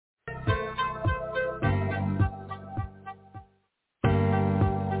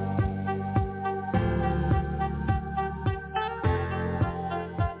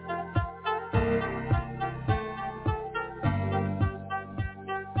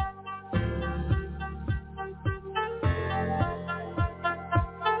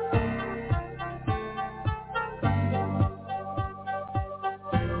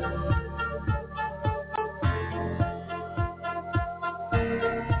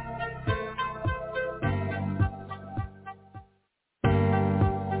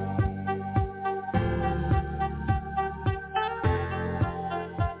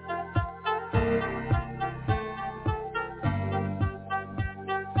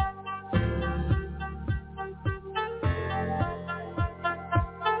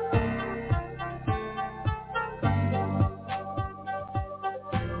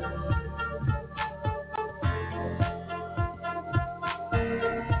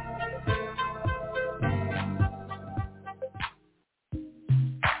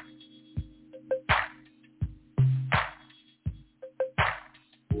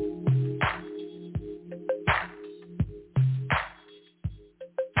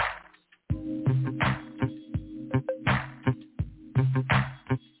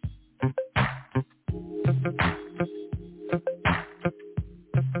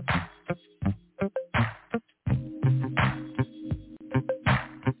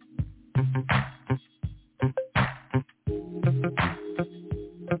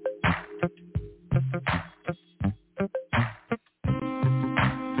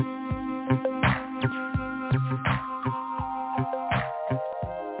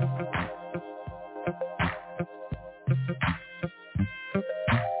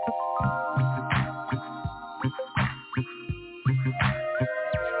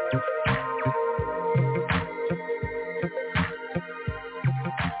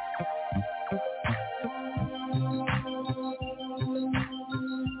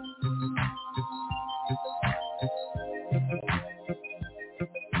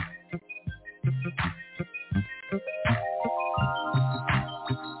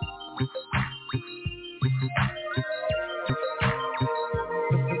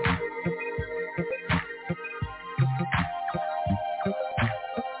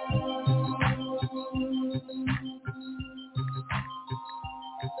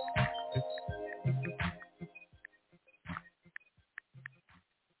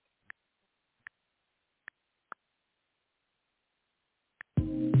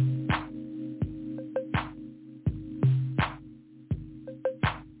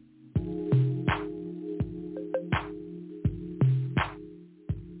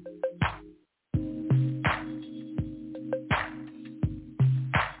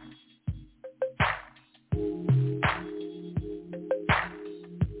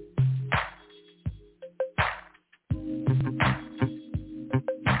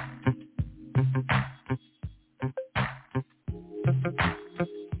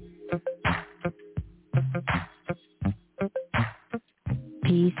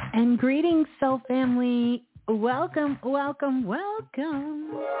Peace and greetings, soul family. Welcome, welcome,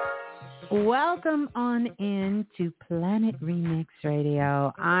 welcome. Welcome on in to Planet Remix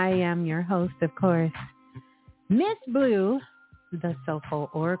Radio. I am your host, of course, Ms.Blue, the Soulful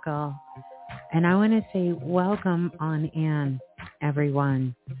Oracle. And I want to say welcome on in,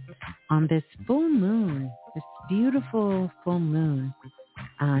 everyone, on this full moon, this beautiful full moon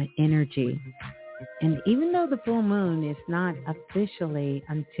energy. And even though the full moon is not officially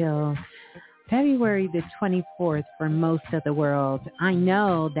until February the 24th for most of the world, I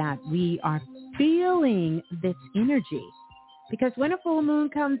know that we are feeling this energy. Because when a full moon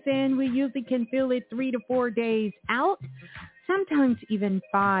comes in, we usually can feel it 3 to 4 days out, sometimes even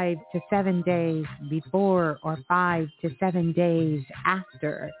 5 to 7 days before or 5 to 7 days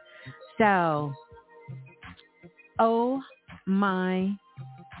after. So, oh my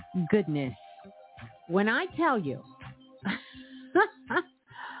goodness. When I tell you,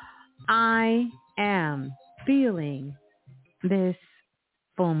 I am feeling this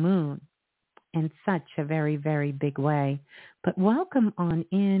full moon in such a very, very big way. But welcome on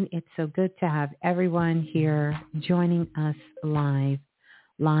in. It's so good to have everyone here joining us live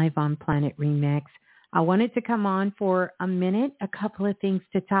on Planet Remix. I wanted to come on for a minute, a couple of things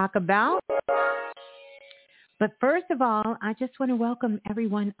to talk about. But first of all, I just want to welcome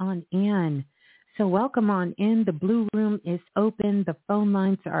everyone on in. So welcome on in. The Blue Room is open. The phone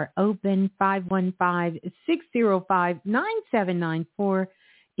lines are open. 515-605-9794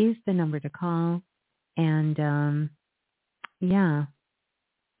 is the number to call. And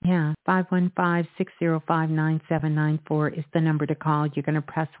 515-605-9794 is the number to call. You're going to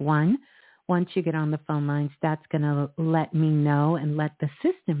press 1. Once you get on the phone lines, that's going to let me know and let the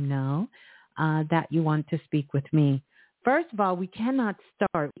system know that you want to speak with me. First of all, we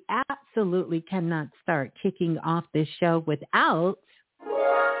absolutely cannot start kicking off this show without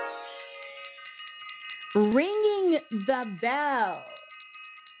ringing the bell.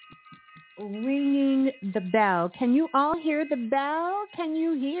 Ringing the bell. Can you all hear the bell? Can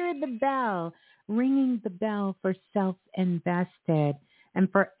you hear the bell? Ringing the bell for self-invested. And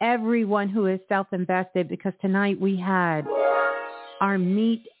for everyone who is self-invested, because tonight we had our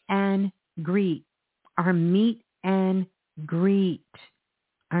meet and greet. Our meet and greet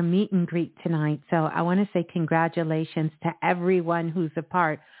tonight. So I want to say congratulations to everyone who's a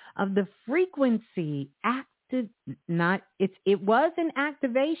part of the frequency it was an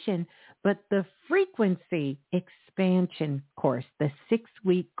activation, but the frequency expansion course, the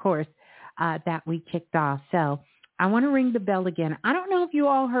 6-week course that we kicked off. So I want to ring the bell again. I don't know if you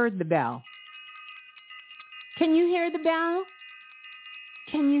all heard the bell. Can you hear the bell?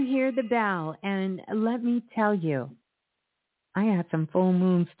 Can you hear the bell? And let me tell you, I had some full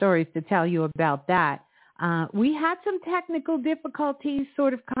moon stories to tell you about that. We had some technical difficulties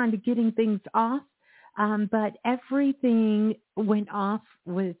sort of kind of getting things off, but everything went off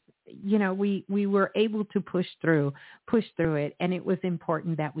with, we were able to push through it, and it was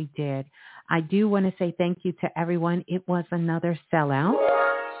important that we did. I do want to say thank you to everyone. It was another sellout.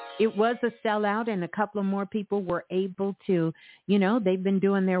 It was a sellout, and a couple of more people were able to, they've been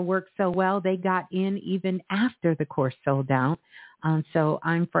doing their work so well, they got in even after the course sold out. So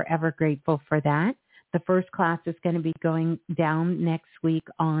I'm forever grateful for that. The first class is going to be going down next week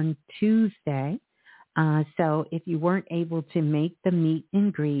on Tuesday. So if you weren't able to make the meet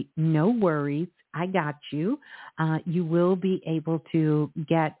and greet, no worries. I got you. You will be able to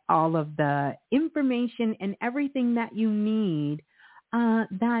get all of the information and everything that you need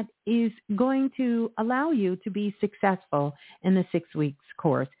that is going to allow you to be successful in the 6 weeks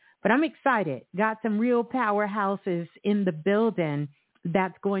course. But I'm excited. Got some real powerhouses in the building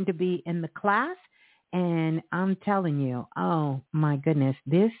that's going to be in the class. And I'm telling you, oh my goodness,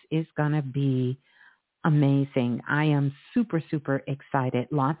 this is going to be amazing. I am super, super excited.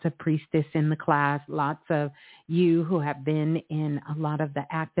 Lots of priestess in the class, lots of you who have been in a lot of the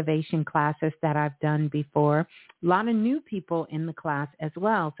activation classes that I've done before, a lot of new people in the class as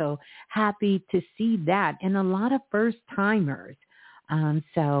well. So happy to see that, and a lot of first timers.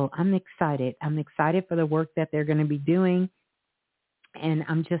 So I'm excited. I'm excited for the work that they're going to be doing, and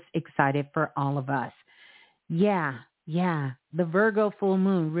I'm just excited for all of us. Yeah. The Virgo full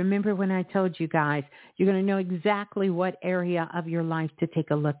moon. Remember when I told you guys, you're going to know exactly what area of your life to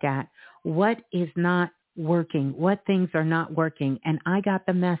take a look at. What is not working? What things are not working? And I got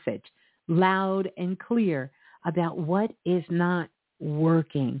the message loud and clear about what is not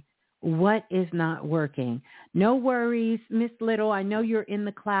working. What is not working? No worries, Miss Little. I know you're in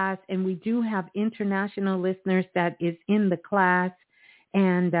the class, and we do have international listeners that is in the class.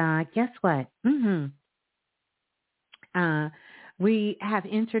 And guess what? We have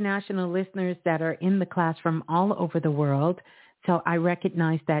international listeners that are in the class from all over the world. So I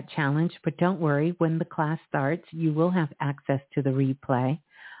recognize that challenge, but don't worry. When the class starts, you will have access to the replay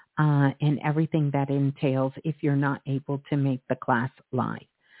and everything that entails if you're not able to make the class live.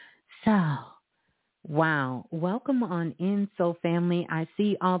 So, wow. Welcome on in, Soul Family. I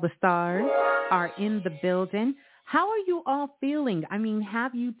see all the stars are in the building. How are you all feeling? I mean,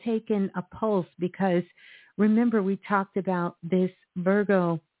 have you taken a pulse? Because remember, we talked about this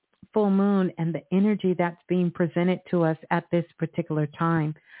Virgo full moon and the energy that's being presented to us at this particular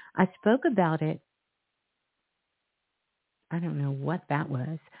time. I spoke about it. I don't know what that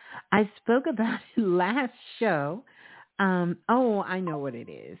was. I spoke about it last show. Oh, I know what it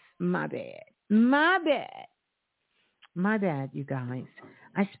is. My bad, you guys.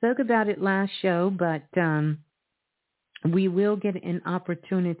 I spoke about it last show, but we will get an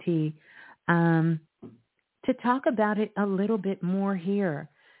opportunity to talk about it a little bit more here,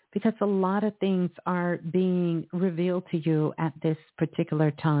 because a lot of things are being revealed to you at this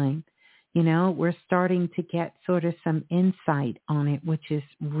particular time. You know, we're starting to get sort of some insight on it, which is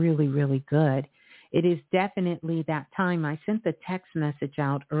really, really good. It is definitely that time. I sent the text message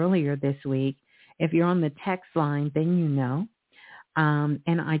out earlier this week. If you're on the text line, then you know.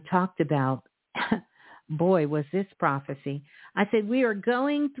 And I talked about, boy, was this prophecy. I said, we are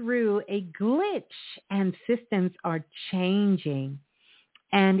going through a glitch and systems are changing.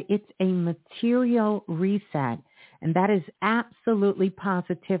 And it's a material reset. And that is absolutely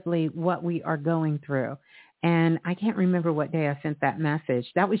positively what we are going through. And I can't remember what day I sent that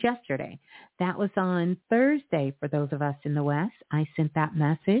message. That was yesterday. That was on Thursday for those of us in the West. I sent that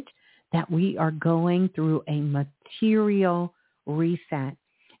message that we are going through a material reset.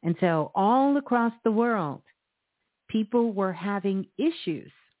 And so all across the world, people were having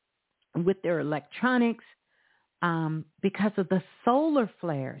issues with their electronics because of the solar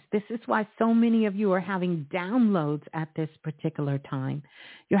flares. This is why so many of you are having downloads at this particular time.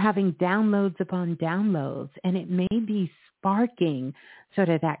 You're having downloads upon downloads, and it may be sparking sort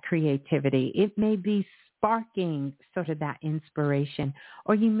of that creativity. It may be sparking sort of that inspiration,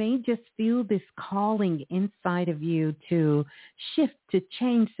 or you may just feel this calling inside of you to shift, to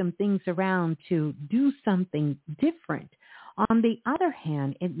change some things around, to do something different. On the other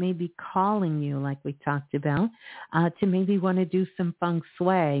hand, it may be calling you, like we talked about, to maybe want to do some feng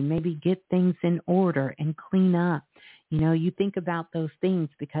shui, maybe get things in order and clean up. You know, you think about those things,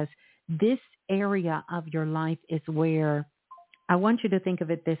 because this area of your life is where, I want you to think of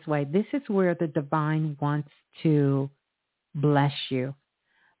it this way. This is where the divine wants to bless you.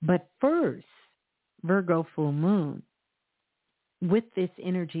 But first, Virgo full moon, with this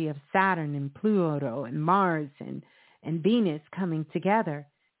energy of Saturn and Pluto and Mars and Venus coming together,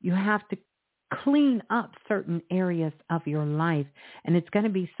 you have to clean up certain areas of your life. And it's going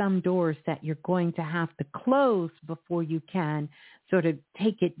to be some doors that you're going to have to close before you can sort of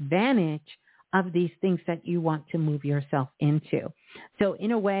take advantage of these things that you want to move yourself into. So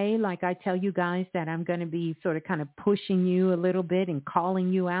in a way, like I tell you guys that I'm going to be sort of kind of pushing you a little bit and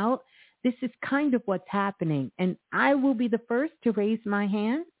calling you out, this is kind of what's happening. And I will be the first to raise my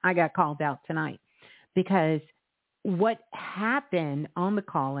hand. I got called out tonight because what happened on the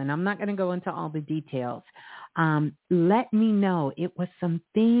call, and I'm not going to go into all the details, let me know it was some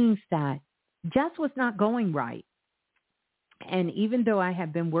things that just was not going right. And even though I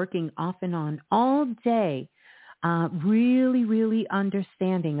have been working off and on all day, really, really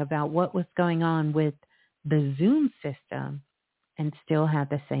understanding about what was going on with the Zoom system, and still had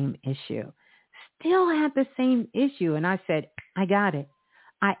the same issue. Still had the same issue. And I said, I got it.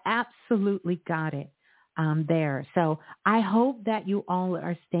 I absolutely got it. there. So I hope that you all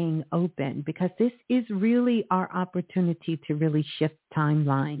are staying open, because this is really our opportunity to really shift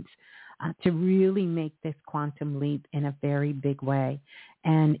timelines, to really make this quantum leap in a very big way.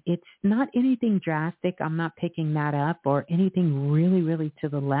 And it's not anything drastic. I'm not picking that up or anything really, really to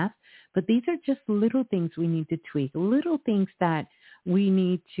the left. But these are just little things we need to tweak, little things that we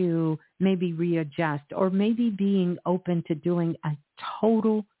need to maybe readjust, or maybe being open to doing a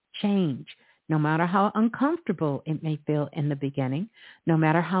total change, no matter how uncomfortable it may feel in the beginning, no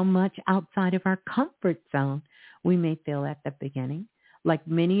matter how much outside of our comfort zone we may feel at the beginning. Like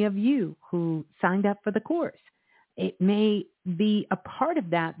many of you who signed up for the course, it may be a part of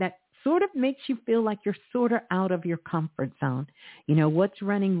that sort of makes you feel like you're sort of out of your comfort zone. You know, what's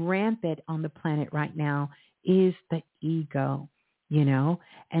running rampant on the planet right now is the ego, you know.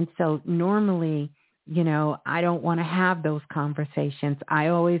 And so normally, you know, I don't want to have those conversations. I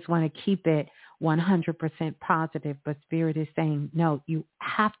always want to keep it 100% positive, but Spirit is saying, no, you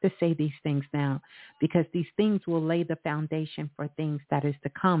have to say these things now, because these things will lay the foundation for things that is to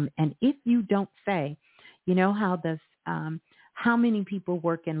come. And if you don't say, you know how many people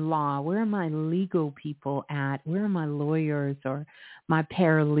work in law? Where are my legal people at? Where are my lawyers or my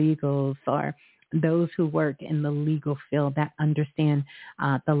paralegals or those who work in the legal field that understand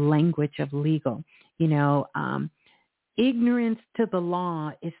the language of legal? You know, ignorance to the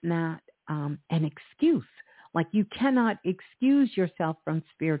law is not an excuse. Like, you cannot excuse yourself from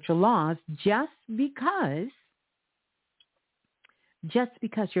spiritual laws just because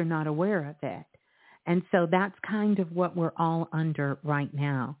you're not aware of it. And so that's kind of what we're all under right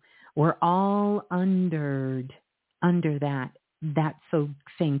now. We're all under that so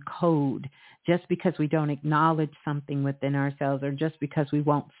same code. Just because we don't acknowledge something within ourselves, or just because we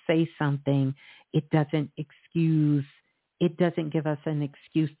won't say something, it doesn't give us an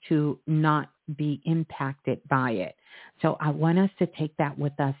excuse to not be impacted by it. So I want us to take that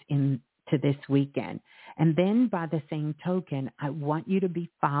with us into this weekend. And then by the same token, I want you to be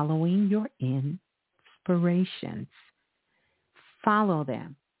following your inspirations. Follow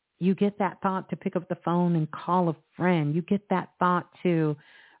them. You get that thought to pick up the phone and call a friend. You get that thought to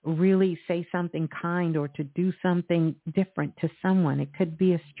really say something kind or to do something different to someone. It could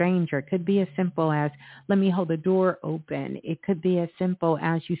be a stranger. It could be as simple as, let me hold the door open. It could be as simple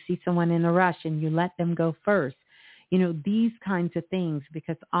as you see someone in a rush and you let them go first. You know, these kinds of things,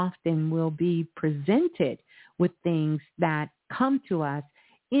 because often we'll be presented with things that come to us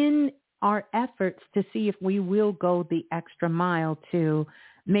in our efforts to see if we will go the extra mile to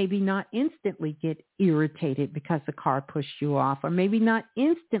maybe not instantly get irritated because the car pushed you off, or maybe not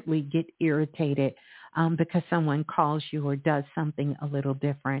instantly get irritated because someone calls you or does something a little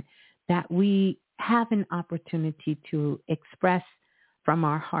different, that we have an opportunity to express from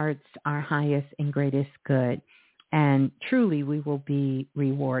our hearts our highest and greatest good. And truly, we will be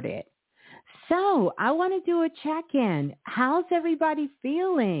rewarded. So I want to do a check-in. How's everybody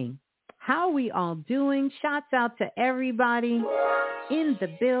feeling? How are we all doing? Shouts out to everybody in the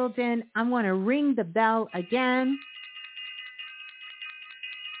building. I want to ring the bell again.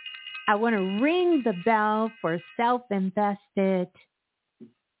 I want to ring the bell for Self-Invested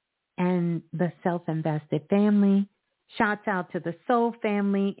and the Self-Invested family. Shouts out to the Soul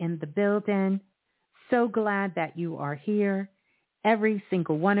family in the building. So glad that you are here. Every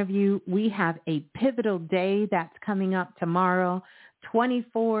single one of you. We have a pivotal day that's coming up tomorrow,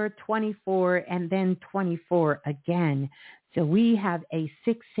 24, 24, and then 24 again. So we have a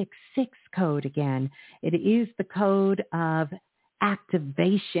 666 code again. It is the code of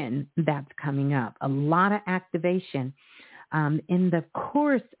activation that's coming up. A lot of activation in the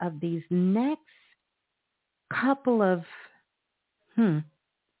course of these next couple of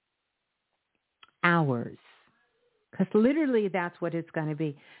hours. Because literally that's what it's going to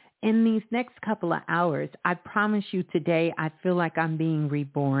be. In these next couple of hours, I promise you today, I feel like I'm being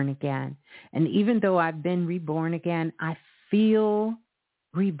reborn again. And even though I've been reborn again, I feel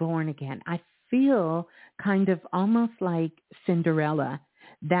reborn again. I feel kind of almost like Cinderella,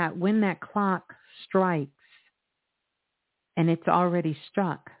 that when that clock strikes and it's already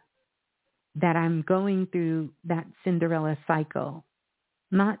struck, that I'm going through that Cinderella cycle,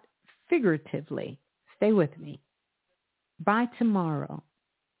 not figuratively. Stay with me. By tomorrow,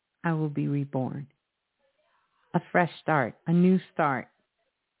 I will be reborn. A fresh start, a new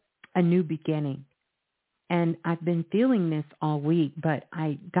beginning. And I've been feeling this all week, but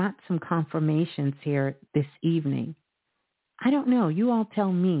I got some confirmations here this evening. I don't know. You all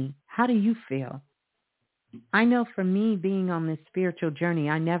tell me. How do you feel? I know for me, being on this spiritual journey,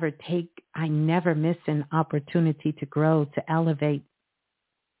 I never miss an opportunity to grow, to elevate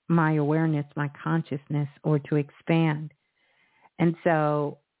my awareness, my consciousness, or to expand. And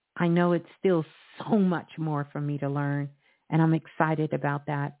so I know it's still so much more for me to learn, and I'm excited about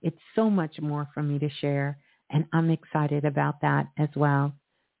that. It's so much more for me to share, and I'm excited about that as well.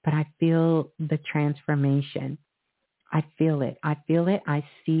 But I feel the transformation. I feel it. I feel it. I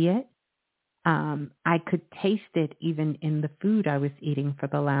see it. I could taste it even in the food I was eating for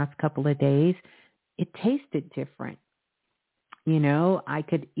the last couple of days. It tasted different. I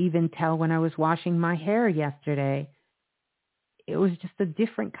could even tell when I was washing my hair yesterday. It was just a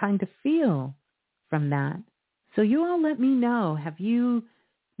different kind of feel from that. So you all let me know. Have you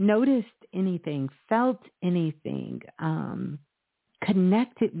noticed anything, felt anything,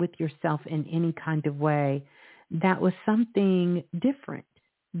 connected with yourself in any kind of way that was something different,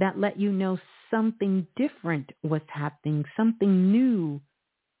 that let you know something different was happening, something new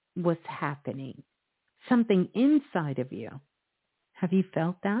was happening, something inside of you? Have you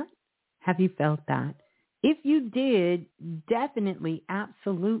felt that? Have you felt that? If you did, definitely,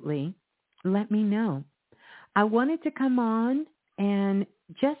 absolutely, let me know. I wanted to come on and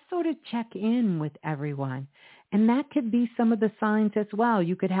just sort of check in with everyone. And that could be some of the signs as well.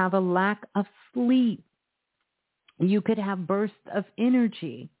 You could have a lack of sleep. You could have bursts of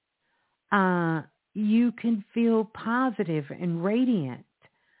energy. You can feel positive and radiant.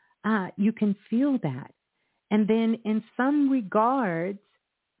 You can feel that. And then in some regards,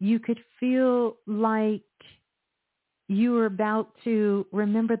 you could feel like you were about to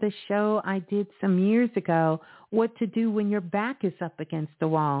remember the show I did some years ago, What to Do When Your Back is Up Against the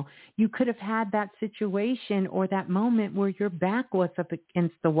Wall. You could have had that situation or that moment where your back was up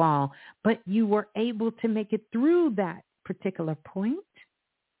against the wall, but you were able to make it through that particular point.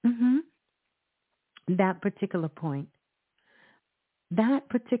 That particular point. That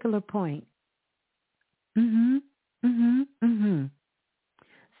particular point.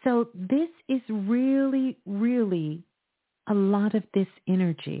 So this is really, really a lot of this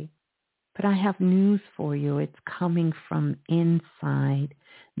energy. But I have news for you. It's coming from inside.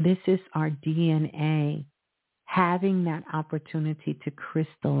 This is our DNA having that opportunity to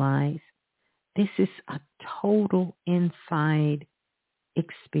crystallize. This is a total inside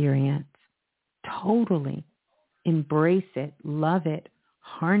experience. Totally. Embrace it, love it,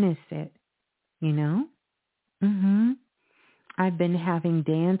 harness it, I've been having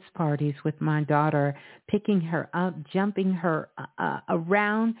dance parties with my daughter, picking her up, jumping her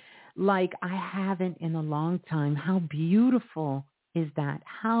around like I haven't in a long time. How beautiful is that?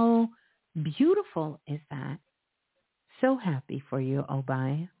 How beautiful is that? So happy for you,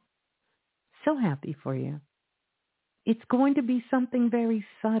 Obaya. So happy for you. It's going to be something very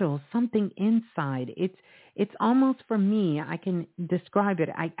subtle, something inside. It's almost, for me, I can describe it.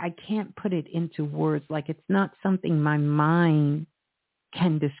 I can't put it into words. Like, it's not something my mind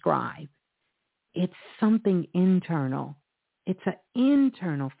can describe. It's something internal. It's an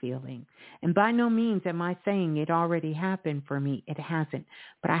internal feeling. And by no means am I saying it already happened for me. It hasn't.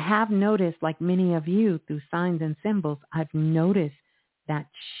 But I have noticed, like many of you, through signs and symbols, I've noticed that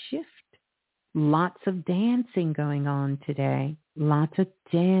shift. Lots of dancing going on today. Lots of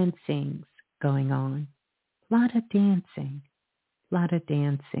dancings going on. Lot of dancing. Lot of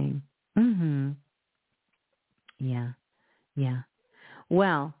dancing. Yeah.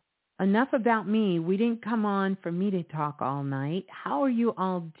 Well, enough about me. We didn't come on for me to talk all night. How are you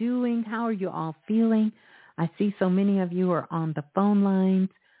all doing? How are you all feeling? I see so many of you are on the phone lines.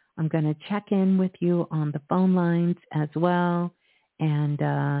 I'm going to check in with you on the phone lines as well. And,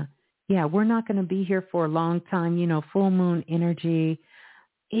 we're not going to be here for a long time. Full moon energy,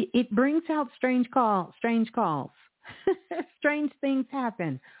 it brings out strange calls. Strange things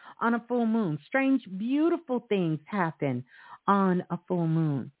happen on a full moon. Strange, beautiful things happen on a full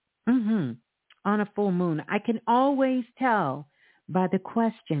moon. On a full moon. I can always tell by the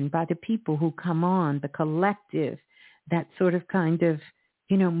question, by the people who come on, the collective, that sort of kind of,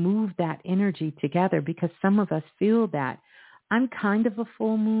 move that energy together, because some of us feel that. I'm kind of a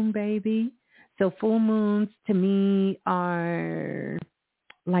full moon baby. So full moons to me are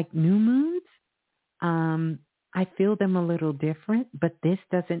like new moons. I feel them a little different, but this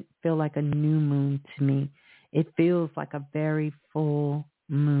doesn't feel like a new moon to me. It feels like a very full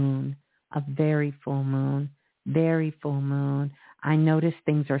moon, very full moon. I notice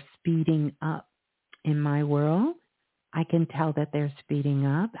things are speeding up in my world. I can tell that they're speeding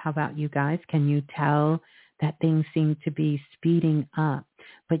up. How about you guys? Can you tell that things seem to be speeding up?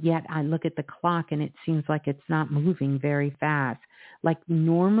 But yet I look at the clock and it seems like it's not moving very fast. Like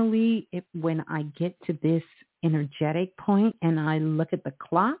normally when I get to this energetic point and I look at the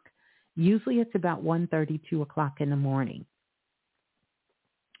clock, usually it's about 1:30, 2 o'clock in the morning.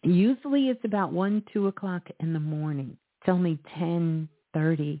 Usually it's about 1, 2 o'clock in the morning. It's only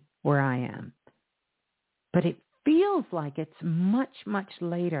 10:30 where I am. But it feels like it's much, much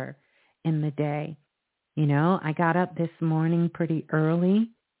later in the day. You know, I got up this morning pretty early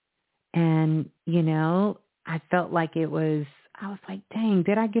and, you know, I felt like I was like, dang,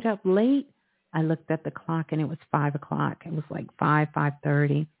 did I get up late? I looked at the clock and it was 5 o'clock. It was like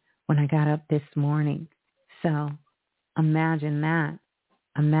 5:30 when I got up this morning. So imagine that.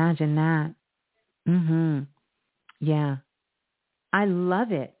 Imagine that. Yeah. I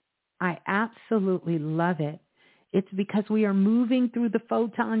love it. I absolutely love it. It's because we are moving through the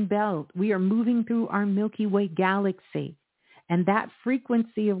photon belt. We are moving through our Milky Way galaxy. And that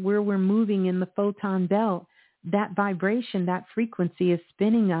frequency of where we're moving in the photon belt, that vibration, that frequency is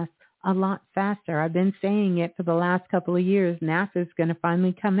spinning us a lot faster. I've been saying it for the last couple of years. NASA's going to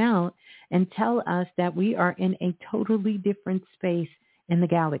finally come out and tell us that we are in a totally different space in the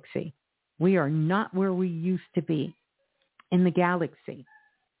galaxy. We are not where we used to be in the galaxy.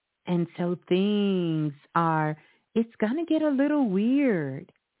 And so it's going to get a little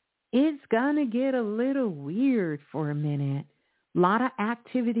weird. It's going to get a little weird for a minute. A lot of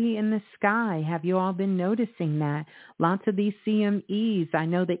activity in the sky. Have you all been noticing that? Lots of these CMEs. I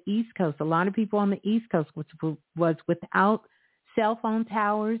know the East Coast, a lot of people on the East Coast was without cell phone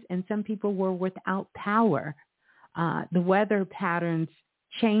towers, and some people were without power. The weather patterns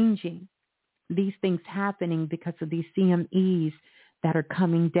changing. These things happening because of these CMEs that are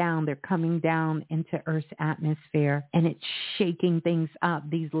coming down. They're coming down into Earth's atmosphere, and it's shaking things up.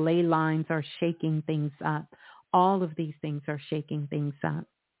 These ley lines are shaking things up. All of these things are shaking things up.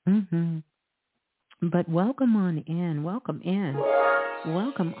 But welcome on in. Welcome in.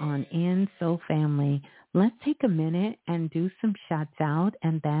 Welcome on in, Soul Family. Let's take a minute and do some shots out,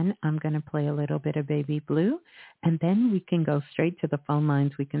 and then I'm going to play a little bit of Baby Blue, and then we can go straight to the phone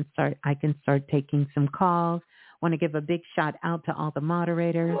lines. I can start taking some calls. Want to give a big shout out to all the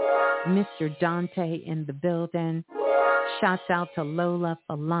moderators. Mr. Dante in the building. Shouts out to Lola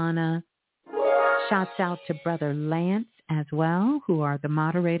Falana. Shouts out to Brother Lance as well, who are the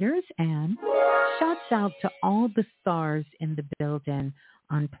moderators. And shouts out to all the stars in the building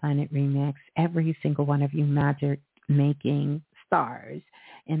on Planet Remix. Every single one of you magic-making stars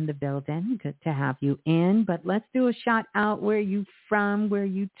in the building. Good to have you in. But let's do a shout out. Where you from? Where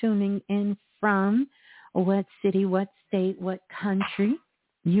you tuning in from? What city, what state, what country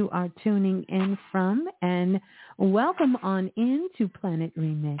you are tuning in from. And welcome on in to Planet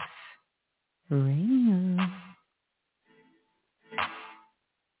Remix Radio.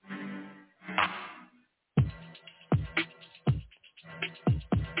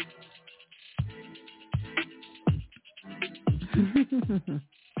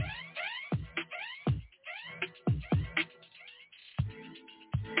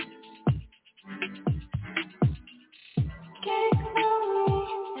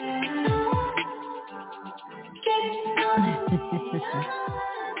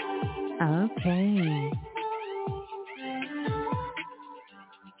 Okay.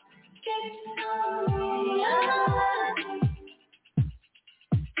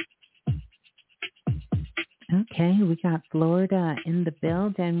 Okay, we got Florida in the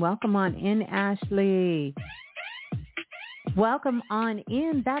building. Welcome on in, Ashley. Welcome on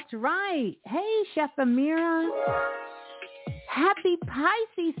in. That's right. Hey, Chef Amira. Happy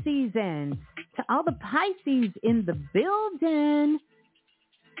Pisces season to all the Pisces in the building.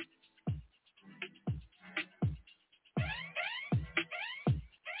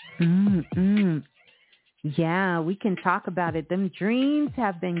 Yeah, we can talk about it. Them dreams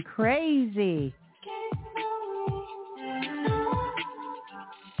have been crazy.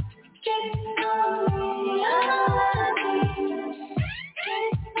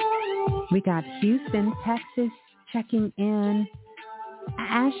 We got Houston, Texas checking in.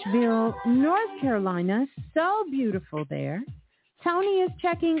 Asheville, North Carolina. So beautiful there. Tony is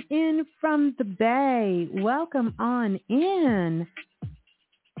checking in from the Bay. Welcome on in.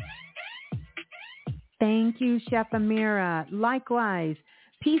 Thank you, Chef Amira. Likewise.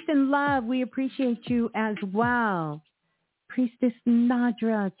 Peace and love. We appreciate you as well. Priestess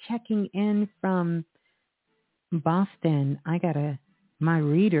Nadra checking in from Boston. My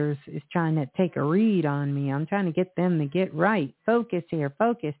readers is trying to take a read on me. I'm trying to get them to get right. Focus here.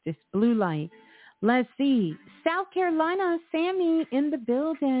 Focus. This blue light. Let's see. South Carolina, Sammy in the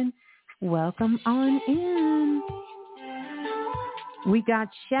building. Welcome on in. We got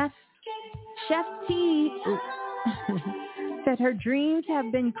Chef T said her dreams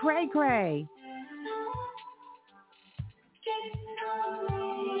have been cray-cray.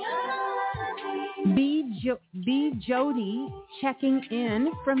 B. Jody checking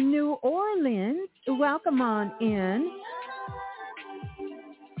in from New Orleans. Welcome on in.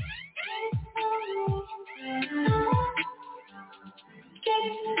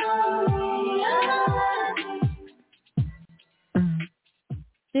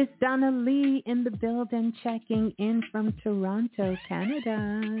 Is Donna Lee in the building checking in from Toronto,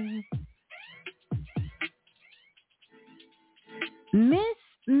 Canada. Miss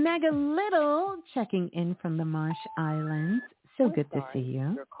Mega Little checking in from the Marsh Islands. So good to see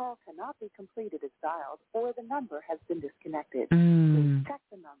you. Your call cannot be completed as dialed or the number has been disconnected. Please check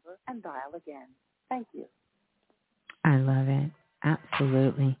the number and dial again. Thank you. I love it.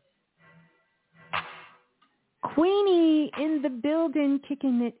 Absolutely. Queenie in the building,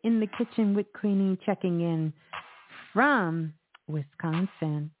 kicking it in the kitchen with Queenie, checking in from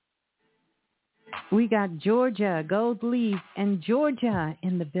Wisconsin. We got Georgia, Gold Leaf, and Georgia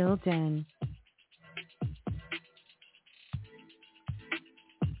in the building.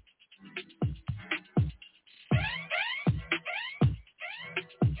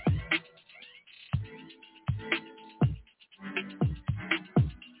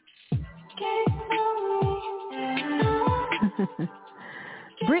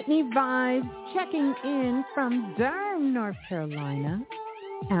 Brittany Vibes checking in from Durham, North Carolina.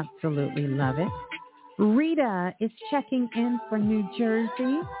 Absolutely love it. Rita is checking in from New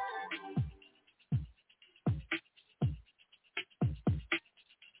Jersey.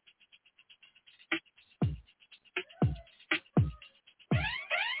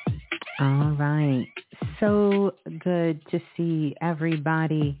 All right. So good to see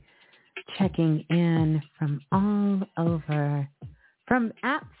everybody checking in from all over, from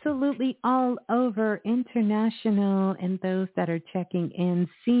absolutely all over, international, and those that are checking in,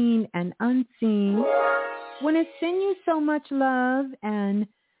 seen and unseen. Want to send you so much love and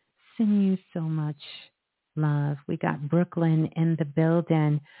send you so much love. We got Brooklyn in the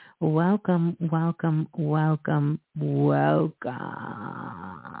building. Welcome, welcome, welcome, welcome.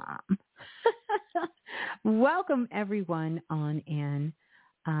 Welcome everyone on in.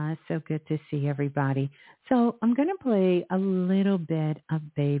 So good to see everybody. So I'm going to play a little bit of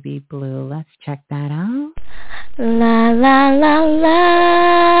Baby Blue. Let's check that out. La la la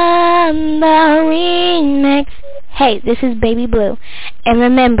la, the remix. Hey, this is Baby Blue. And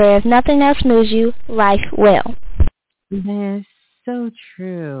remember, if nothing else moves you, life will. That is so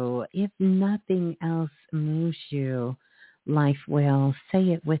true. If nothing else moves you, life will.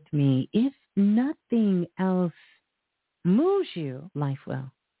 Say it with me. If nothing else moves you, life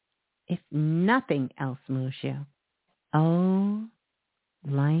will. If nothing else moves you, oh,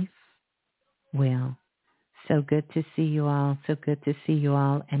 life will. So good to see you all. So good to see you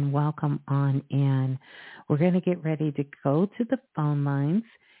all, and welcome on in. We're going to get ready to go to the phone lines.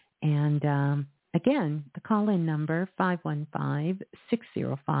 And again, the call-in number,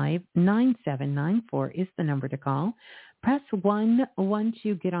 515-605-9794 is the number to call. Press 1 once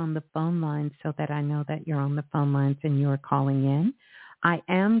you get on the phone line so that I know that you're on the phone lines and you're calling in. I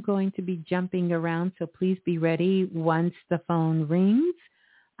am going to be jumping around, so please be ready once the phone rings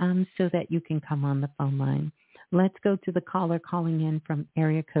so that you can come on the phone line. Let's go to the caller calling in from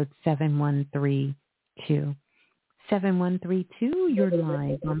area code 7132. 7132, you're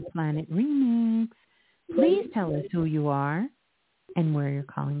live on Planet Remix. Please tell us who you are and where you're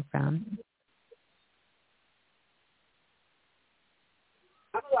calling from.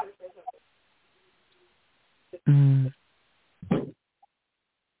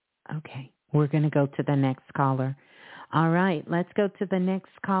 Okay, we're going to go to the next caller. All right, let's go to the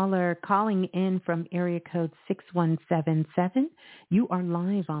next caller calling in from area code 6177. You are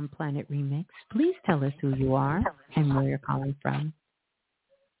live on Planet Remix. Please tell us who you are and where you're calling from.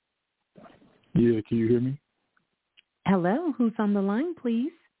 Yeah, can you hear me? Hello, who's on the line,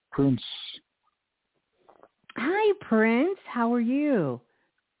 please? Prince. Hi, Prince. How are you?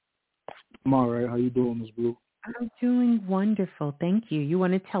 I'm all right. How you doing, Ms.Blue? I'm doing wonderful. Thank you. You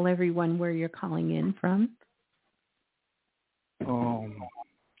want to tell everyone where you're calling in from?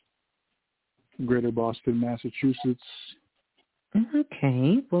 Greater Boston, Massachusetts.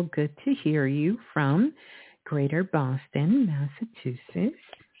 Okay. Well, good to hear you from Greater Boston, Massachusetts.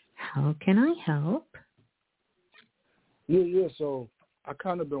 How can I help? Yeah. So I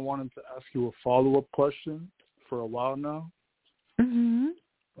kind of been wanting to ask you a follow-up question for a while now. Mm-hmm.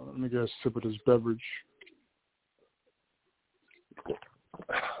 Let me get a sip of this beverage.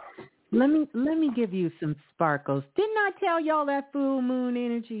 Let me give you some sparkles. Didn't I tell y'all that full moon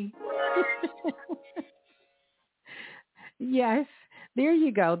energy? Yes. There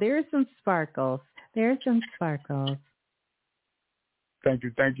you go. There's some sparkles. There's some sparkles. Thank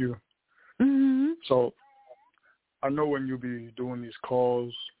you. Mm-hmm. So I know when you be doing these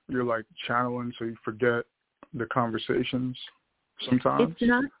calls, you're like channeling, so you forget the conversations sometimes. It's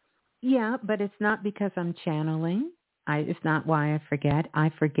not, yeah, but it's not because I'm channeling. It's not why I forget.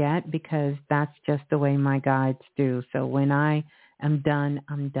 I forget because that's just the way my guides do. So when I am done,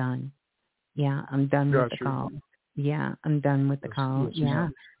 I'm done. Yeah, I'm done with the call. Yeah, I'm done with the call. Yeah.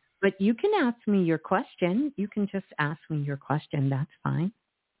 But you can ask me your question. You can just ask me your question. That's fine.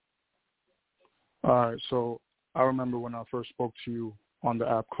 All right. So I remember when I first spoke to you on the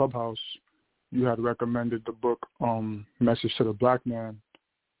app Clubhouse, you had recommended the book Message to the Black Man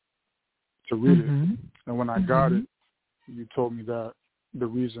to read it. And when I got it, you told me that the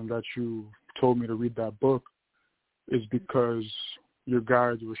reason that you told me to read that book is because your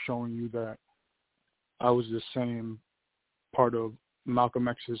guides were showing you that I was the same part of Malcolm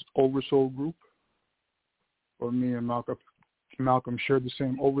X's Oversoul group, or me and Malcolm shared the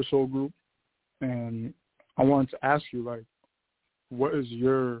same Oversoul group. And I wanted to ask you, like, what is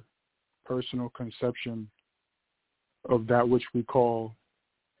your personal conception of that which we call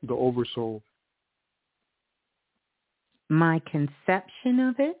the Oversoul? My conception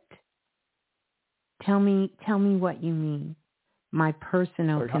of it? Tell me what you mean. My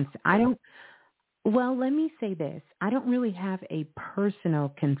personal well, let me say this. I don't really have a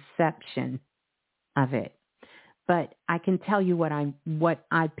personal conception of it, but I can tell you what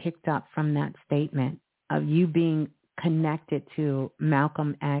I picked up from that statement of you being connected to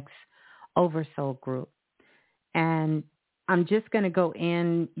Malcolm X Oversoul Group. And I'm just going to go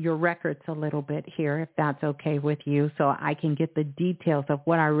in your records a little bit here, if that's okay with you, so I can get the details of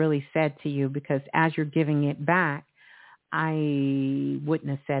what I really said to you, because as you're giving it back, I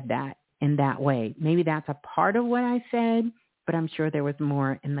wouldn't have said that in that way. Maybe that's a part of what I said, but I'm sure there was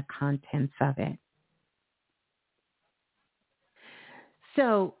more in the contents of it.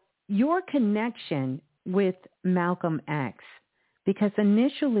 So your connection with Malcolm X, because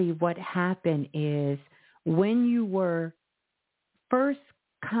initially what happened is when you were first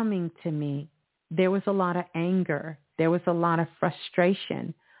coming to me, there was a lot of anger. There was a lot of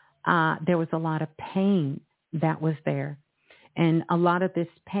frustration. There was a lot of pain that was there. And a lot of this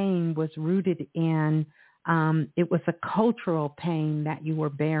pain was rooted in, it was a cultural pain that you were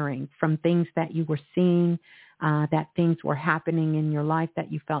bearing from things that you were seeing, that things were happening in your life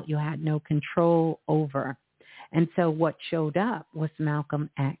that you felt you had no control over. And so what showed up was Malcolm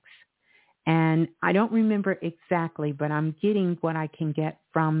X. And I don't remember exactly, but I'm getting what I can get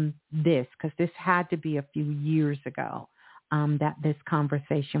from this, because this had to be a few years ago that this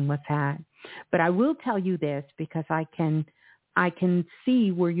conversation was had. But I will tell you this, because I can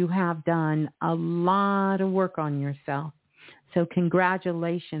see where you have done a lot of work on yourself. So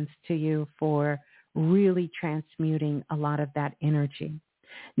congratulations to you for really transmuting a lot of that energy.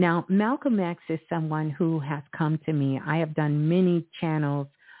 Now, Malcolm X is someone who has come to me. I have done many channels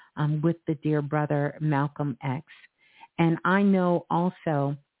with the dear brother Malcolm X. And I know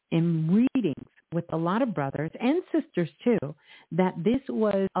also in readings with a lot of brothers and sisters too, that this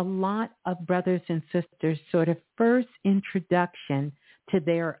was a lot of brothers and sisters' sort of first introduction to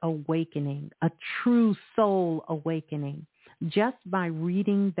their awakening, a true soul awakening, just by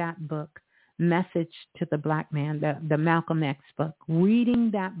reading that book, Message to the Black Man, the Malcolm X book. Reading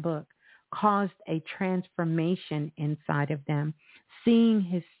that book caused a transformation inside of them, seeing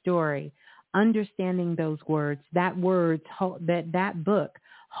his story, understanding those words. That book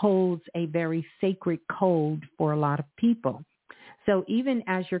holds a very sacred code for a lot of people. So even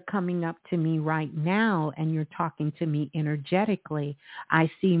as you're coming up to me right now and you're talking to me energetically, I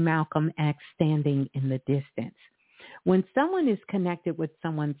see Malcolm X standing in the distance. When someone is connected with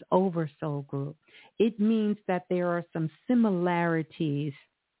someone's Oversoul group, it means that there are some similarities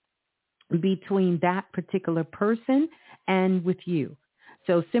between that particular person and with you.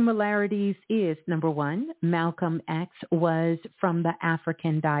 So similarities is, number one, Malcolm X was from the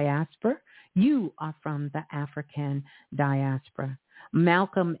African diaspora. You are from the African diaspora.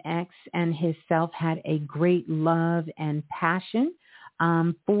 Malcolm X and himself had a great love and passion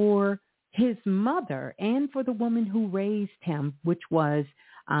for his mother and for the woman who raised him, which was,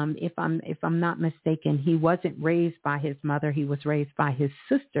 if I'm not mistaken, he wasn't raised by his mother. He was raised by his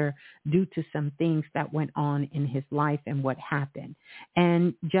sister due to some things that went on in his life and what happened.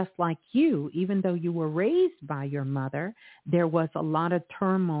 And just like you, even though you were raised by your mother, there was a lot of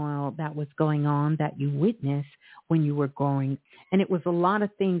turmoil that was going on that you witnessed when you were growing. And it was a lot of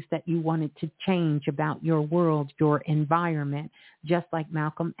things that you wanted to change about your world, your environment, just like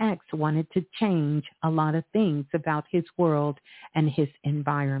Malcolm X wanted to change a lot of things about his world and his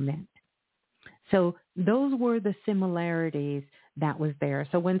environment. So those were the similarities that was there.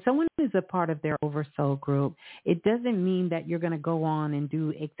 So when someone is a part of their oversoul group, it doesn't mean that you're going to go on and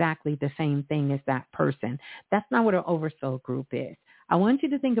do exactly the same thing as that person. That's not what an oversoul group is. I want you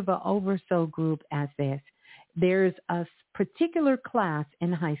to think of an oversoul group as this. There's a particular class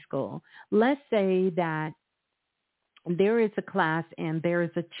in high school. Let's say that there is a class and there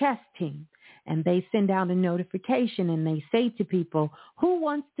is a chess team, and they send out a notification and they say to people, who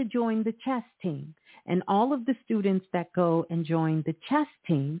wants to join the chess team? And all of the students that go and join the chess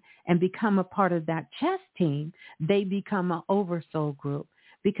team and become a part of that chess team, they become an oversoul group.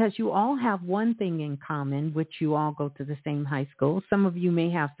 Because you all have one thing in common, which you all go to the same high school. Some of you may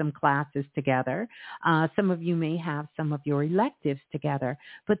have some classes together. Some of you may have some of your electives together.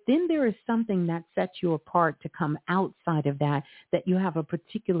 But then there is something that sets you apart to come outside of that you have a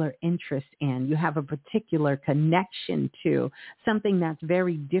particular interest in. You have a particular connection to, something that's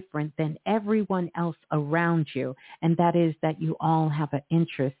very different than everyone else around you. And that is that you all have an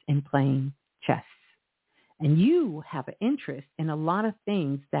interest in playing chess. And you have an interest in a lot of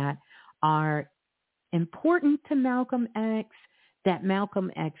things that are important to Malcolm X, that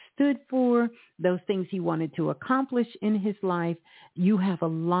Malcolm X stood for, those things he wanted to accomplish in his life. You have a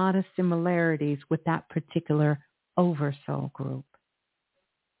lot of similarities with that particular oversoul group.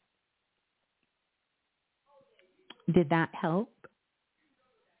 Did that help?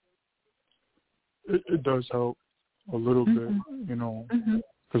 It does help a little bit,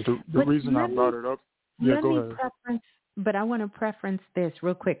 because the reason I brought it up. Yeah, go ahead. But I want to preference this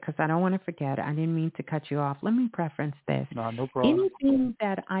real quick because I don't want to forget. I didn't mean to cut you off. Let me preference this. No problem. Anything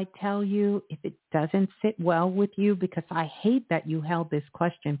that I tell you, if it doesn't sit well with you, because I hate that you held this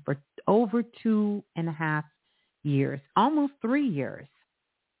question for over 2.5 years, almost 3 years,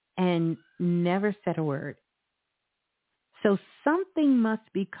 and never said a word. So something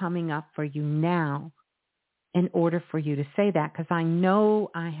must be coming up for you now in order for you to say that, because I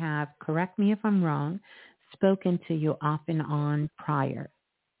know I have, correct me if I'm wrong, spoken to you off and on prior,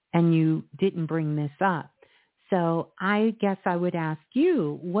 and you didn't bring this up. So I guess I would ask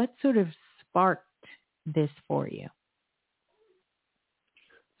you, what sort of sparked this for you?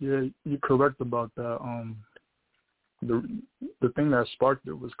 Yeah, you're correct about that. The thing that sparked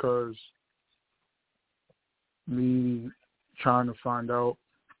it was because me trying to find out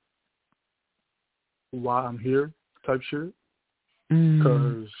why I'm here type shit.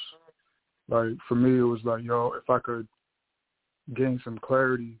 Because, like, for me, it was like, if I could gain some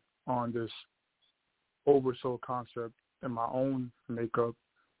clarity on this oversoul concept in my own makeup,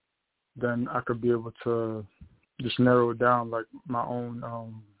 then I could be able to just narrow it down, like, my own,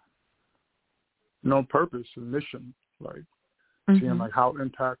 purpose and mission, like, seeing, like, how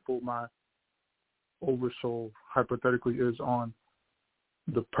impactful my oversoul hypothetically is on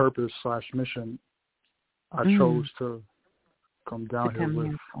the purpose/mission I chose to come down here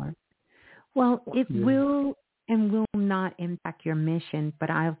with. Well, it will and will not impact your mission, but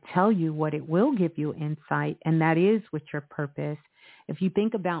I'll tell you what it will give you insight, and that is with your purpose. If you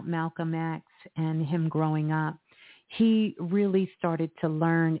think about Malcolm X and him growing up, he really started to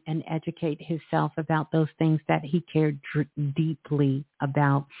learn and educate himself about those things that he cared deeply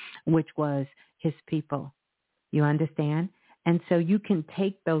about, which was his people. You understand? And so you can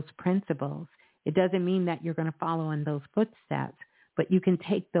take those principles. It doesn't mean that you're going to follow in those footsteps, but you can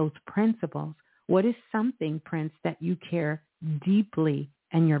take those principles. What is something, Prince, that you care deeply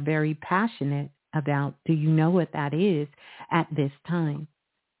and you're very passionate about? Do you know what that is at this time?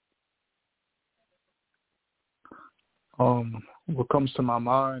 What comes to my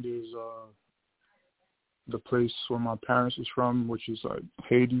mind is the place where my parents is from, which is like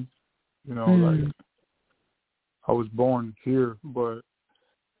Haiti. Like, I was born here, but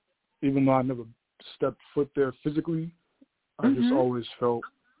even though I never stepped foot there physically, I just always felt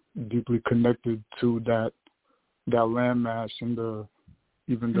deeply connected to that landmass and the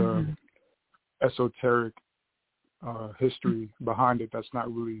esoteric history behind it that's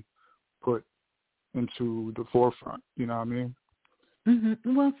not really put into the forefront. You know what I mean?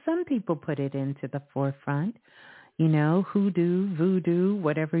 Well, some people put it into the forefront. Hoodoo, voodoo,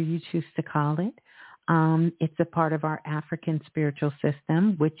 whatever you choose to call it. It's a part of our African spiritual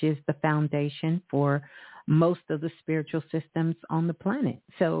system, which is the foundation for most of the spiritual systems on the planet.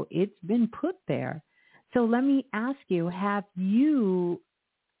 So it's been put there. So let me ask you, have you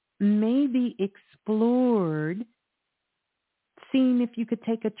maybe explored seeing if you could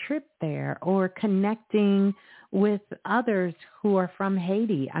take a trip there or connecting with others who are from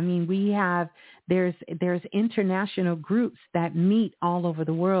Haiti? I mean, there's international groups that meet all over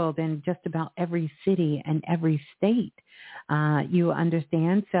the world in just about every city and every state. You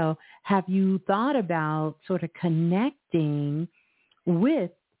understand? So have you thought about sort of connecting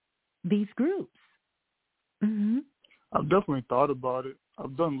with these groups. Mm-hmm. I've definitely thought about it.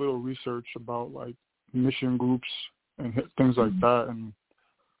 I've done little research about like mission groups and things like that, and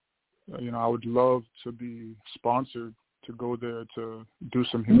I would love to be sponsored to go there to do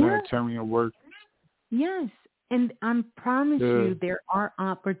some humanitarian work. Yes, and I promise you there are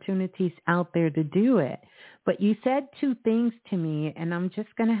opportunities out there to do it. But you said two things to me, and I'm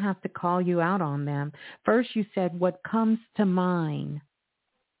just going to have to call you out on them. First, you said, what comes to mind?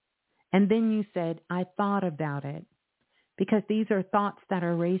 And then you said, I thought about it. Because these are thoughts that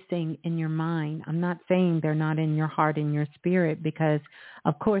are racing in your mind. I'm not saying they're not in your heart and your spirit because,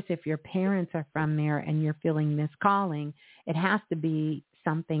 of course, if your parents are from there and you're feeling this calling, it has to be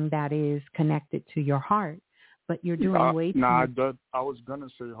something that is connected to your heart. But you're doing way too much. I was going to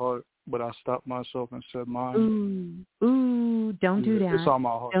say heart, but I stopped myself and said mind. Ooh, don't do that. It's on my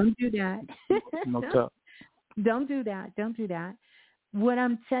heart. Don't do that. No tap. Don't do that. Don't do that. What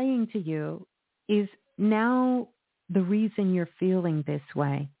I'm saying to you is now the reason you're feeling this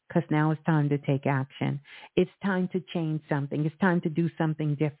way, because now it's time to take action. It's time to change something. It's time to do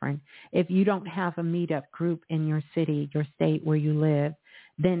something different. If you don't have a meetup group in your city, your state where you live,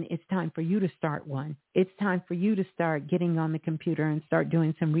 then it's time for you to start one. It's time for you to start getting on the computer and start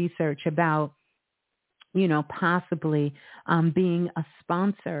doing some research about, possibly being a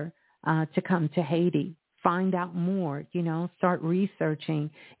sponsor to come to Haiti. Find out more, start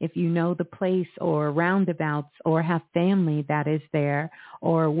researching if you know the place or roundabouts or have family that is there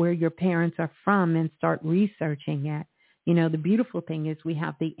or where your parents are from and start researching it. The beautiful thing is we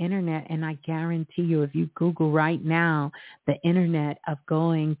have the internet, and I guarantee you if you Google right now the internet of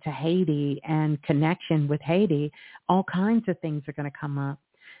going to Haiti and connection with Haiti, all kinds of things are going to come up.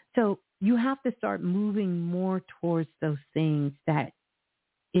 So you have to start moving more towards those things that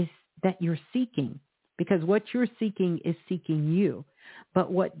you're seeking. Because what you're seeking is seeking you.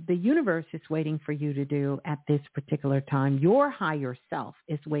 But what the universe is waiting for you to do at this particular time, your higher self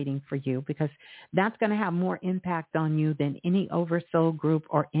is waiting for you, because that's going to have more impact on you than any oversoul group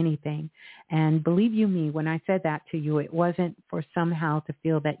or anything. And believe you me, when I said that to you, it wasn't for somehow to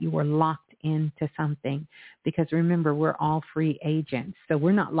feel that you were locked into something. Because remember, we're all free agents. So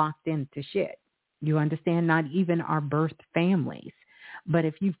we're not locked into shit. You understand? Not even our birth families. But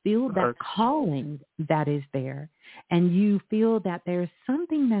if you feel that calling that is there, and you feel that there's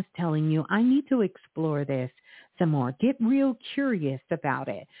something that's telling you, I need to explore this some more, get real curious about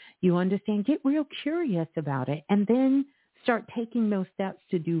it. You understand? Get real curious about it, and then start taking those steps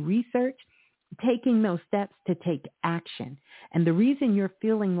to do research, taking those steps to take action. And the reason you're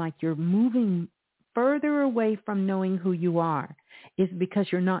feeling like you're moving further away from knowing who you are is because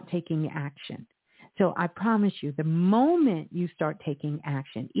you're not taking action. So I promise you, the moment you start taking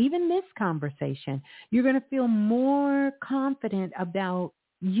action, even this conversation, you're going to feel more confident about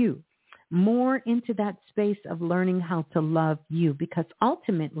you, more into that space of learning how to love you, because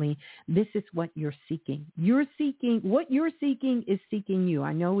ultimately this is what you're seeking. What you're seeking is seeking you.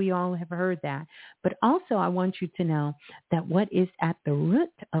 I know we all have heard that, but also I want you to know that what is at the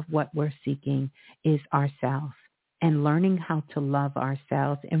root of what we're seeking is ourselves. And learning how to love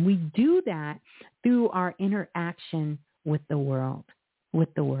ourselves. And we do that through our interaction with the world.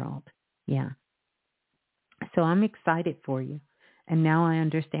 Yeah. So I'm excited for you. And now I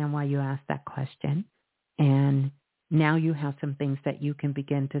understand why you asked that question. And now you have some things that you can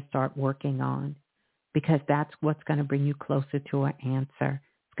begin to start working on, because that's what's going to bring you closer to an answer.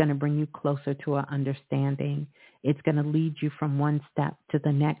 It's going to bring you closer to an understanding. It's going to lead you from one step to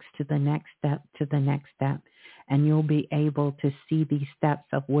the next, to the next step, to the next step. And you'll be able to see these steps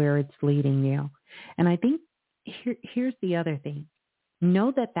of where it's leading you. And I think here's the other thing.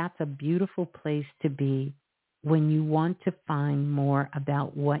 Know that that's a beautiful place to be when you want to find more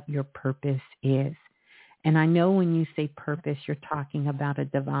about what your purpose is. And I know when you say purpose, you're talking about a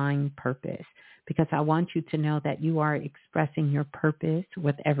divine purpose, because I want you to know that you are expressing your purpose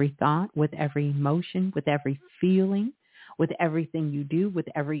with every thought, with every emotion, with every feeling, with everything you do, with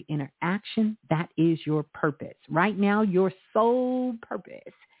every interaction. That is your purpose. Right now, your sole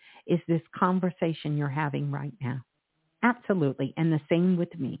purpose is this conversation you're having right now. Absolutely. And the same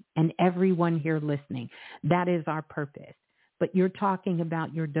with me and everyone here listening. That is our purpose. But you're talking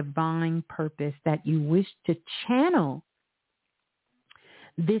about your divine purpose that you wish to channel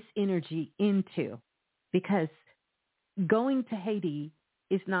this energy into, because going to Haiti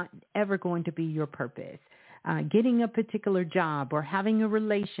is not ever going to be your purpose. Getting a particular job or having a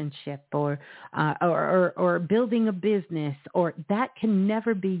relationship or building a business, or that can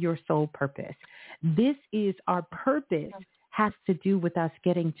never be your sole purpose. This is our purpose, has to do with us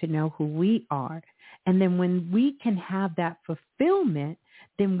getting to know who we are And then when we can have that fulfillment,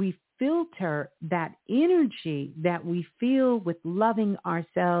 then we filter that energy that we feel with loving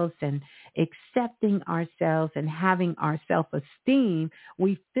ourselves and accepting ourselves and having our self-esteem.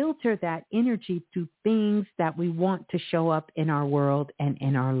 We filter that energy through things that we want to show up in our world and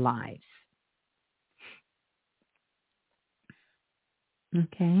in our lives.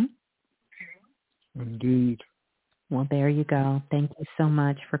 Okay. Indeed. Well, there you go. Thank you so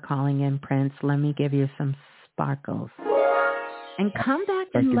much for calling in, Prince. Let me give you some sparkles. And come back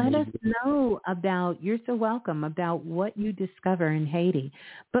and let us know about, you're so welcome, about what you discover in Haiti.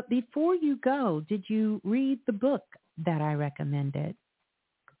 But before you go, did you read the book that I recommended?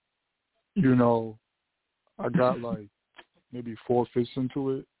 You know, I got like maybe 4/5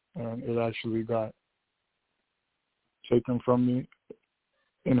 into it, and it actually got taken from me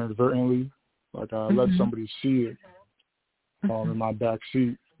inadvertently. Like I let somebody see it in my back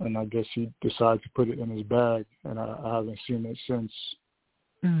seat, and I guess he decided to put it in his bag, and I haven't seen it since.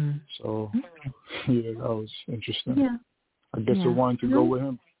 So, yeah, that was interesting. Yeah. I guess I wanted to go with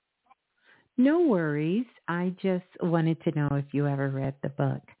him. No worries. I just wanted to know if you ever read the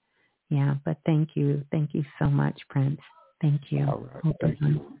book. Yeah, but thank you. Thank you so much, Prince. Thank you. All right. Thank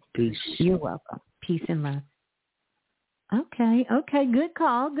you. Peace. You're welcome. Peace and love. Okay. Good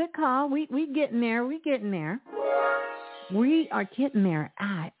call. We getting there. We are getting there.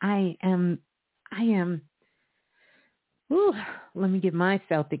 I am. Ooh, let me get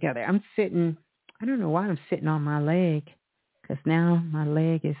myself together. I'm sitting. I don't know why I'm sitting on my leg, because now my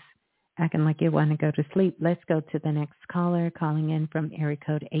leg is acting like it want to go to sleep. Let's go to the next caller calling in from area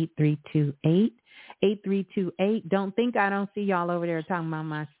code 8328. 8328. Don't think I don't see y'all over there talking about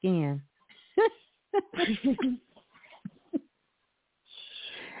my skin.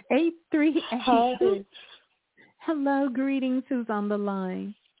 838. Hi. Hello, greetings. Who's on the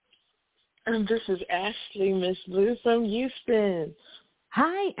line? And this is Ashley, Ms.Blue from Houston.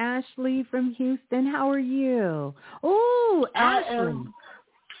 Hi, Ashley from Houston. How are you? Oh, Ashley.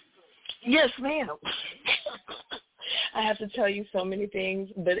 Yes, ma'am. I have to tell you so many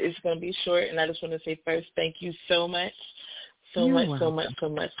things, but it's going to be short. And I just want to say first, thank you so much. So much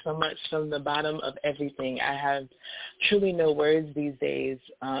from the bottom of everything. I have truly no words these days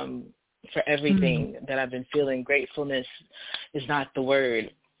for everything that I've been feeling. Gratefulness is not the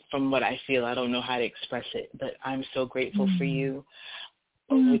word from what I feel. I don't know how to express it, but I'm so grateful for you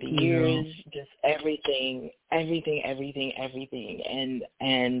over the years, just everything.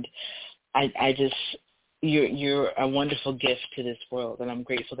 And I just, you're a wonderful gift to this world, and I'm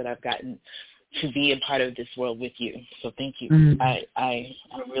grateful that I've gotten to be a part of this world with you. So thank you. I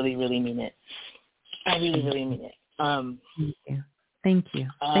really, really mean it. I really, really mean it. Thank you.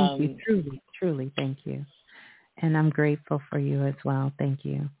 Truly, thank you. And I'm grateful for you as well. Thank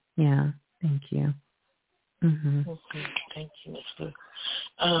you. Yeah, thank you. Thank you, Ms. Blue.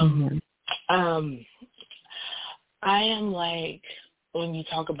 I am like, when you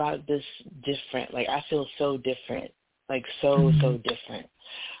talk about this different, like I feel so different, like so different.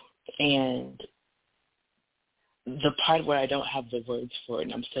 And the part where I don't have the words for it,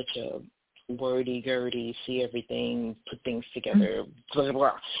 and I'm such a wordy-gurdy, see everything, put things together, blah,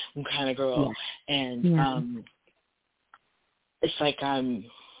 blah, blah, kind of girl. Yeah. And it's like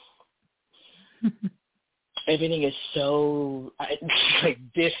everything is so like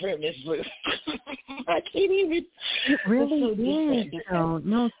different, Ms. Blue. I can't even. It really is. So,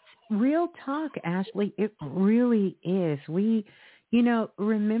 no, real talk, Ashley. It really is.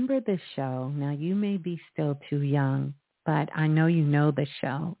 Remember the show. Now, you may be still too young, but I know you know the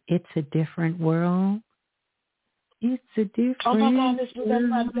show. It's a different world. It's a different world. Oh, my God, Ms. Blue,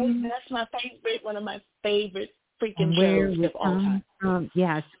 that's my favorite, one of my favorite freaking shows of all time.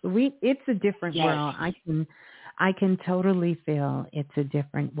 Yes, it's a different world. I can totally feel it's a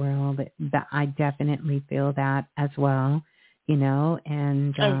different world. I definitely feel that as well,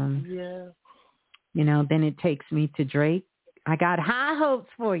 and, then it takes me to Drake. I got high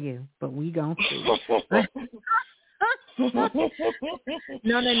hopes for you, but we gonna see. No. Oh,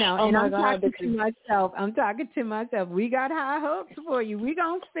 and I'm talking to myself. We got high hopes for you. We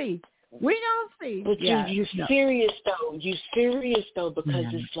gonna see. But you serious though,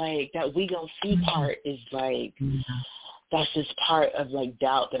 because it's like that we gonna see part is like, that's just part of like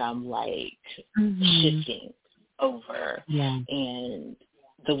doubt that I'm like shifting over. Yeah. And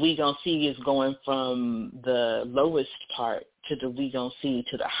the we gonna see is going from the lowest part to the we gonna see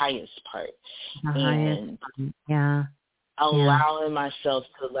to the highest part. Allowing myself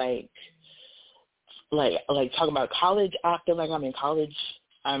to like talking about college. I feel like I'm in college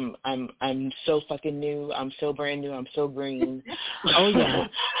I'm so fucking new. I'm so brand new. I'm so green. Oh yeah.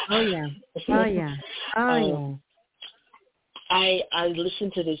 Oh yeah. Oh yeah. Oh yeah. I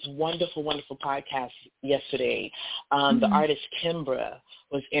listened to this wonderful, wonderful podcast yesterday. The artist Kimbra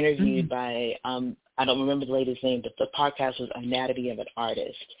was interviewed by, I don't remember the lady's name, but the podcast was Anatomy of an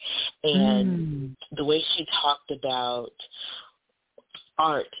Artist. And the way she talked about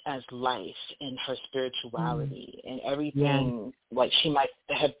art as life and her spirituality and everything, like she might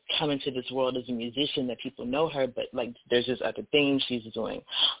have come into this world as a musician that people know her, but like there's this other thing she's doing,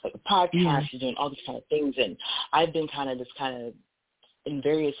 like a podcast, she's doing all these kind of things, and I've been kind of in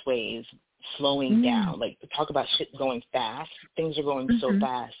various ways slowing down, like talk about shit going fast, things are going so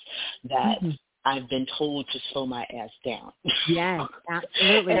fast that I've been told to slow my ass down. Yes,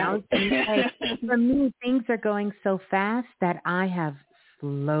 absolutely. I was going to say, for me, things are going so fast that I have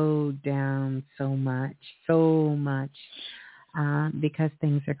slowed down so much, because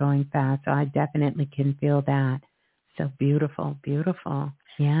things are going fast. So I definitely can feel that. So beautiful, beautiful.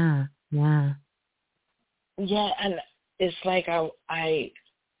 Yeah, yeah. Yeah, and it's like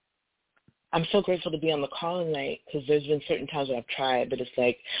I'm so grateful to be on the call tonight because there's been certain times when I've tried, but it's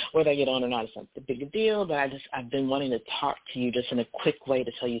like whether I get on or not, it's not a big deal. But I've been wanting to talk to you just in a quick way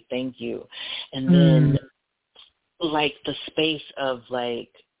to tell you thank you, and then like the space of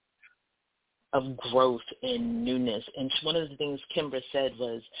growth and newness. And one of the things Kimbra said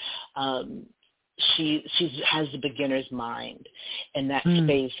was she has the beginner's mind and that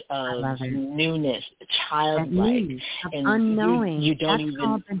space of newness, childlike, and unknowing. You don't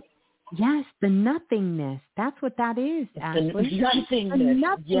That's even. Yes, the nothingness. That's what that is, Ashley. The nothingness. The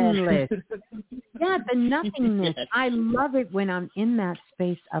nothingness. Yes. Yeah, the nothingness. Yes. I love it when I'm in that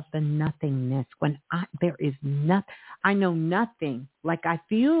space of the nothingness, when there is nothing. I know nothing. Like I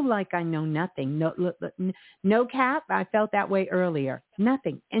feel like I know nothing. No cap. I felt that way earlier.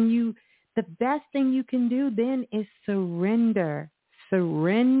 Nothing. And the best thing you can do then is surrender.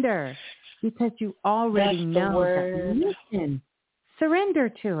 Surrender. Because you already know that. Listen, surrender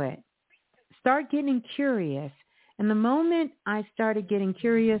to it. Start getting curious. And the moment I started getting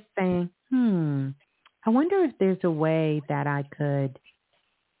curious, saying, I wonder if there's a way that I could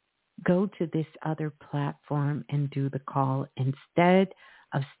go to this other platform and do the call instead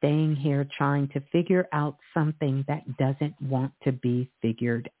of staying here trying to figure out something that doesn't want to be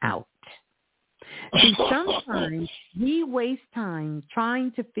figured out. See, sometimes we waste time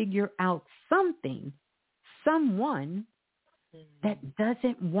trying to figure out someone that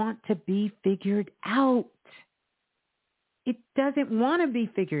doesn't want to be figured out. It doesn't want to be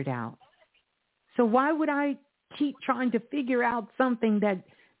figured out. So why would I keep trying to figure out something that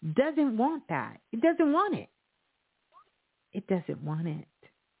doesn't want that? It doesn't want it. It doesn't want it.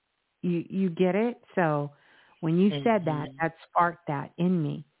 You get it? So when you said that sparked that in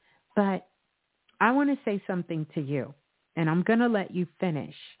me. But I want to say something to you, and I'm going to let you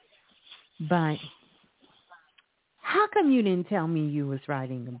finish. But how come you didn't tell me you was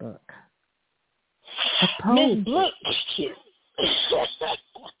writing a book? Ms.Blue.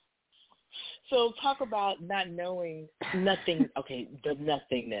 So talk about not knowing nothing. Okay, the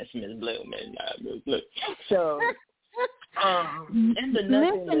nothingness, Ms.Blue. Ms. Blue. So, in the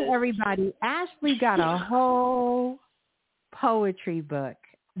nothingness. Listen, everybody. Ashley got a whole poetry book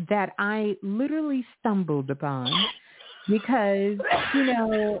that I literally stumbled upon. Because,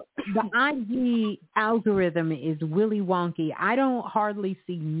 the IG algorithm is willy wonky. I don't hardly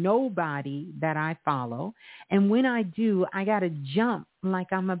see nobody that I follow. And when I do, I got to jump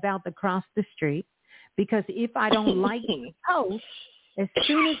like I'm about to cross the street. Because if I don't like the post, as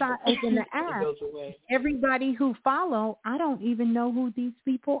soon as I open the app, everybody who follow, I don't even know who these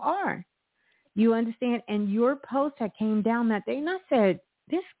people are. You understand? And your post had came down that day, and I said,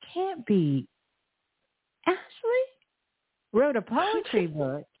 this can't be Ashley. Wrote a poetry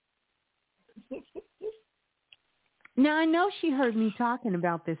book. Now, I know she heard me talking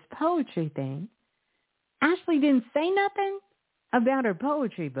about this poetry thing. Ashley didn't say nothing about her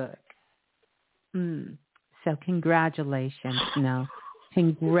poetry book. So congratulations. No,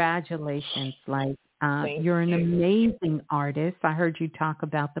 congratulations. Like, you're an amazing artist. I heard you talk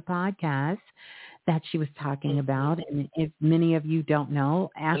about the podcast that she was talking about. And if many of you don't know,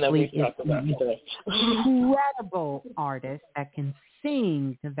 Ashley is an incredible artist that can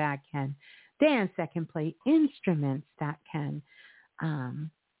sing, that can dance, that can play instruments, that can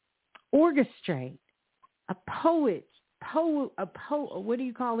orchestrate, a poet, what do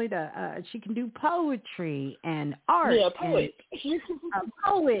you call it? She can do poetry and art. Yeah, poet. A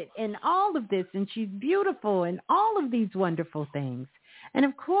poet and all of this. And she's beautiful and all of these wonderful things. And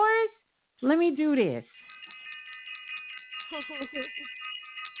of course, let me do this.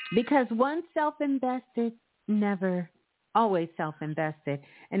 Because once self-invested, never, always self-invested.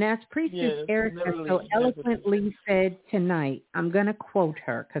 And as Priestess Erica so eloquently said tonight, I'm going to quote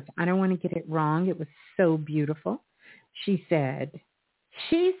her because I don't want to get it wrong. It was so beautiful. She said,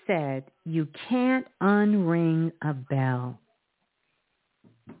 you can't unring a bell.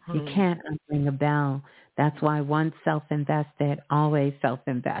 You can't unring a bell. That's why once self-invested, always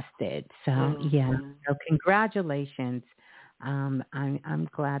self-invested. So, yeah. So congratulations. I'm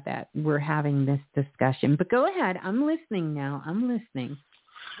glad that we're having this discussion. But go ahead. I'm listening now. I'm listening.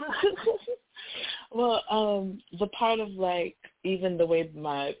 Well, the part of like even the way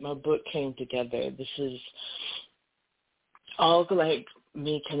my book came together, this is all like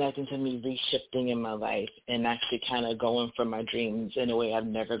me connecting to me reshifting in my life and actually kind of going for my dreams in a way I've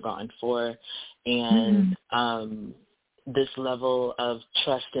never gone for. And this level of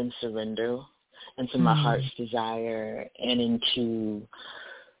trust and surrender into my heart's desire and into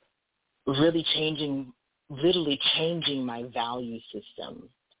literally changing my value system.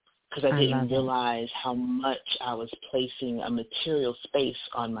 Because I didn't realize how much I was placing a material space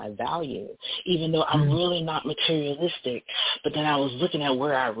on my value, even though I'm really not materialistic. But then I was looking at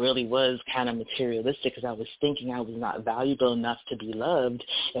where I really was kind of materialistic because I was thinking I was not valuable enough to be loved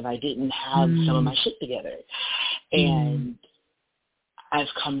if I didn't have some of my shit together. And I've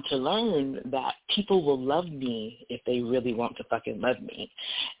come to learn that people will love me if they really want to fucking love me.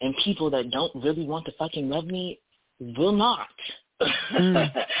 And people that don't really want to fucking love me will not. And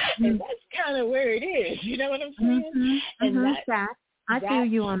that's kind of where it is. You know what I'm saying? And I feel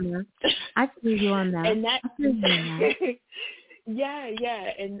you on that. I feel you on that. And that,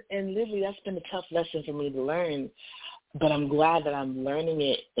 yeah. And literally that's been a tough lesson for me to learn. But I'm glad that I'm learning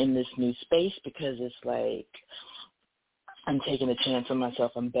it in this new space because it's like I'm taking a chance on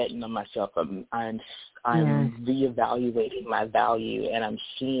myself. I'm betting on myself. I'm reevaluating my value, and I'm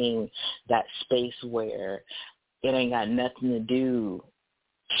seeing that space where it ain't got nothing to do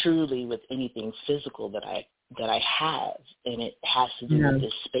truly with anything physical that I have, and it has to do with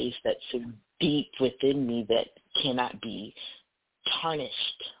this space that's so deep within me that cannot be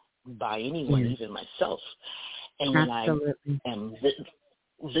tarnished by anyone, even myself. And when I am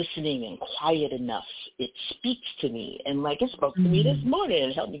listening and quiet enough, it speaks to me. And like it spoke to me this morning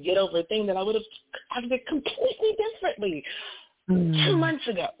and helped me get over a thing that I would have acted completely differently 2 months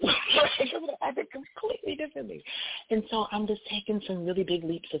ago. I would have acted completely differently. And so I'm just taking some really big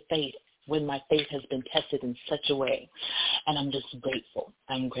leaps of faith when my faith has been tested in such a way. And I'm just grateful.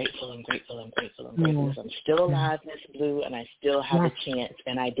 I'm grateful because I'm still alive, Ms.Blue, and I still have a chance,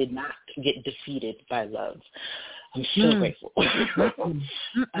 and I did not get defeated by love. I'm so grateful.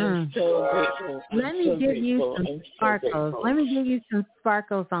 I'm so grateful. Let me give you some sparkles. Let me give you some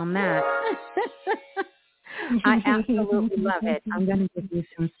sparkles on that. I absolutely love it. I'm going to give you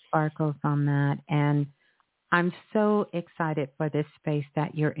some sparkles on that. And I'm so excited for this space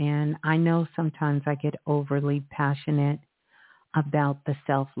that you're in. I know sometimes I get overly passionate about the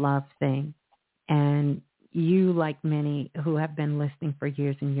self-love thing. And you, like many who have been listening for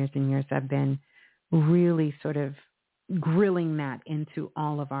years and years and years, have been really sort of grilling that into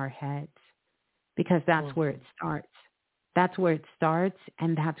all of our heads because that's where it starts. That's where it starts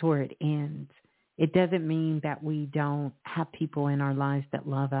and that's where it ends. It doesn't mean that we don't have people in our lives that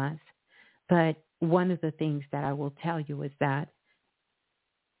love us. But one of the things that I will tell you is that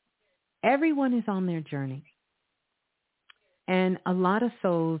everyone is on their journey. And a lot of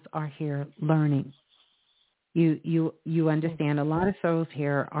souls are here learning. You understand, a lot of souls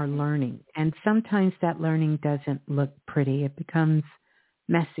here are learning. And sometimes that learning doesn't look pretty. It becomes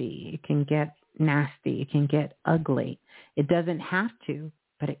messy. It can get nasty. It can get ugly. It doesn't have to,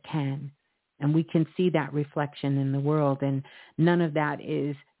 but it can. And we can see that reflection in the world. And none of that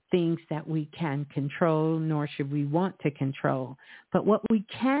is things that we can control, nor should we want to control. But what we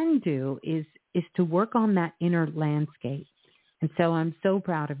can do is to work on that inner landscape. And so I'm so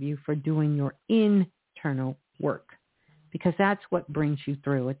proud of you for doing your internal work, because that's what brings you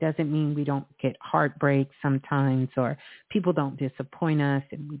through. It doesn't mean we don't get heartbreak sometimes, or people don't disappoint us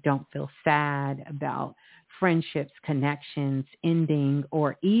and we don't feel sad about friendships, connections ending,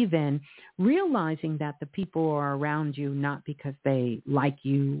 or even realizing that the people are around you not because they like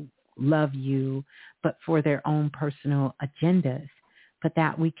you, love you, but for their own personal agendas. But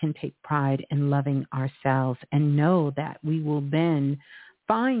that we can take pride in loving ourselves and know that we will then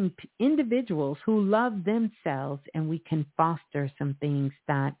find individuals who love themselves, and we can foster some things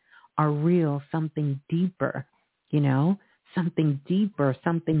that are real, something deeper, something deeper,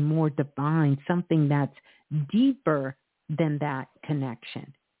 something more divine, something that's deeper than that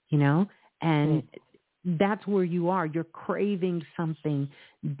connection, and that's where you are. You're craving something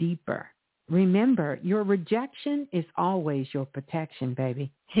deeper. Remember, your rejection is always your protection,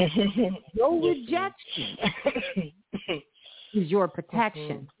 baby. Your rejection is your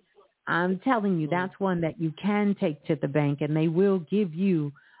protection. I'm telling you, that's one that you can take to the bank, and they will give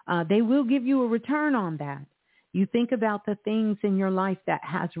you a return on that. You think about the things in your life that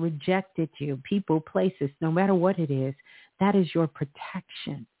has rejected you, people, places, no matter what it is, that is your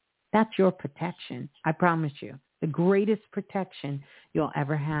protection. That's your protection. I promise you, the greatest protection you'll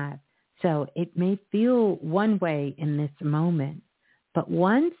ever have. So it may feel one way in this moment, but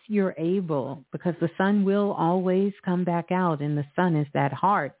once you're able, because the sun will always come back out, and the sun is that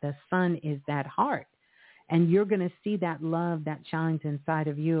heart. The sun is that heart. And you're going to see that love that shines inside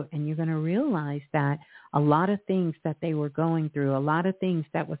of you, and you're going to realize that a lot of things that they were going through, a lot of things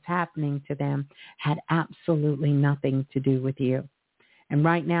that was happening to them had absolutely nothing to do with you. And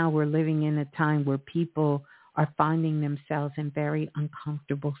right now we're living in a time where people are finding themselves in very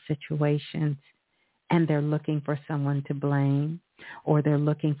uncomfortable situations, and they're looking for someone to blame, or they're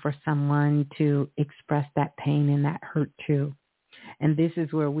looking for someone to express that pain and that hurt to. And this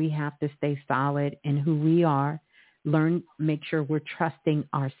is where we have to stay solid in who we are, make sure we're trusting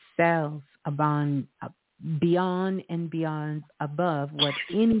ourselves beyond and beyond above what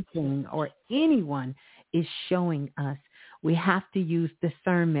anything or anyone is showing us. We have to use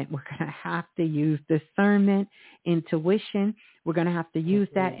discernment. We're going to have to use discernment, intuition. We're going to have to use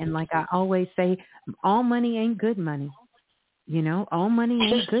that. And like I always say, all money ain't good money. All money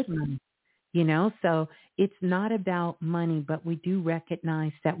ain't good money. So it's not about money, but we do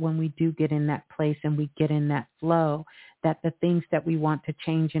recognize that when we do get in that place and we get in that flow, that the things that we want to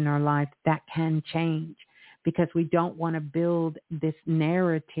change in our life, that can change, because we don't want to build this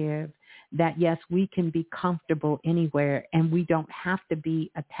narrative that, yes, we can be comfortable anywhere and we don't have to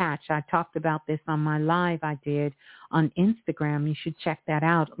be attached. I talked about this on my live I did on Instagram. You should check that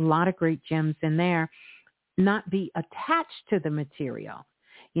out. A lot of great gems in there. Not be attached to the material.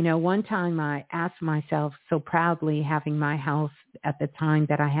 One time I asked myself so proudly, having my house at the time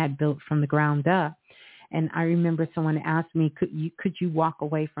that I had built from the ground up. And I remember someone asked me, could you walk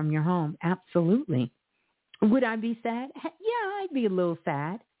away from your home? Absolutely. Would I be sad? Yeah, I'd be a little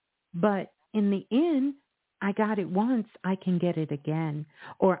sad. But in the end, I got it once, I can get it again,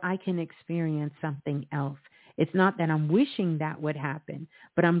 or I can experience something else. It's not that I'm wishing that would happen,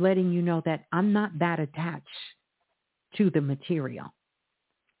 but I'm letting you know that I'm not that attached to the material.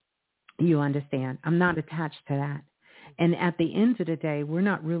 You understand? I'm not attached to that. And at the end of the day, we're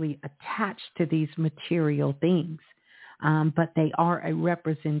not really attached to these material things, but they are a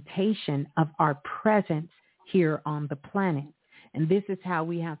representation of our presence here on the planet. And this is how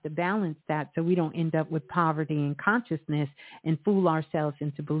we have to balance that so we don't end up with poverty and consciousness and fool ourselves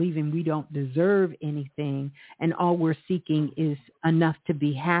into believing we don't deserve anything and all we're seeking is enough to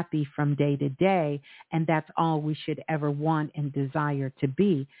be happy from day to day, and that's all we should ever want and desire to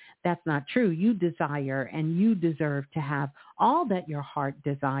be. That's not true. You desire and you deserve to have all that your heart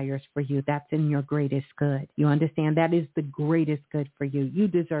desires for you. That's in your greatest good. You understand? That is the greatest good for you. You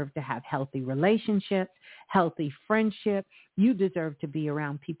deserve to have healthy relationships, healthy friendship. You deserve to be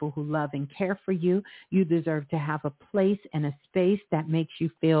around people who love and care for you. You deserve to have a place and a space that makes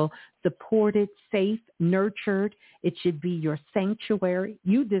you feel supported, safe, nurtured. It should be your sanctuary.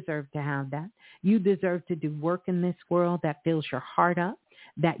 You deserve to have that. You deserve to do work in this world that fills your heart up,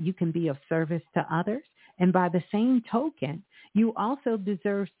 that you can be of service to others. And by the same token, you also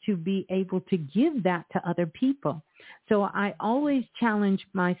deserve to be able to give that to other people. So I always challenge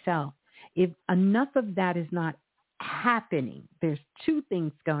myself. If enough of that is not happening, there's two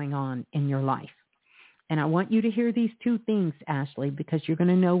things going on in your life. And I want you to hear these two things, Ashley, because you're going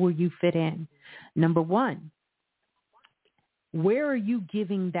to know where you fit in. Number one, where are you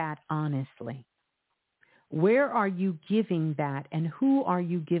giving that honestly? Where are you giving that, and who are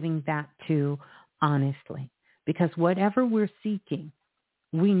you giving that to honestly? Because whatever we're seeking,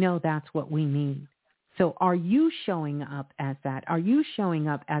 we know that's what we need. So are you showing up as that? Are you showing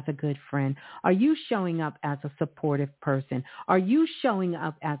up as a good friend? Are you showing up as a supportive person? Are you showing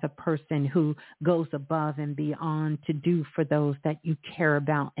up as a person who goes above and beyond to do for those that you care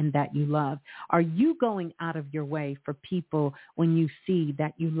about and that you love? Are you going out of your way for people when you see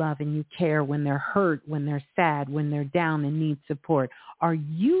that you love and you care, when they're hurt, when they're sad, when they're down and need support? Are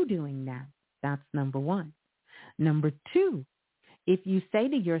you doing that? That's number one. Number two, if you say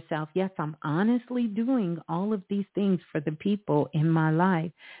to yourself, yes, I'm honestly doing all of these things for the people in my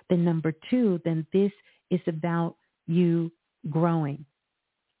life, then number two, then this is about you growing.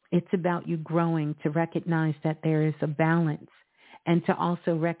 It's about you growing to recognize that there is a balance And to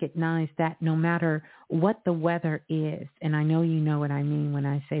also recognize that no matter what the weather is, and I know you know what I mean when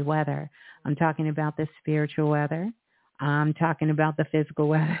I say weather, I'm talking about the spiritual weather. I'm talking about the physical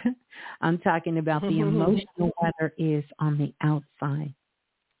weather. I'm talking about the emotional weather is on the outside.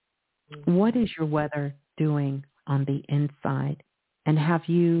 What is your weather doing on the inside? And have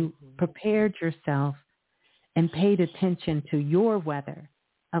you prepared yourself and paid attention to your weather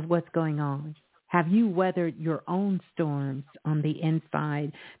of what's going on? Have you weathered your own storms on the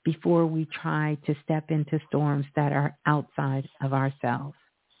inside before we try to step into storms that are outside of ourselves?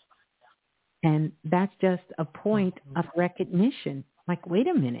 And that's just a point of recognition. Like, wait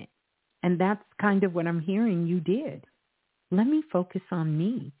a minute. And that's kind of what I'm hearing you did. Let me focus on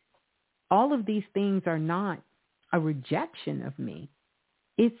me. All of these things are not a rejection of me.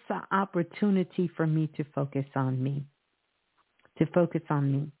 It's an opportunity for me to focus on me,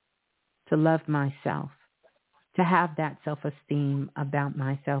 to love myself, to have that self-esteem about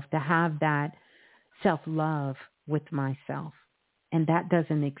myself, to have that self-love with myself. And that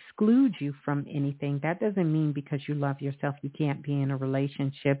doesn't exclude you from anything. That doesn't mean because you love yourself, you can't be in a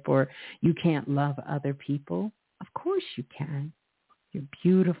relationship or you can't love other people. Of course you can. You're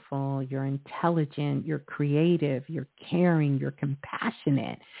beautiful, you're intelligent, you're creative, you're caring, you're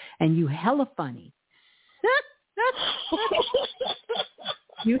compassionate, and you hella funny.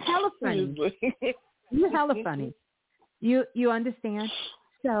 You hella funny. You hella funny. You understand?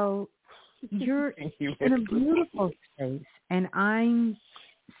 So you're in a beautiful space, and I'm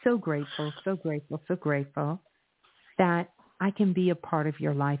so grateful that I can be a part of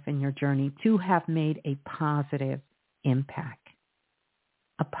your life and your journey to have made a positive impact.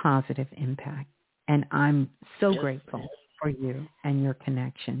 And I'm so grateful for you and your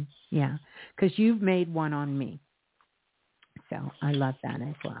connection. Yeah, because you've made one on me. So I love that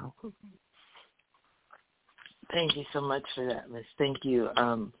as well. Thank you so much for that, Miss. Thank you.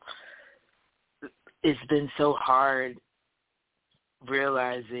 It's been so hard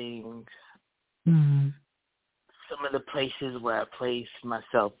realizing some of the places where I placed my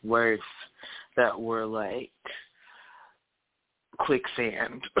self-worth that were like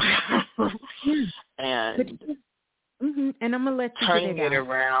quicksand. And and I'm gonna let you turning it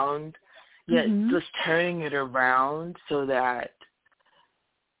around. Yeah, just turning it around so that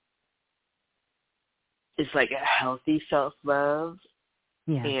it's like a healthy self-love.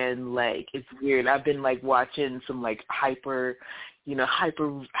 Yeah. And like it's weird. I've been like watching some like hyper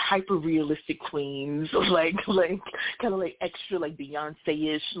realistic queens, like kind of like extra like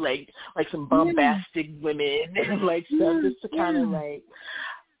Beyonce-ish, like some bombastic women and like stuff, just to kind of like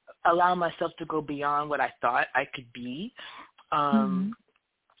allow myself to go beyond what I thought I could be.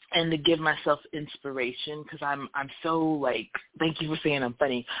 And to give myself inspiration, because I'm so like, thank you for saying I'm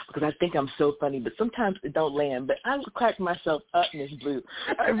funny, because I think I'm so funny, but sometimes it don't land. But I crack myself up, Ms.Blue.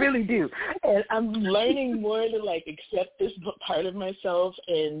 I really do. And I'm learning more to like accept this part of myself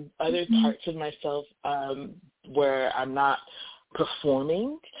and other parts of myself where I'm not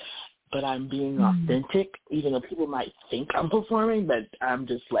performing, but I'm being authentic, even though people might think I'm performing, but I'm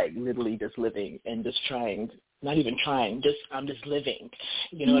just like literally just living and just trying. Not even trying, I'm just living,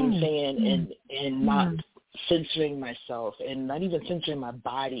 you know what I'm saying, and not censoring myself, and not even censoring my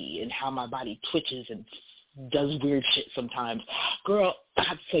body and how my body twitches and does weird shit sometimes. Girl, I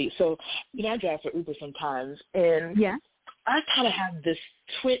have to tell you, so, you know, I drive for Uber sometimes, and I kind of have this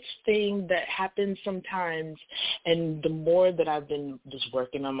twitch thing that happens sometimes, and the more that I've been just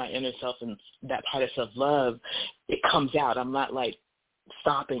working on my inner self and that part of self-love, it comes out. I'm not like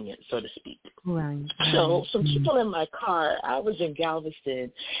stopping it, so to speak. Right. So some people in my car, I was in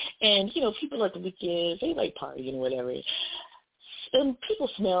Galveston, and, you know, people at the weekends, they like partying or whatever. And people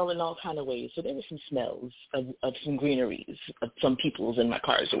smell in all kind of ways. So there were some smells of some greeneries of some people's in my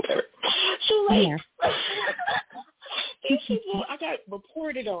cars or whatever. So, like, these people I got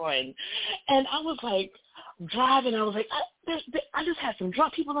reported on, and I was like, driving, I was like, I just had some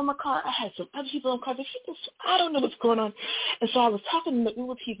drunk people in my car. I had some other people in the car. I don't know what's going on. And so I was talking to the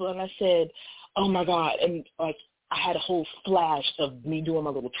Uber people, and I said, oh, my God. And, like, I had a whole flash of me doing my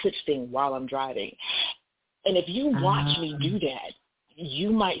little twitch thing while I'm driving. And if you watch me do that,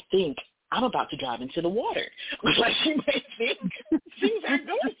 you might think I'm about to drive into the water. Like, you might think things aren't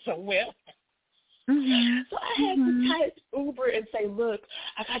going so well. So I had to type Uber and say, look,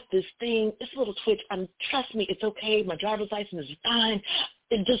 I got this thing, this little twitch. Trust me, it's okay. My driver's license is fine.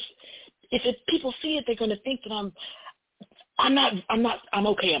 If people see it, they're going to think that I'm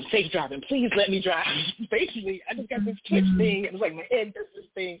okay. I'm safe driving. Please let me drive. Basically, I just got this twitch thing. It was like my head does this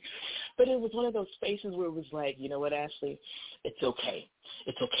thing. But it was one of those spaces where it was like, you know what, Ashley? It's okay.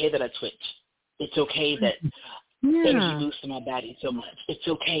 It's okay that I twitch. It's okay that energy boost to my body so much. It's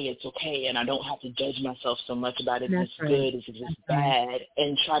okay, and I don't have to judge myself so much about is this good, is this bad,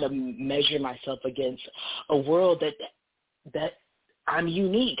 and try to measure myself against a world that I'm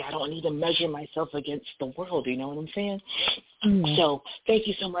unique. I don't need to measure myself against the world. You know what I'm saying? Mm-hmm. So thank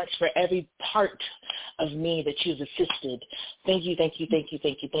you so much for every part of me that you've assisted. Thank you,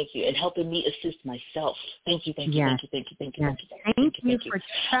 and helping me assist myself. Thank you. Thank you for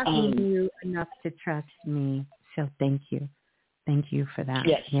trusting you enough to trust me. So thank you for that.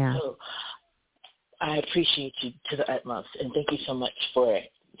 Yes. Yeah. So I appreciate you to the utmost, and thank you so much for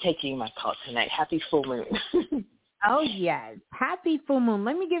taking my call tonight. Happy full moon. Oh, yes. Happy full moon.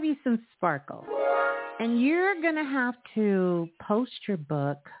 Let me give you some sparkle. And you're going to have to post your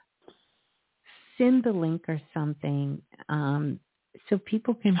book, send the link or something so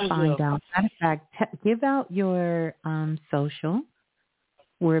people can find out. Matter of fact, give out your social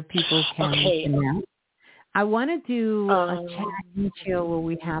where people can connect. I want to do a chat and chill where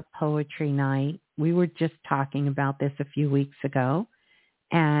we have poetry night. We were just talking about this a few weeks ago.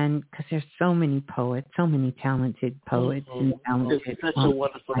 And because there's so many poets, so many talented poets and talented. It's such a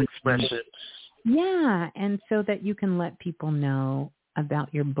wonderful expression. Yeah, and so that you can let people know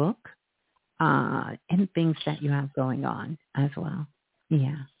about your book and things that you have going on as well.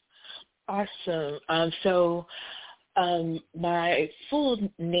 Yeah. Awesome. My full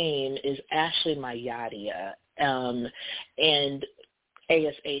name is Ashley Mayadia, and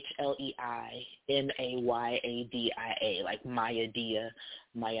ASHLEIMAYADIA, like Mayadia.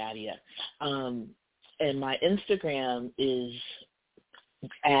 And my Instagram is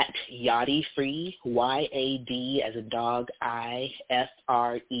at Yachty Free, YAD as a dog, IFREE,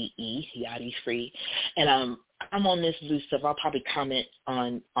 Yachty Free. And I'm on Ms.Blue stuff. I'll probably comment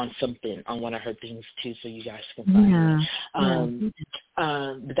on something on one of her things too, so you guys can find me.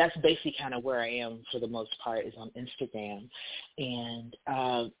 But that's basically kind of where I am for the most part, is on Instagram. And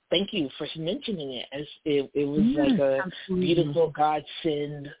thank you for mentioning it. It was like a beautiful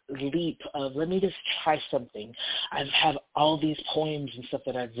godsend leap of, let me just try something. I have all these poems and stuff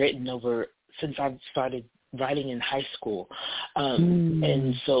that I've written over since I've started writing in high school.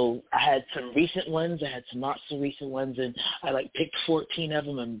 And so I had some recent ones, I had some not so recent ones, and I picked 14 of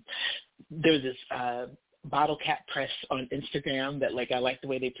them. And there's this Bottle Cap Press on Instagram that I like the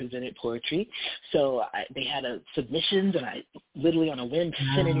way they presented poetry. So they had submissions, and I literally on a whim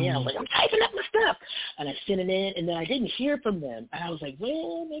sent it in. I was like, I'm typing up my stuff. And I sent it in, and then I didn't hear from them. And I was like,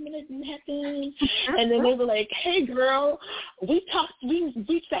 well, maybe that didn't happen. And then they were like, hey, girl, we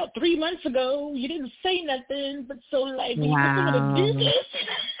reached out 3 months ago. You didn't say nothing, but so you going to do this?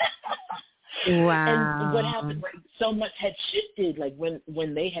 Wow. And what happened, so much had shifted.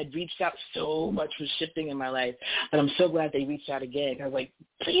 When they had reached out, so much was shifting in my life. But I'm so glad they reached out again. I was like,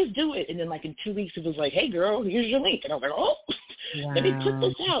 please do it. And then in 2 weeks, it was like, hey, girl, here's your link. And I was like, oh, let me put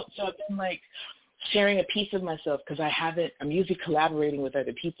this out. So I've been sharing a piece of myself, because I'm usually collaborating with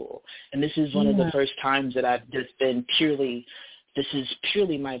other people. And this is one of the first times that I've just been purely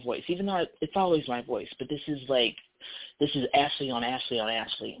my voice, even though it's always my voice. But this is Ashley on Ashley on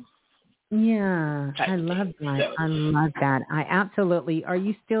Ashley. Yeah, I love that. I love that. I absolutely. Are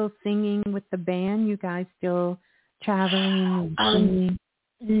you still singing with the band? You guys still traveling and singing?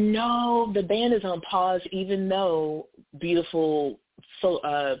 No, the band is on pause, even though beautiful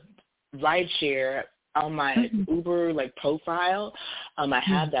rideshare on my Uber profile. I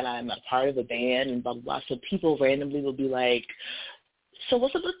have that I'm a part of the band and blah, blah, blah. So people randomly will be like, so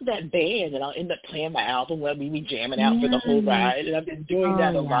what's up with that band? And I'll end up playing my album while we be jamming out for the whole ride. And I've been doing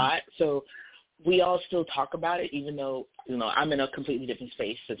that a lot. So we all still talk about it, even though, I'm in a completely different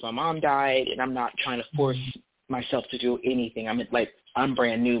space since my mom died, and I'm not trying to force myself to do anything. I'm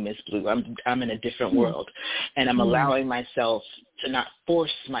brand new, Ms.Blue. I'm in a different world. And I'm allowing myself to not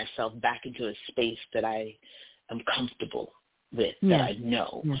force myself back into a space that I am comfortable with, that I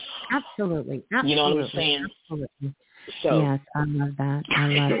know. Yes. Absolutely. You know what I'm saying? Absolutely. So, yes, I love that. I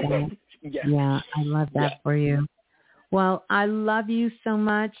love that. Yeah, I love that for you. Well, I love you so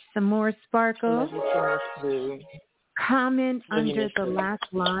much. Some more sparkle. I love you so much, Blue. Comment under the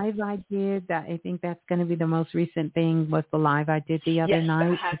last live I did. That I think that's going to be the most recent thing, was the live I did the other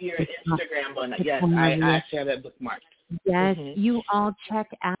night. Yes, I have your Instagram on it. Yes, I actually have that bookmarked. Yes, you all check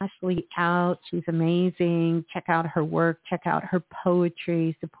Ashley out. She's amazing. Check out her work. Check out her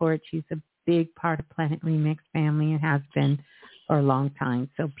poetry. Support. She's a big part of Planet Remix family and has been for a long time.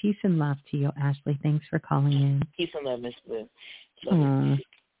 So peace and love to you, Ashley. Thanks for calling in. Peace and love, Ms. Blue.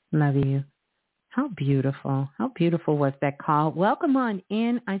 Love you. How beautiful. How beautiful was that call? Welcome on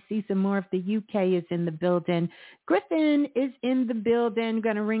in. I see some more of the UK is in the building. Griffin is in the building.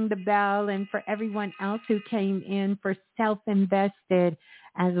 Going to ring the bell. And for everyone else who came in for Self-Invested,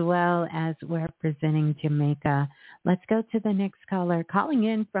 as well as representing Jamaica. Let's go to the next caller. Calling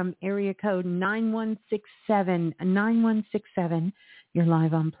in from area code 9167. 9167. You're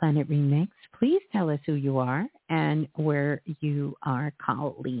live on Planet Remix. Please tell us who you are and where you are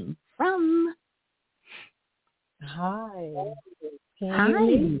calling from. Hi.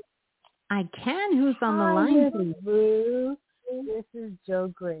 Hi. I can. Who's on the line? Ms.Blue. This is Joe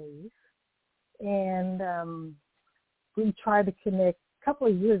Grace. And we tried to connect a couple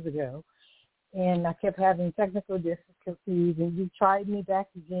of years ago, and I kept having technical difficulties, and you tried me back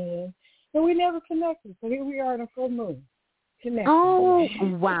again, and we never connected. So here we are on a full moon. Connected. Oh,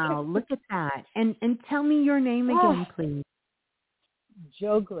 wow. Look at that. And tell me your name again, please.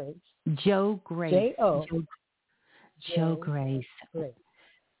 Joe Grace. Joe Grace. J-O. Joe Grace.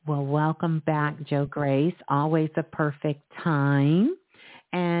 Well, welcome back, Joe Grace. Always a perfect time.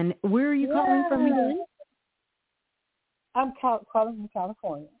 And where are you calling from again? I'm calling from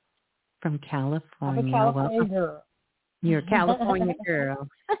California. From California. I'm a California girl. You're a California girl.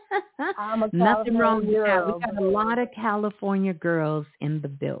 I'm a California Nothing wrong with that. girl. We got a lot of California girls in the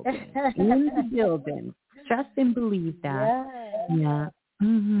building. In the building. Trust and believe that. Yes. Yeah.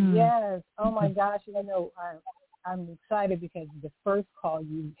 Mm-hmm. Yes. Oh my gosh. I'm excited because the first call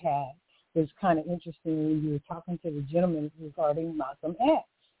you had was kind of interesting when you were talking to the gentleman regarding Malcolm X.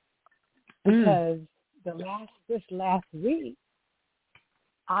 Because this last week,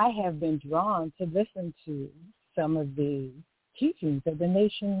 I have been drawn to listen to some of the teachings of the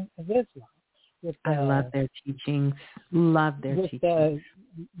Nation of Islam. I love their teachings. Love their teachings.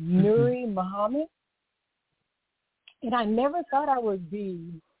 With Nuri Muhammad. And I never thought I would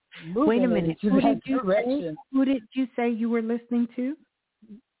be moving Wait a minute. into that direction. Who did you say you were listening to?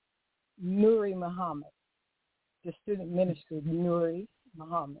 Nuri Muhammad, the student minister, Nuri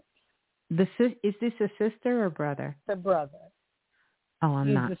Muhammad. Is this a sister or brother? The brother. Oh, I'm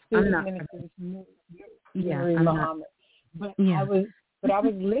He's not. The student I'm minister, not. Nuri Muhammad. But I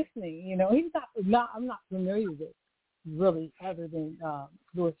was listening. I'm not familiar with really, other than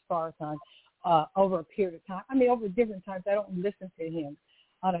Louis Farrakhan. Over a period of time. Over different times. I don't listen to him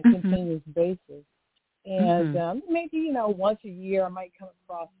on a continuous basis. And maybe, once a year I might come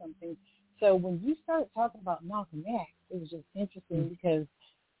across something. So when you started talking about Malcolm X, it was just interesting because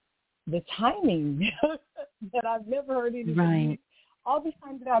the timing that I've never heard anything. Right. All these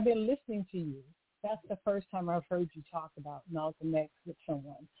times that I've been listening to you, that's the first time I've heard you talk about Malcolm X with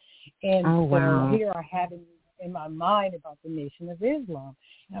someone. And so here I have it in my mind about the Nation of Islam.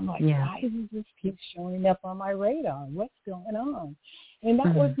 And I'm like, why does this keep showing up on my radar? What's going on? And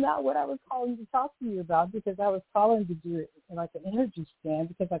that was not what I was calling to talk to you about, because I was calling to do it like an energy scan,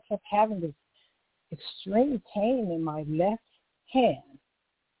 because I kept having this extreme pain in my left hand.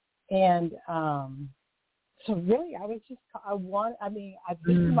 And so really, I was just,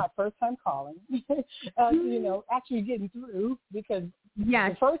 this is my first time calling, actually getting through, because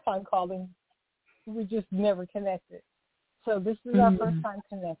the first time calling, we just never connected. So this is our first time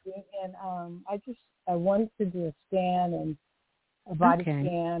connecting, and I wanted to do a scan and a body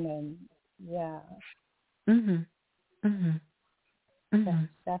scan, and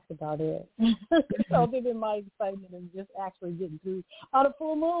that's about it. Other than my excitement and just actually getting through on a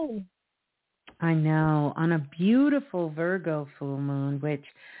full moon. I know, on a beautiful Virgo full moon, which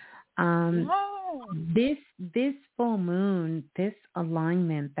this full moon, this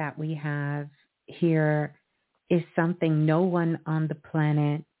alignment that we have here is something no one on the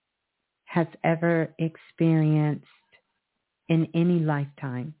planet has ever experienced in any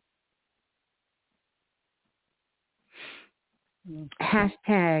lifetime.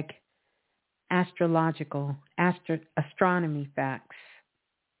 Hashtag astrological, astronomy facts.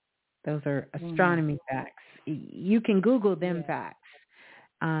 Those are astronomy facts. You can Google them facts.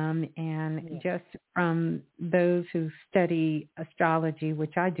 Just from those who study astrology,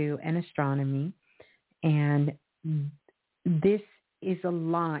 which I do, and astronomy, and this is a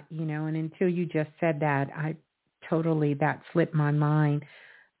lot, and until you just said that, that slipped my mind.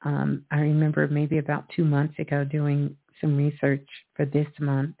 I remember maybe about 2 months ago doing some research for this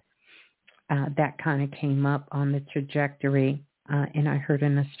month that kind of came up on the trajectory, and I heard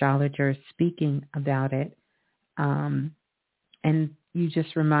an astrologer speaking about it, and you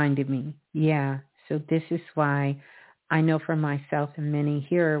just reminded me. Yeah, so this is why I know for myself and many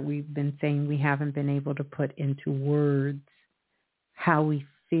here, we've been saying we haven't been able to put into words how we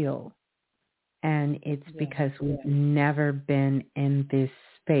feel. And it's because we've never been in this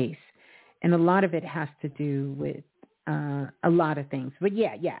space. And a lot of it has to do with a lot of things. But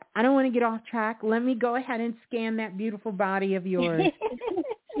yeah, I don't want to get off track. Let me go ahead and scan that beautiful body of yours.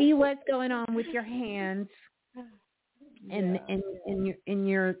 See what's going on with your hands and in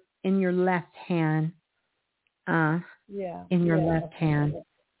your left hand. In your left hand.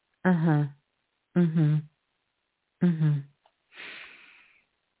 Uh-huh. Mhm. Mhm.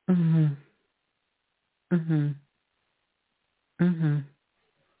 Mhm. Mhm. Mhm.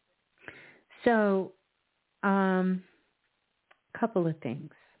 So, couple of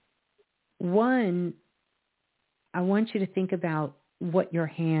things. One, I want you to think about what your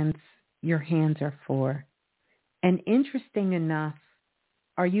hands are for. And interesting enough,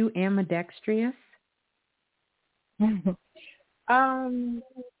 are you ambidextrous? Kind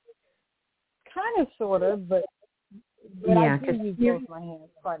of, sort of, but I do use both my hands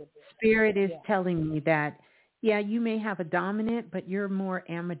quite a bit. Spirit is telling me that, you may have a dominant, but you're more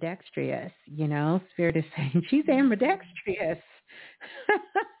ambidextrous. Spirit is saying she's ambidextrous.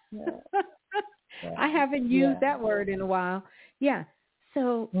 I haven't used that word in a while. Yeah.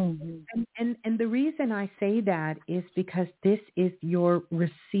 So, and the reason I say that is because this is your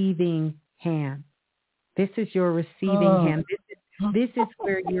receiving hand. This is your receiving hand. This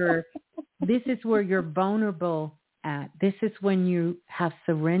is where you're vulnerable at. This is when you have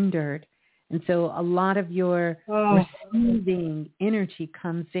surrendered. And so a lot of your receiving energy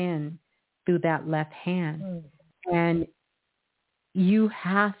comes in through that left hand. And you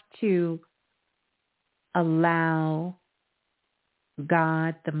have to allow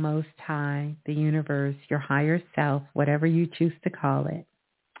God, the Most High, the universe, your higher self, whatever you choose to call it,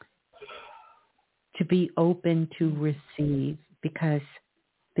 to be open to receive, because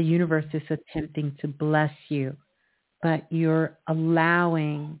the universe is attempting to bless you, but you're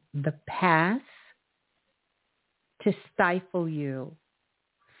allowing the past to stifle you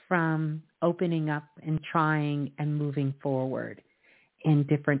from opening up and trying and moving forward in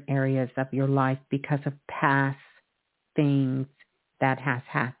different areas of your life because of past things that has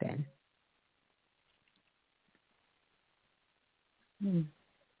happened.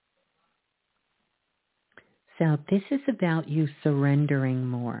 So this is about you surrendering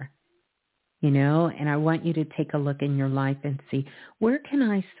more, and I want you to take a look in your life and see, where can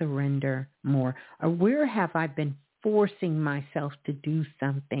I surrender more? Or where have I been forcing myself to do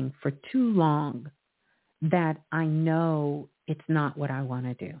something for too long that I know it's not what I want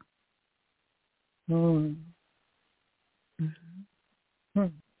to do?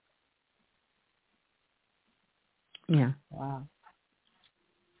 Yeah. Wow.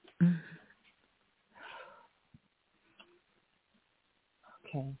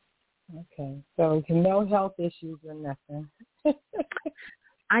 Okay. So no health issues or nothing.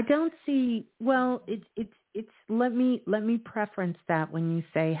 I don't see. Well, it's. Let me preference that when you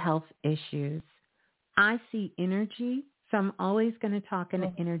say health issues. I see energy, so I'm always going to talk in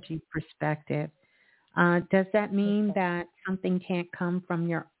an energy perspective. Does that mean that something can't come from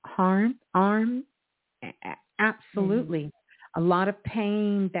your arm? Absolutely. A lot of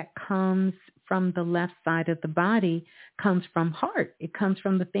pain that comes from the left side of the body comes from heart. It comes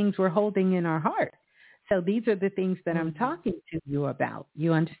from the things we're holding in our heart. So these are the things that I'm talking to you about.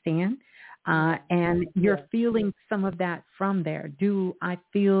 You understand? And you're feeling some of that from there. Do I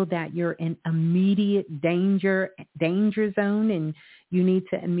feel that you're in immediate danger zone and you need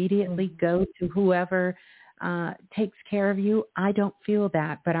to immediately go to whoever takes care of you? I don't feel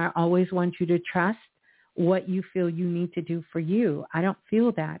that, but I always want you to trust what you feel you need to do for you. I don't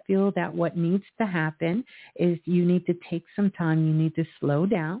feel that. I feel that what needs to happen is you need to take some time. You need to slow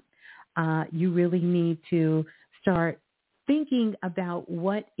down. You really need to start thinking about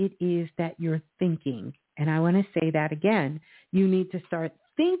what it is that you're thinking. And I want to say that again. You need to start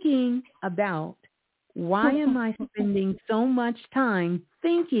thinking about, why am I spending so much time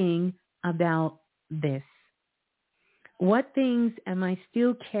thinking about this? What things am I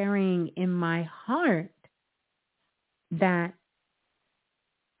still carrying in my heart that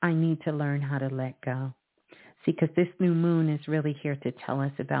I need to learn how to let go? See, because this new moon is really here to tell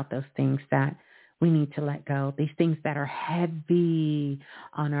us about those things that we need to let go, these things that are heavy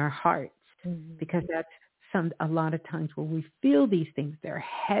on our hearts, because that's a lot of times where we feel these things, they're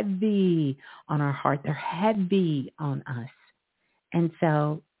heavy on our heart, they're heavy on us. And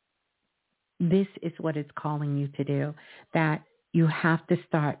so this is what it's calling you to do, that you have to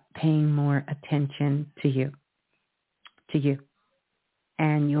start paying more attention to you.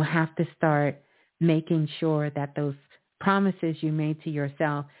 And you have to start making sure that those promises you made to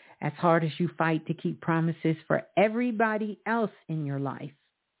yourself, as hard as you fight to keep promises for everybody else in your life,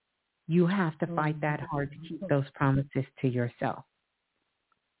 you have to fight that hard to keep those promises to yourself.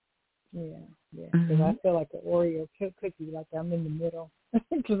 Yeah, because I feel like an Oreo cookie, like I'm in the middle,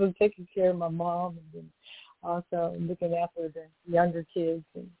 because I'm taking care of my mom and then also looking after the younger kids,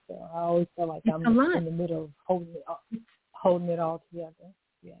 and so I always feel like I'm in the middle of holding it all together.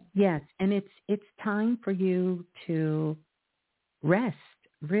 Yeah. Yes, and it's time for you to rest,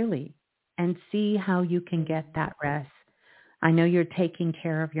 really, and see how you can get that rest. I know you're taking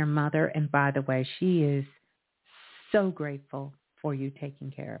care of your mother, and by the way, she is so grateful for you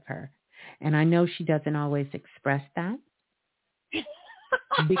taking care of her. And I know she doesn't always express that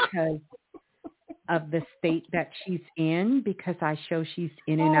because of the state that she's in, because I show she's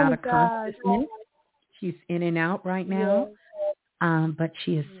in and out of consciousness. She's in and out right now. But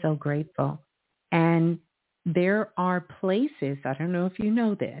she is so grateful. And there are places, I don't know if you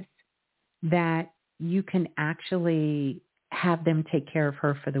know this, that you can actually have them take care of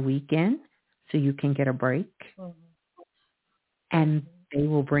her for the weekend so you can get a break. And they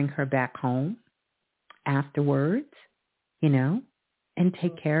will bring her back home afterwards, and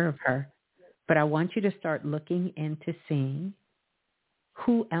take care of her. But I want you to start looking into seeing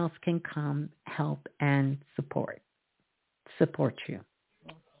who else can come, help, and support you.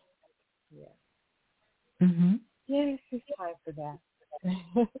 Yeah. Yes, it's time for that.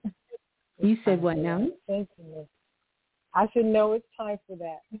 You said what now? Thank you. I should know it's time for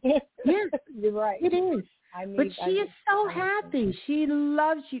that. Yes, you're right. It is. But she is so happy. She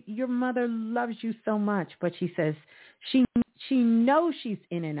loves you. Your mother loves you so much. But she says she knows she's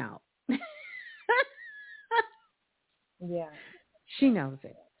in and out. Yeah. She knows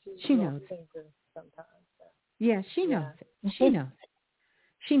it. She knows it. Sometimes. Yeah, she knows it. She knows it.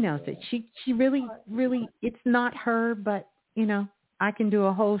 She knows it. She really, it's not her, but, I can do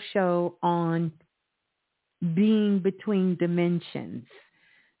a whole show on being between dimensions.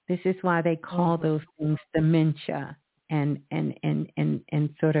 This is why they call those things dementia and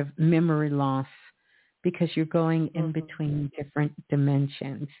sort of memory loss, because you're going in between different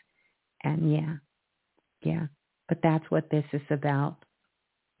dimensions. And yeah. But that's what this is about.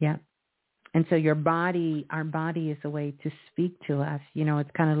 Yeah. And so our body is a way to speak to us.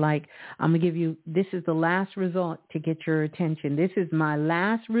 It's kind of like, I'm going to give you, this is the last result to get your attention. This is my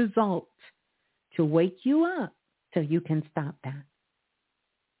last result to wake you up so you can stop that.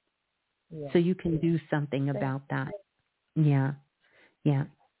 Yeah. So you can do something about that. Yeah.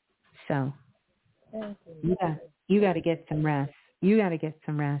 So you got to get some rest. You got to get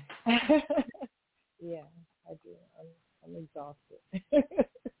some rest. Yeah, I do. I'm exhausted.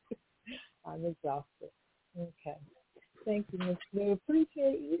 I'm exhausted. Okay. Thank you, Ms.Blue.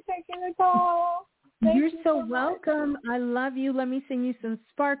 Appreciate you taking the call. You're so welcome. I love you. Let me sing you some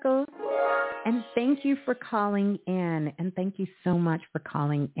sparkles. And thank you for calling in. And thank you so much for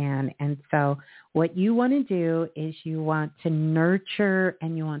calling in. And so what you want to do is you want to nurture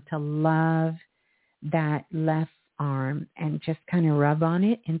and you want to love that left arm and just kind of rub on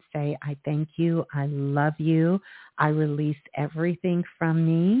it and say, I thank you. I love you. I release everything from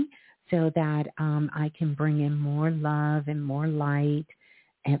me so that I can bring in more love and more light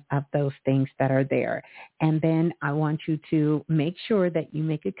of those things that are there. And then I want you to make sure that you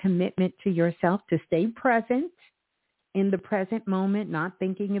make a commitment to yourself to stay present in the present moment, not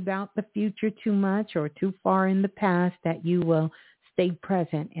thinking about the future too much or too far in the past, that you will stay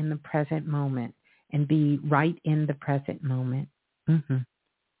present in the present moment and be right in the present moment. Thank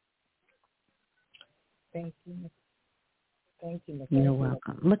you. Thank you, Nicole. You're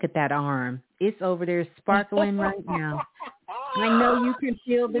welcome. Look at that arm. It's over there sparkling right now. I know you can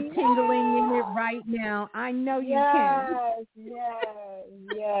feel the tingling in it right now. I know you can.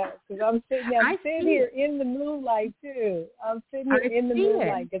 Yes. Because I'm sitting here in the moonlight, too. I'm sitting here in the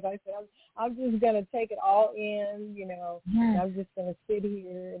moonlight because I said, I'm just going to take it all in, and I'm just going to sit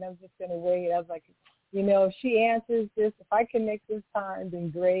here and I'm just going to wait. I was like, if she answers this, if I connect this time, then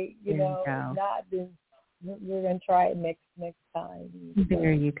great. If not, then we're going to try it next time.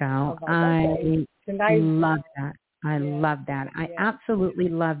 There you go. I love that. I love that. I absolutely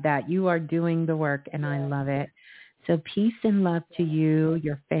love that. You are doing the work, and I love it. So peace and love to you,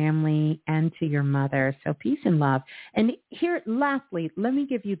 your family, and to your mother. So peace and love. And here, lastly, let me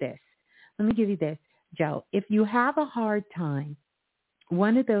give you this, Joe. If you have a hard time,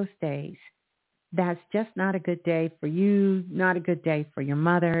 one of those days, that's just not a good day for you, not a good day for your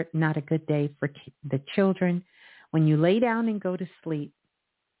mother, not a good day for the children. When you lay down and go to sleep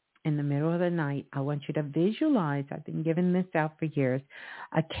in the middle of the night, I want you to visualize, I've been giving this out for years,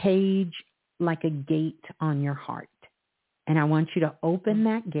 a cage like a gate on your heart. And I want you to open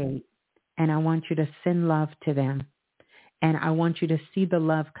that gate, and I want you to send love to them. And I want you to see the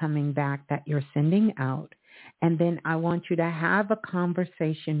love coming back that you're sending out. And then I want you to have a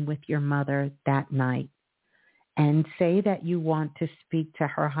conversation with your mother that night and say that you want to speak to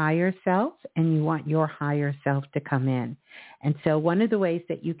her higher self and you want your higher self to come in. And so one of the ways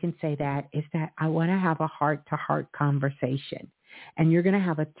that you can say that is that I want to have a heart-to-heart conversation. And you're going to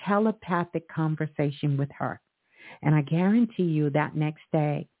have a telepathic conversation with her. And I guarantee you that next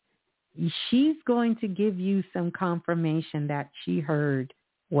day, she's going to give you some confirmation that she heard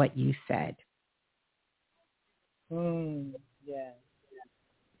what you said. Yeah.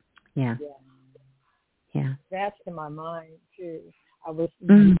 Yeah. Yeah. That's in my mind too. I was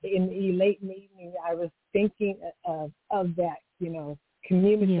in the late meeting. I was thinking of that,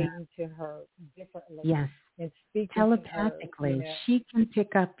 communicating to her differently. Yes. And speaking telepathically. To her, She can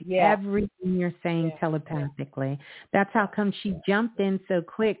pick up everything you're saying telepathically. That's how come she jumped in so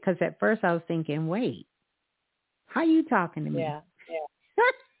quick, because at first I was thinking, wait, how you talking to me? Yeah.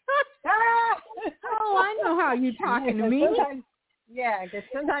 Oh, I know how you talking to me. Because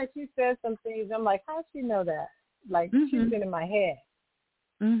sometimes she says some things, I'm like, how'd she know that? Like, she's been in my head.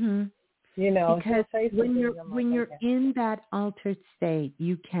 Mm-hmm. Because when you're okay. in that altered state,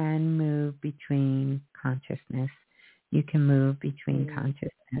 you can move between consciousness. You can move between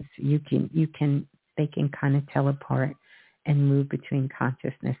consciousness. They can kind of teleport and move between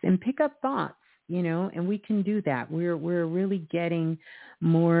consciousness and pick up thoughts, and we can do that. We're really getting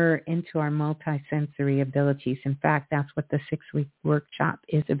more into our multisensory abilities. In fact, that's what the 6-week workshop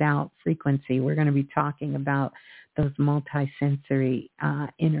is about, frequency. We're going to be talking about those multisensory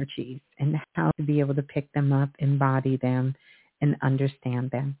energies and how to be able to pick them up, embody them, and understand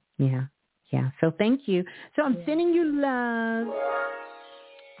them. Yeah. So thank you. So I'm sending you love.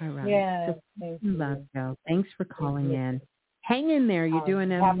 All right. Yeah. So love, Joe. Thanks for calling in. Hang in there. You're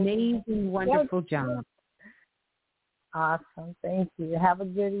doing an amazing, wonderful job. Awesome. Thank you. Have a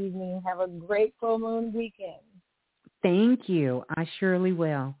good evening. Have a great full moon weekend. Thank you. I surely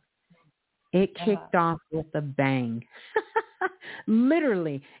will. It kicked off with a bang.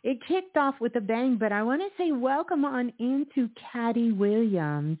 Literally, it kicked off with a bang, but I want to say welcome on into Caddy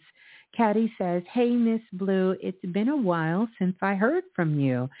Williams. Caddy says, hey, Ms. Blue, it's been a while since I heard from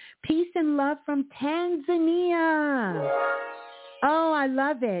you. Peace and love from Tanzania. Oh, I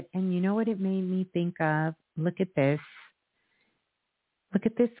love it. And you know what it made me think of? Look at this. Look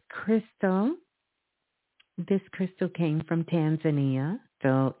at this crystal. This crystal came from Tanzania.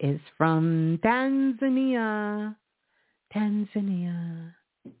 So is from Tanzania. Tanzania.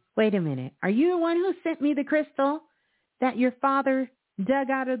 Wait a minute. Are you the one who sent me the crystal that your father dug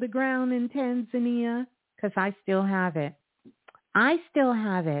out of the ground in Tanzania? Because I still have it.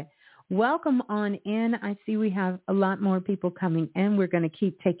 Welcome on in. I see we have a lot more people coming in. We're going to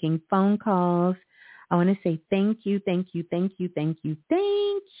keep taking phone calls. I want to say thank you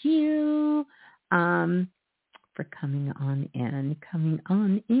for coming on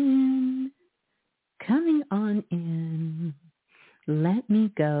in. Let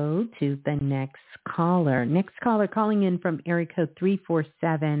me go to the next caller. Next caller calling in from area code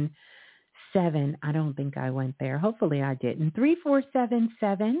 3477. I don't think I went there. Hopefully I didn't.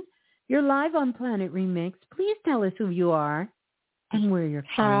 3477. You're live on Planet Remix. Please tell us who you are and where you're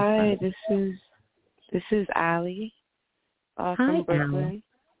calling from. Hi, this is Allie from Brooklyn. Allie.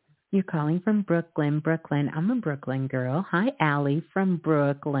 You're calling from Brooklyn. I'm a Brooklyn girl. Hi, Allie from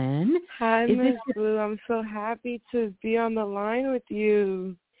Brooklyn. Hi, Ms.Blue. I'm so happy to be on the line with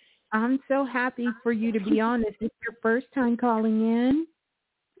you. I'm so happy for you to be on. Is this your first time calling in?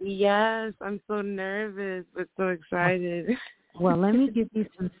 Yes, I'm so nervous but so excited. Well, let me give you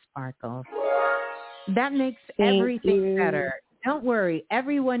some sparkles. That makes everything better. Don't worry.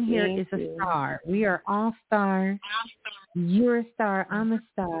 Everyone here is a star. We are all stars. You're a star. I'm a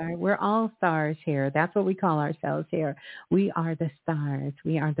star. We're all stars here. That's what we call ourselves here. We are the stars.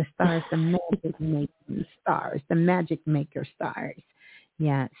 We are the stars, the magic making stars, the magic maker stars.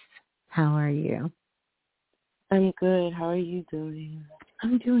 Yes. How are you? I'm good. How are you doing?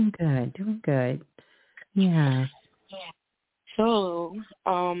 I'm doing good. Yeah. So,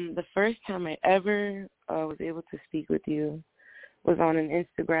 the first time I ever was able to speak with you was on an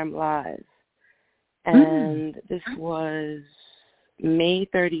Instagram Live. And this was May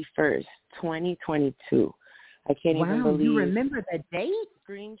 31st, 2022. I can't even believe. You remember the date?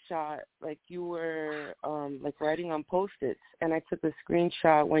 Screenshot, like you were like writing on Post-its. And I took a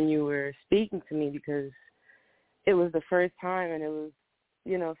screenshot when you were speaking to me because it was the first time and it was,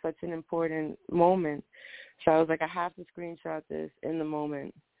 such an important moment. So I was like, I have to screenshot this in the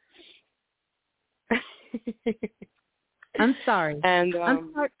moment. I'm sorry. And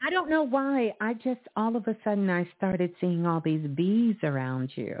I'm sorry. I don't know why. I just all of a sudden I started seeing all these bees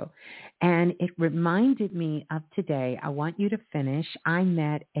around you, and it reminded me of today. I want you to finish. I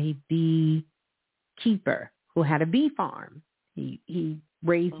met a bee keeper who had a bee farm. He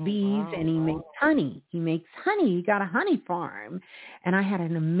raised bees and he makes honey. He got a honey farm. And I had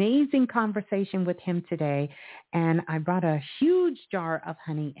an amazing conversation with him today. And I brought a huge jar of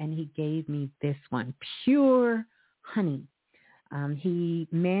honey and he gave me this one, pure honey. He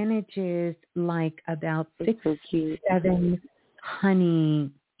manages like about 7 honey,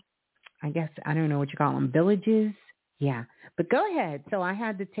 I guess, I don't know what you call them, villages. Yeah. But go ahead. So I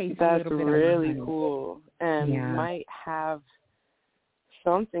had to taste a little bit of honey. That's really cool and might have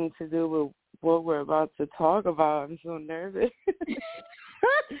something to do with what we're about to talk about. I'm so nervous.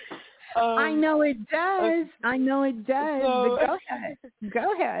 I know it does. So, but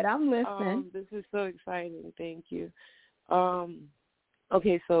go ahead. I'm listening. This is so exciting. Thank you.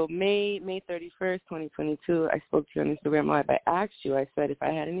 Okay, so May 31st, 2022, I spoke to you on Instagram Live. I asked you, I said, if I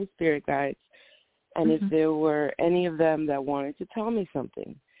had any spirit guides and if there were any of them that wanted to tell me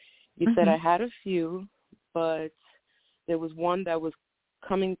something. You said I had a few, but there was one that was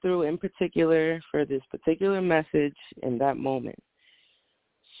coming through in particular for this particular message in that moment.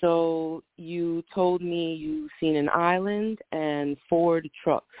 So you told me you seen an island and Ford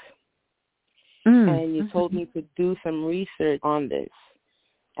trucks. And you told me to do some research on this.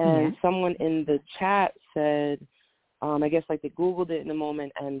 And someone in the chat said, I guess like they Googled it in a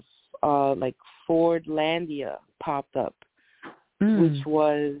moment and like Fordlandia popped up, which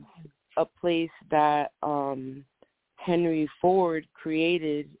was a place that Henry Ford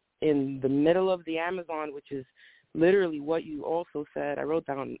created in the middle of the Amazon, which is literally what you also said. I wrote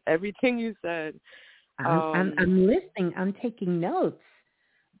down everything you said. I'm listening. I'm taking notes.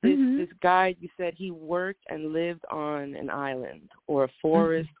 This guy, you said he worked and lived on an island or a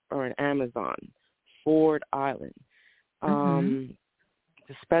forest or an Amazon, Ford Island. The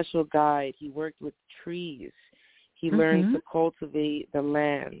special guide, he worked with trees. He learned to cultivate the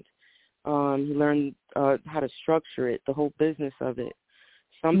land. He learned how to structure it, the whole business of it.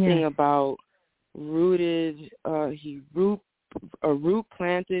 Something about a root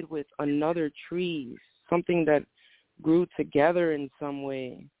planted with another tree, something that grew together in some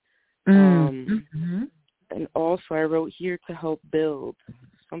way. And also I wrote here to help build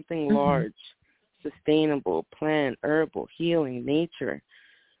something large, sustainable, plant, herbal, healing, nature.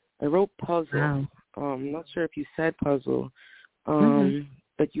 I wrote puzzle. Wow. I'm not sure if you said puzzle,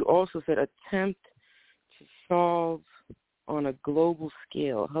 but you also said attempt to solve on a global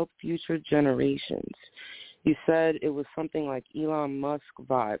scale, help future generations. You said it was something like Elon Musk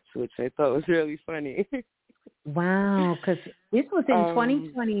vibes, which I thought was really funny. Wow, because this was in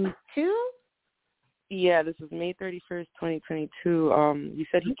 2022? Yeah, this was May 31st, 2022. You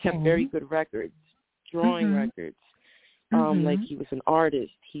said he kept very good records, drawing records. Like he was an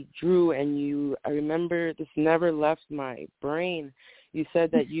artist. He drew, and I remember this never left my brain. You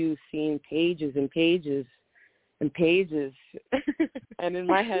said that you've seen pages and pages and pages. And in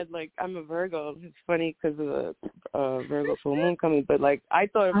my head, like, I'm a Virgo. It's funny because of the Virgo full moon coming, but, like, I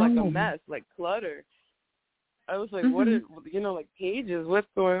thought it was like a mess, like clutter. I was like, what is, like pages, what's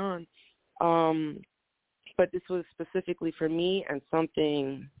going on? But this was specifically for me and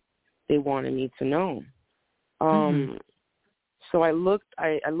something they wanted me to know. So I looked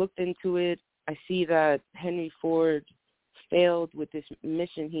into it. I see that Henry Ford failed with this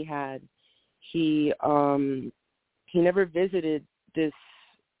mission he had. He never visited this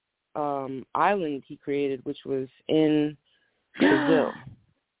island he created, which was in Brazil.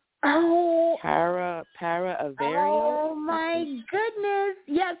 Para Avaria. Oh my goodness!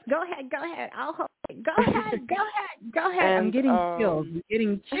 Yes, go ahead. I'll hold it. Go ahead. And, I'm getting chills. I'm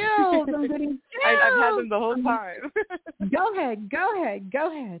getting chills. I've had them the whole time. Go ahead.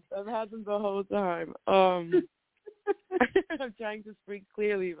 I've had them the whole time. I'm trying to speak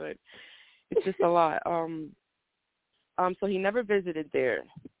clearly, but it's just a lot. So he never visited there,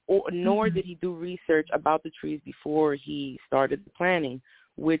 nor did he do research about the trees before he started the planning,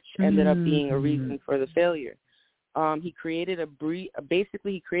 which ended up being a reason for the failure. He created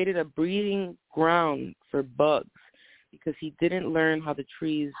he created a breeding ground for bugs because he didn't learn how the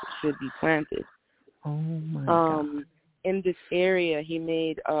trees should be planted. Oh my God. In this area, he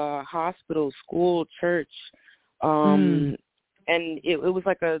made a hospital, school, church, and it was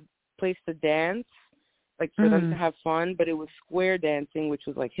like a place to dance, like for them to have fun, but it was square dancing, which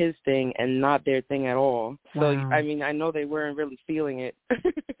was like his thing and not their thing at all. So, I mean, I know they weren't really feeling it.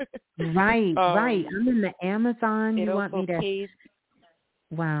 Right. I'm in the Amazon. You want me to? Paid,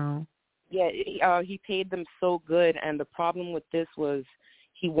 wow. Yeah, he paid them so good, and the problem with this was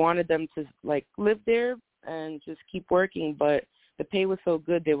he wanted them to, like, live there and just keep working, but the pay was so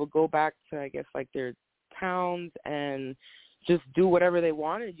good they would go back to, I guess, like, their towns and just do whatever they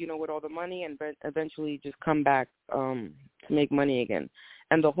wanted, you know, with all the money, and eventually just come back to make money again.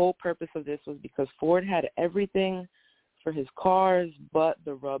 And the whole purpose of this was because Ford had everything for his cars but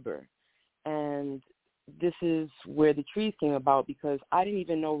the rubber. And this is where the trees came about, because I didn't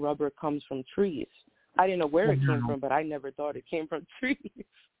even know rubber comes from trees. I didn't know where it came from, but I never thought it came from trees.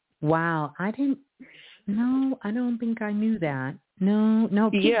 Wow. I don't think I knew that. No,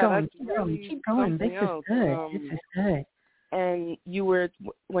 keep going. Keep going. This is good. This is good. And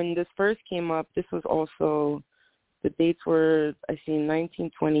when this first came up, this was also, the dates were, I see,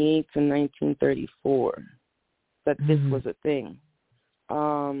 1928 to 1934, that this was a thing.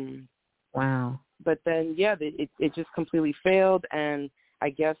 Wow. But then, it just completely failed, and I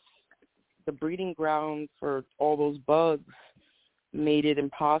guess the breeding ground for all those bugs made it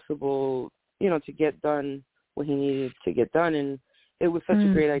impossible, you know, to get done what he needed to get done. And it was such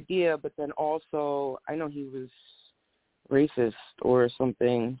a great idea, but then also, I know he was racist or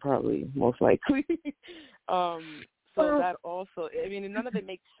something, probably, most likely. So that also, I mean, none of it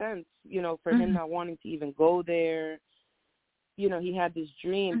makes sense, you know, for him not wanting to even go there. You know, he had this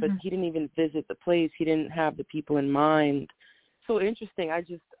dream, but he didn't even visit the place. He didn't have the people in mind. So interesting.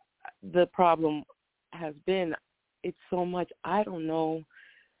 The problem has been, it's so much, I don't know.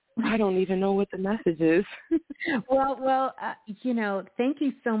 I don't even know what the message is. Well, you know, thank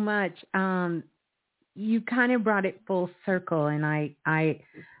you so much. You kind of brought it full circle, and I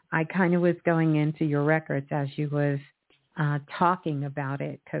kind of was going into your records as you was talking about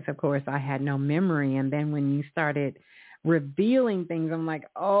it, because, of course, I had no memory. And then when you started revealing things, I'm like,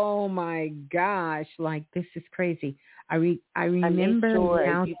 oh my gosh, like, this is crazy. I remember. I made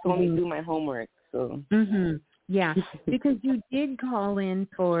sure you told me to do my homework. So. Yeah, because you did call in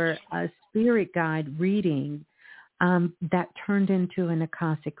for a spirit guide reading that turned into an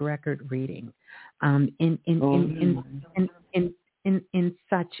Akashic record reading in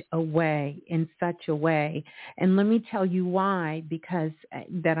such a way. And let me tell you why, because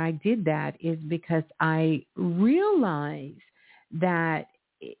that I did that is because I realized that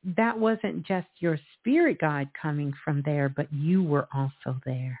wasn't just your spirit guide coming from there, but you were also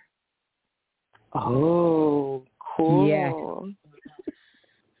there. Oh, cool. Yeah.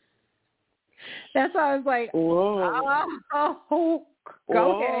 That's why I was like, whoa.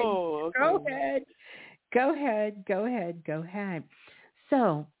 Go ahead.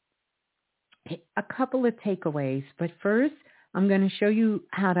 So, a couple of takeaways, but first, I'm going to show you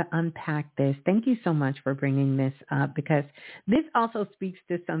how to unpack this. Thank you so much for bringing this up, because this also speaks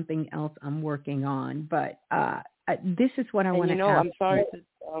to something else I'm working on, but this is what I want to ask. I'm sorry,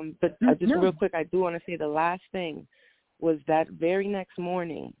 but just real quick, I do want to say the last thing was that very next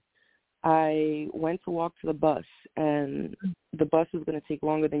morning, I went to walk to the bus, and the bus was going to take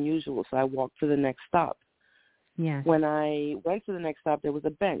longer than usual, so I walked to the next stop. Yeah. When I went to the next stop, there was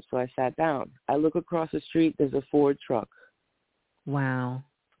a bench, so I sat down. I look across the street, there's a Ford truck. Wow.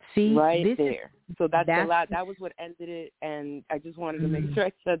 See? Right there. So that was what ended it, and I just wanted to make sure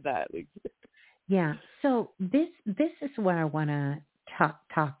I said that. Yeah. So this is what I want to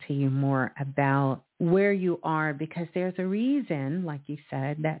talk to you more about, where you are, because there's a reason, like you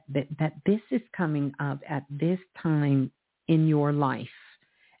said, that this is coming up at this time in your life,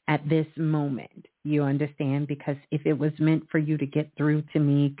 at this moment. You understand? Because if it was meant for you to get through to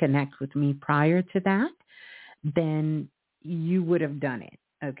me, connect with me prior to that, then you would have done it.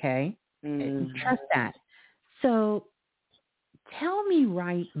 Okay? Trust that. So tell me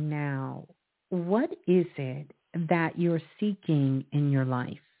right now, what is it that you're seeking in your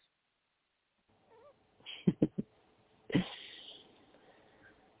life?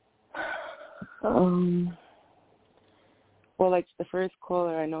 Well, like the first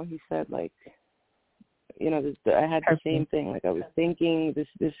caller, I know he said, like, you know, I had the same thing. Like, I was thinking,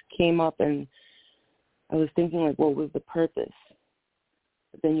 this came up, and I was thinking, like, what was the purpose?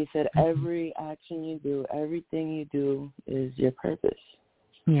 But then you said every action you do, everything you do is your purpose.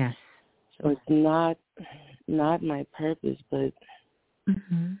 Yes. So it's not my purpose, but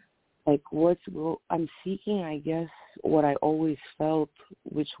like I'm seeking, I guess, what I always felt,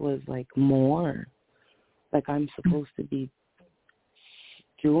 which was like more. Like I'm supposed to be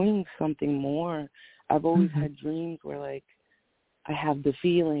doing something more. I've always had dreams where like I have the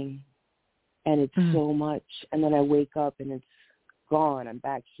feeling and it's so much, and then I wake up and it's gone. I'm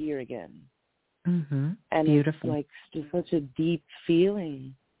back here again. And beautiful. It's like just such a deep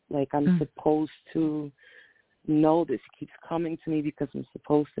feeling. Like I'm supposed to know this. It keeps coming to me because I'm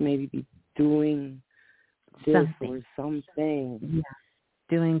supposed to maybe be doing this or something. Yeah,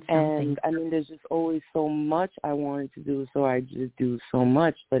 doing something. And, I mean, there's just always so much I wanted to do, so I just do so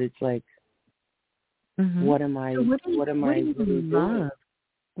much. But it's like, what am I really doing?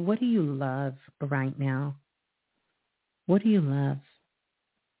 What do you love right now? What do you love?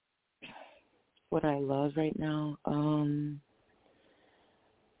 What I love right now?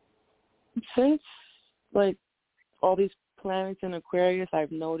 Since, like, all these planets in Aquarius,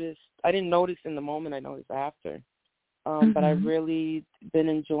 I've noticed, I didn't notice in the moment, I noticed after. But I've really been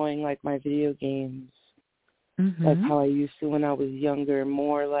enjoying, like, my video games, like how I used to when I was younger,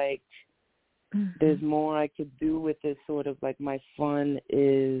 more like there's more I could do with this sort of, like, my fun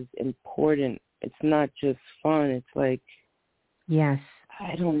is important. It's not just fun. It's like, yes,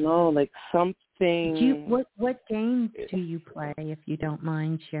 I don't know, like something. What games do you play, if you don't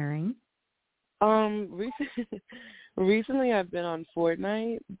mind sharing? Recently I've been on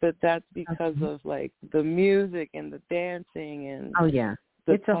Fortnite, but that's because of, like, the music and the dancing and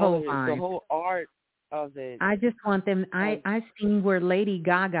it's a whole vibe. The whole art of it. I just want them. I've seen where Lady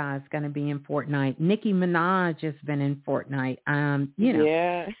Gaga is going to be in Fortnite. Nicki Minaj has been in Fortnite. You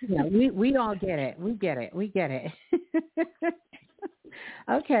know, we all get it. We get it.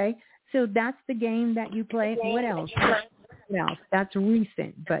 Okay, so that's the game that you play. What else? That's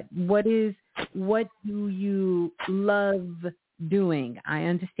recent. But what do you love doing? I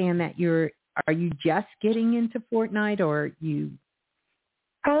understand that are you just getting into Fortnite, or you?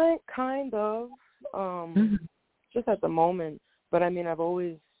 Kind of. Just at the moment. But I mean, I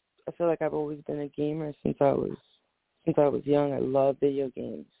feel like I've always been a gamer since I was young. I love video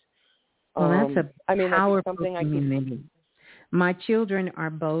games. Well, that's a powerful something community. My children are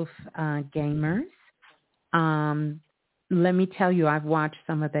both gamers. Let me tell you, I've watched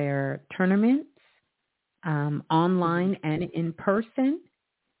some of their tournaments online and in person,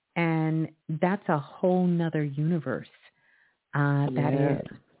 and that's a whole nother universe. That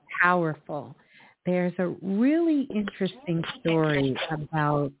is powerful. There's a really interesting story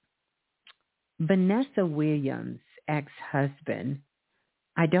about Vanessa Williams' ex-husband.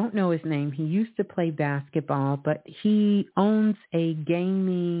 I don't know his name. He used to play basketball, but he owns a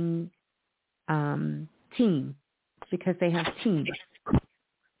gaming team, because they have teams.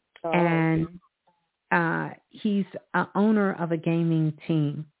 And he's an owner of a gaming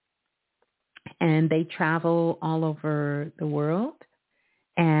team. And they travel all over the world.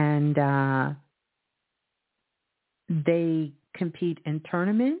 And they compete in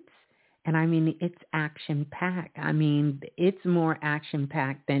tournaments. And I mean, it's action-packed. I mean, it's more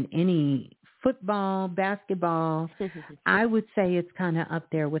action-packed than any football, basketball. I would say it's kind of up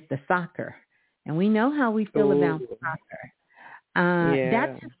there with the soccer. And we know how we feel about soccer.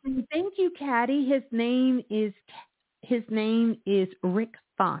 Thank you, Caddy. His name is Rick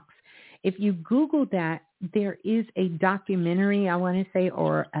Fox. If you Google that, there is a documentary, I want to say,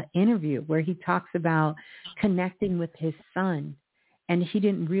 or an interview where he talks about connecting with his son. And he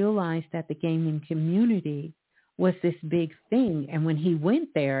didn't realize that the gaming community was this big thing. And when he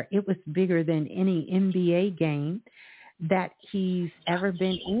went there, it was bigger than any NBA game that he's ever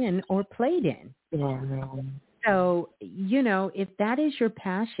been in or played in. So, if that is your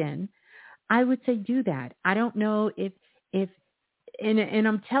passion, I would say do that. I don't know if and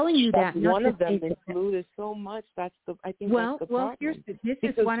I'm telling you that's that one of them. Ms.Blue, there's so much. That's the problem. What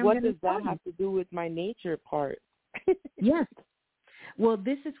does that have to do with my nature part? Yes. Well,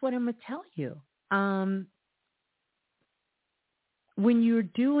 this is what I'm going to tell you. When you're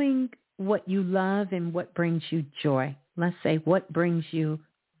doing what you love and what brings you joy, let's say what brings you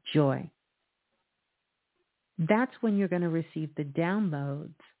joy, that's when you're going to receive the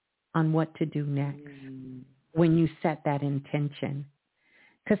downloads on what to do next, when you set that intention.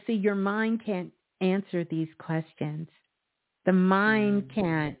 Because, see, your mind can't answer these questions. The mind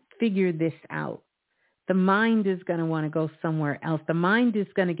can't figure this out. The mind is going to want to go somewhere else. The mind is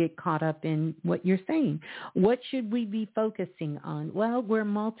going to get caught up in what you're saying. What should we be focusing on? Well, we're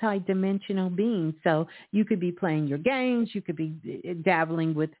multidimensional beings. So you could be playing your games. You could be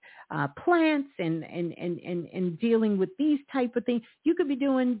dabbling with plants and dealing with these type of things. You could be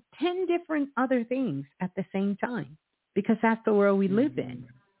doing 10 different other things at the same time, because that's the world we live in,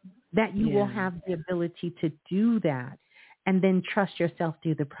 that you will have the ability to do that and then trust yourself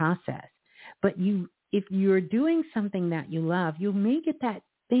through the process. But if you're doing something that you love, you'll make it that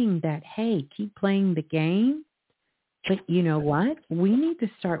thing that, hey, keep playing the game. But you know what? We need to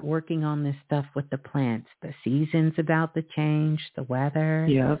start working on this stuff with the plants. The season's about to change, the weather.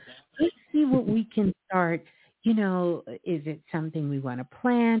 Yeah. Let's see what we can start, is it something we want to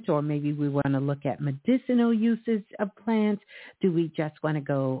plant, or maybe we want to look at medicinal uses of plants? Do we just want to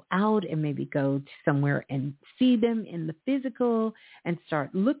go out and maybe go to somewhere and see them in the physical and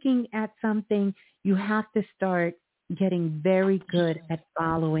start looking at something? You have to start getting very good at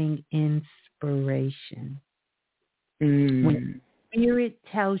following inspiration. When spirit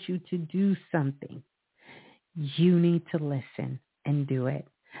tells you to do something, you need to listen and do it.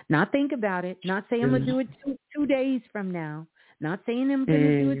 Not think about it. Not say I'm going to do it two days from now. Not saying I'm going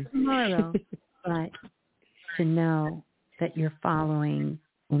to do it tomorrow. But to know that you're following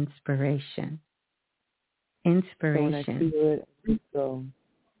inspiration. Inspiration. So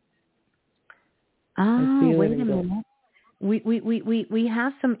when I feel it, so wait a minute. We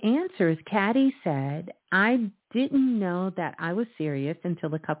have some answers. Caddy said, I didn't know that I was serious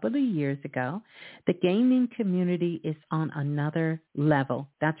until a couple of years ago. The gaming community is on another level.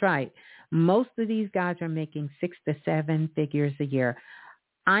 That's right. Most of these guys are making 6 to 7 figures a year.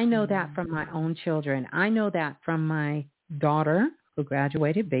 I know that from my own children. I know that from my daughter who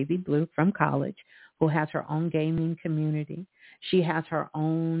graduated, Baby Blue, from college, who has her own gaming community. She has her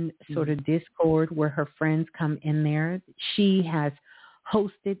own sort of Discord where her friends come in there. She has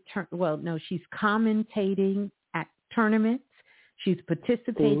hosted, she's commentating at tournaments. She's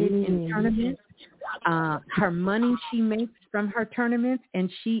participated in tournaments. Her money she makes from her tournaments,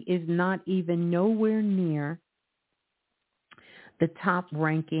 and she is not even nowhere near the top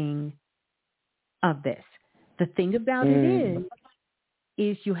ranking of this. The thing about it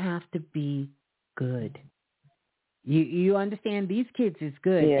is you have to be good. You understand? These kids is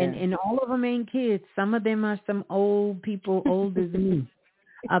good. Yeah. And all of them ain't kids. Some of them are some old people, old as me,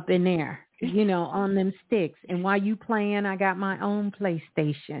 up in there, on them sticks. And while you playing, I got my own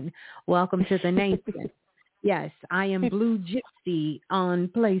PlayStation. Welcome to the nation. Yes, I am Blue Gypsy on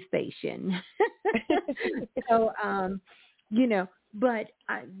PlayStation. So, but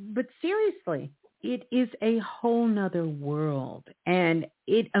seriously, it is a whole nother world. And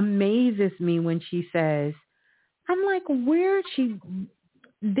it amazes me when she says, I'm like, where she,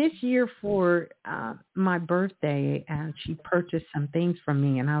 this year for my birthday, and she purchased some things from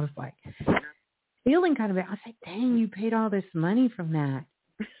me. And I was like, feeling kind of bad. I was like, dang, you paid all this money from that.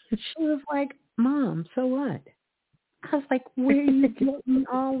 She was like, Mom, so what? I was like, where are you getting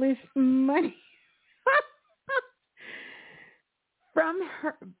all this money? From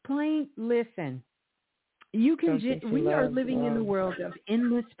her playing, listen, you can we are living in the world of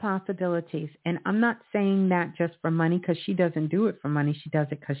endless possibilities. And I'm not saying that just for money, because she doesn't do it for money. She does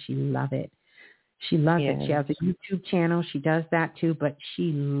it because she loves it. She loves it. She has a YouTube channel. She does that too, but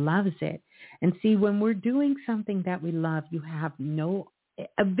she loves it. And see, when we're doing something that we love, you have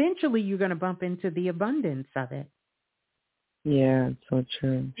eventually you're going to bump into the abundance of it. Yeah, it's so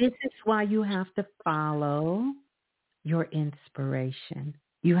true. This is why you have to follow your inspiration.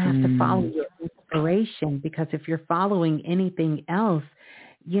 You have to follow your inspiration, because if you're following anything else,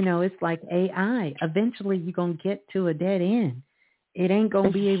 it's like AI. Eventually you're going to get to a dead end. It ain't going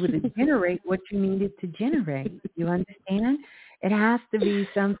to be able to generate what you need it to generate. You understand? It has to be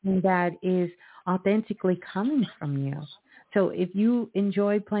something that is authentically coming from you. So if you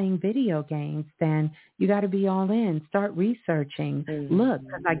enjoy playing video games, then you got to be all in. Start researching. Look,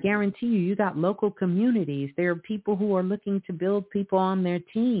 because I guarantee you got local communities. There are people who are looking to build people on their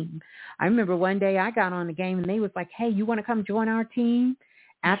team. I remember one day I got on the game and they was like, hey, you want to come join our team?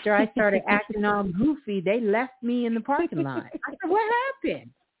 After I started acting all goofy, they left me in the parking lot. I said, what happened?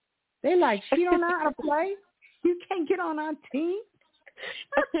 They like, she don't know how to play? You can't get on our team?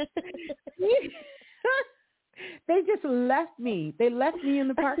 They just left me. They left me in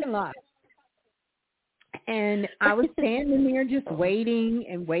the parking lot. And I was standing there just waiting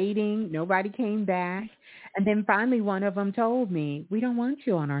and waiting. Nobody came back. And then finally one of them told me, we don't want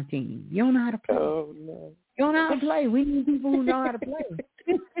you on our team. You don't know how to play. Oh, no. You don't know how to play. We need people who know how to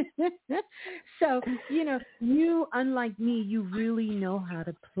play. So, you, unlike me, you really know how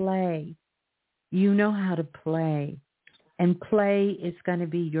to play. You know how to play. And play is going to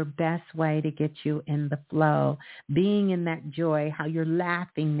be your best way to get you in the flow. Being in that joy, how you're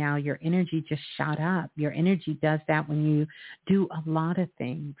laughing now, your energy just shot up. Your energy does that when you do a lot of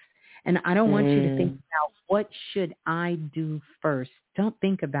things. And I don't want you to think about what should I do first. Don't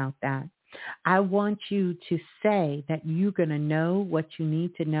think about that. I want you to say that you're going to know what you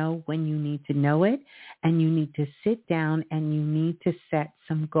need to know when you need to know it. And you need to sit down and you need to set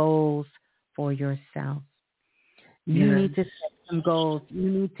some goals for yourself. You need to set some goals. You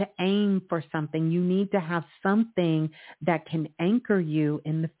need to aim for something. You need to have something that can anchor you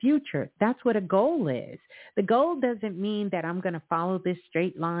in the future. That's what a goal is. The goal doesn't mean that I'm going to follow this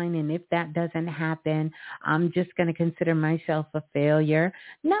straight line, and if that doesn't happen, I'm just going to consider myself a failure.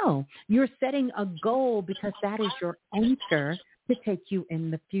 No, you're setting a goal because that is your anchor to take you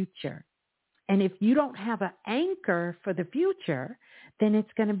in the future. And if you don't have an anchor for the future, then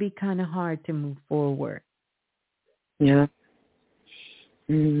it's going to be kind of hard to move forward. Yeah.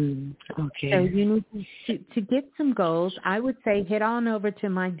 Okay. So you need to get some goals. I would say head on over to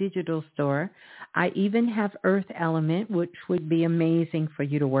my digital store. I even have Earth Element, which would be amazing for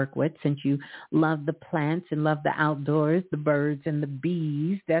you to work with since you love the plants and love the outdoors, the birds and the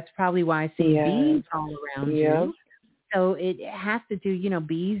bees. That's probably why I see bees all around you. So it has to do,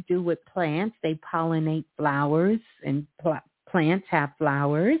 bees do with plants. They pollinate flowers, and plants have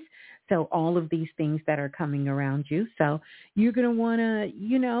flowers. So all of these things that are coming around you. So you're going to want to,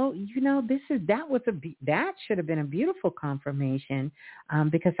 that should have been a beautiful confirmation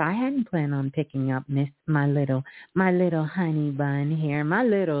because I hadn't planned on picking up my little honey bun here, my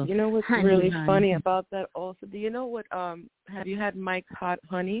little. You know what's really funny about that also? Do you know what, have you had Mike's Hot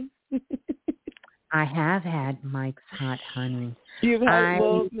Honey? I have had Mike's Hot Honey. You've had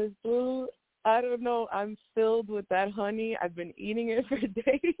Ms.Blue? I don't know. I'm filled with that honey. I've been eating it for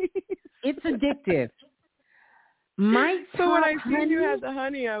days. It's addictive. Mike's so Hot when I Honey, seen you had the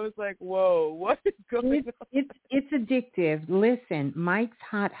honey, I was like, whoa, what is going on? It's addictive. Listen, Mike's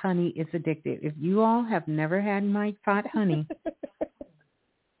Hot Honey is addictive. If you all have never had Mike's Hot Honey,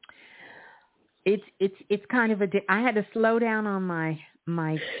 it's kind of addictive. I had to slow down on my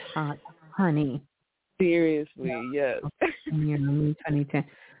Mike's Hot Honey. Seriously, yes. 2010.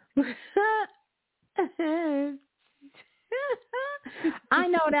 I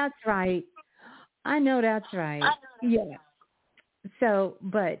know that's right. Yeah. So,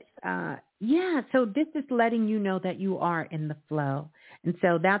 but, so this is letting you know that you are in the flow. And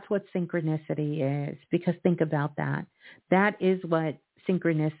so that's what synchronicity is, because think about that. That is what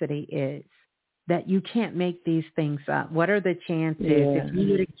synchronicity is, that you can't make these things up. What are the chances? Yeah. If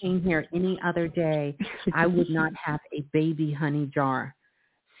you would have came here any other day, I would not have a baby honey jar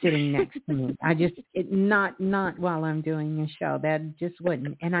sitting next to me. Not while I'm doing a show. That just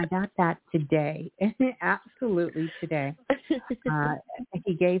wouldn't. And I got that today. Absolutely today.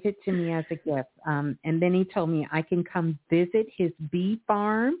 He gave it to me as a gift. And then he told me I can come visit his bee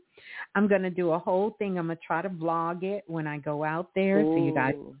farm. I'm going to do a whole thing. I'm going to try to vlog it when I go out there. Ooh, so you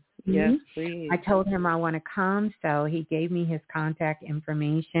guys. Yes, please. I told him I want to come, so he gave me his contact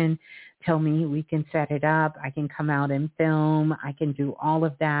information, told me we can set it up. I can come out and film. I can do all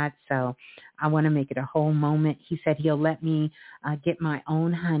of that. So I want to make it a whole moment. He said he'll let me get my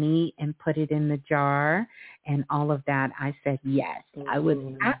own honey and put it in the jar and all of that. I said, yes, I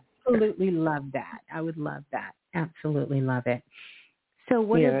would absolutely love that. I would love that. Absolutely love it. So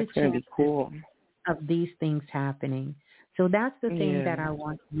what are the chances of these things happening? So that's the thing that I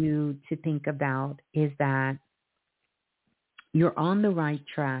want you to think about, is that you're on the right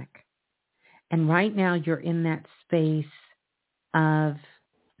track. And right now you're in that space of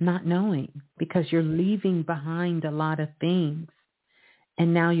not knowing, because you're leaving behind a lot of things.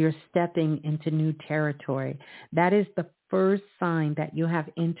 And now you're stepping into new territory. That is the first sign that you have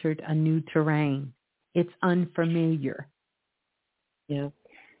entered a new terrain. It's unfamiliar. Yeah.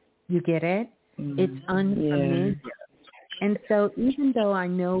 You get it? It's unfamiliar. Yeah. And so even though I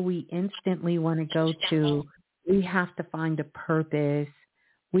know we instantly want to go to, we have to find a purpose,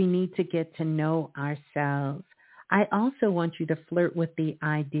 we need to get to know ourselves, I also want you to flirt with the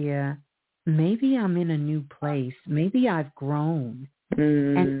idea, maybe I'm in a new place, maybe I've grown,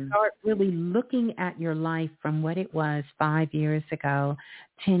 and start really looking at your life from what it was 5 years ago,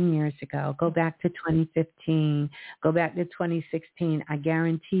 10 years ago. Go back to 2015, go back to 2016. I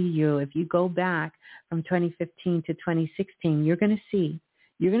guarantee you, if you go back from 2015 to 2016, you're going to see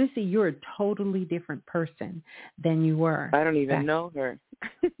you're a totally different person than you were. I don't even know her.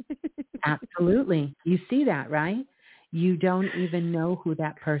 Absolutely. You see that, right? You don't even know who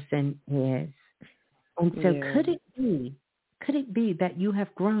that person is. And so could it be that you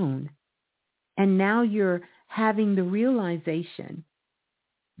have grown and now you're having the realization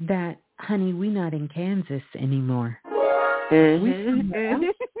that, honey, we're not in Kansas anymore.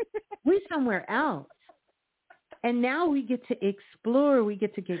 We're somewhere else. And now we get to explore. We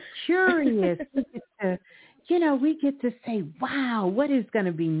get to get curious. We get to say, wow, what is going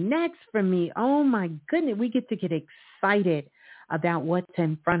to be next for me? Oh, my goodness. We get to get excited about what's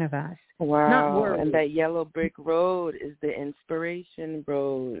in front of us. Wow. And that yellow brick road is the inspiration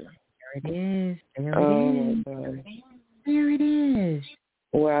road. There it is. There Oh, it is. my God. There it is.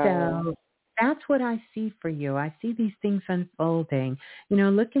 Wow. So that's what I see for you. I see these things unfolding.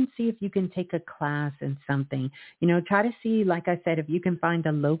 Look and see if you can take a class in something. Try to see, like I said, if you can find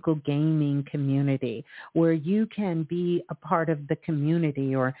a local gaming community where you can be a part of the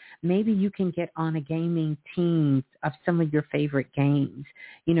community, or maybe you can get on a gaming team of some of your favorite games.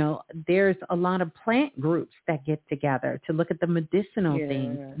 There's a lot of plant groups that get together to look at the medicinal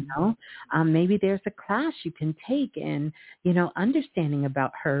things, maybe there's a class you can take in, understanding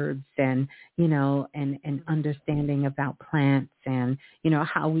about herbs and understanding about plants and,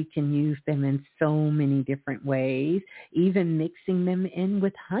 how we can use them in so many different ways, even mixing them in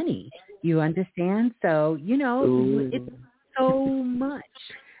with honey. You understand? So, it's so much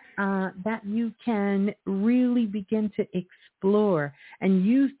that you can really begin to explore and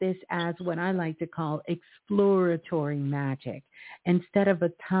use this as what I like to call exploratory magic, instead of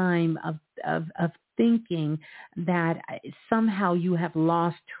a time of thinking that somehow you have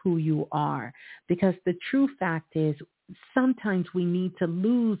lost who you are. Because the true fact is, sometimes we need to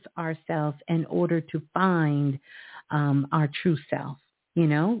lose ourselves in order to find our true self. You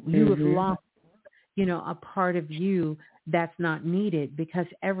have lost, a part of you that's not needed, because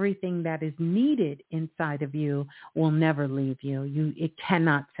everything that is needed inside of you will never leave you. It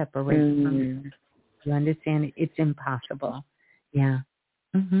cannot separate from you. You understand? It's impossible. Yeah.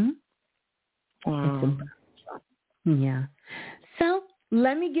 Mm-hmm. Wow. It's impossible. Yeah. So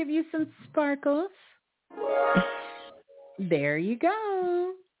let me give you some sparkles. There you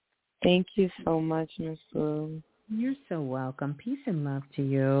go. Thank you so much, Ms. Blue. You're so welcome. Peace and love to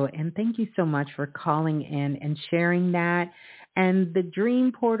you. And thank you so much for calling in and sharing that. And the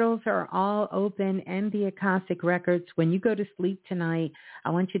dream portals are all open, and the Akashic records. When you go to sleep tonight, I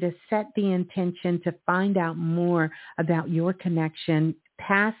want you to set the intention to find out more about your connection,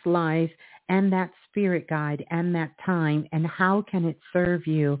 past lives, and that spirit guide and that time, and how can it serve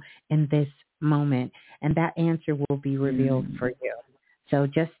you in this moment. And that answer will be revealed for you. So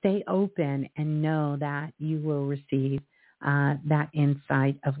just stay open and know that you will receive that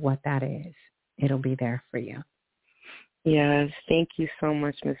insight of what that is. It'll be there for you. Yes, thank you so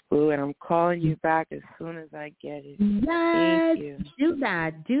much, Ms. Blue, and I'm calling you back as soon as I get it. Yes, thank you.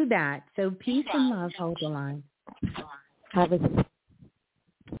 Do that. So peace and love, hold the line. Have a good.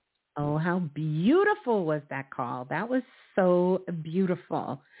 Oh, how beautiful was that call? That was so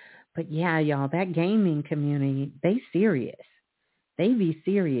beautiful. But yeah, y'all, that gaming community, they serious. They be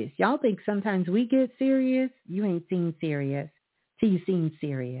serious. Y'all think sometimes we get serious? You ain't seen serious till you seen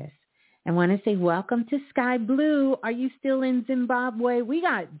serious. And want to say welcome to Sky Blue. Are you still in Zimbabwe? We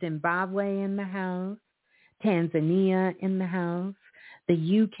got Zimbabwe in the house, Tanzania in the house, the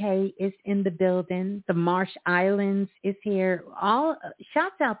UK is in the building, the Marsh Islands is here. All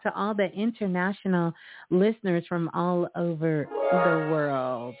shouts out to all the international listeners from all over the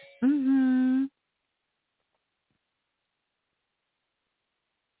world. Mm-hmm.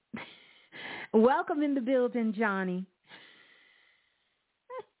 Welcome in the building, Johnny.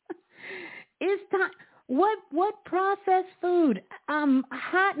 It's time. What processed food?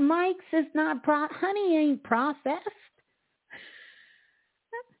 Hot mics is not honey ain't processed.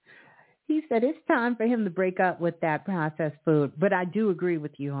 He said it's time for him to break up with that processed food. But I do agree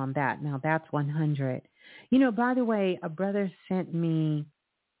with you on that. Now that's 100. By the way, a brother sent me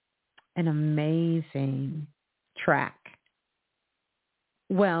an amazing track.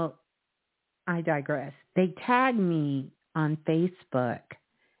 Well, I digress. They tagged me on Facebook,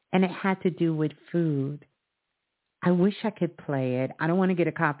 and it had to do with food. I wish I could play it. I don't want to get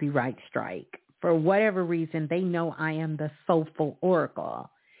a copyright strike. For whatever reason, they know I am the soulful oracle,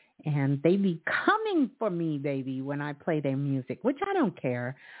 and they be coming for me, baby, when I play their music, which I don't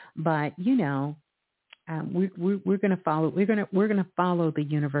care. But we're going to follow. We're going to follow the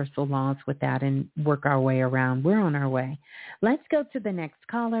universal laws with that and work our way around. We're on our way. Let's go to the next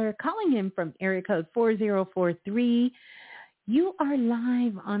caller. Calling in from area code 4043. You are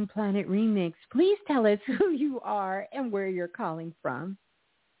live on Planet Remix. Please tell us who you are and where you're calling from.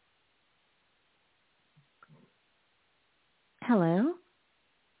 Hello?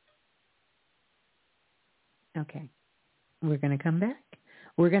 Okay. We're going to come back.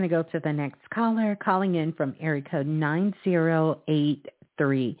 We're going to go to the next caller, calling in from area code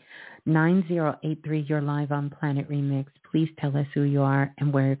 9083. 9083, you're live on Planet Remix. Please tell us who you are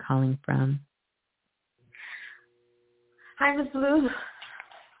and where you're calling from. Hi, Ms. Blue.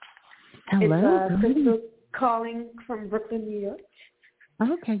 Hello. It's Crystal calling from Brooklyn, New York.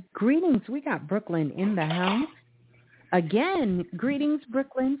 Okay. Greetings. We got Brooklyn in the house. Again, greetings,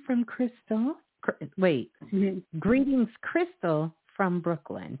 Brooklyn, from Crystal. Greetings, Crystal, from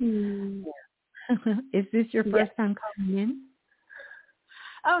Brooklyn. Mm. Is this your first time calling in?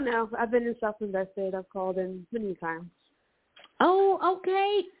 Oh, no. I've been in Self-Invested. I've called in many times. Oh,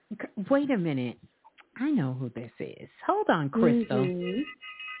 okay. Wait a minute. I know who this is. Hold on, Crystal. Mm-hmm.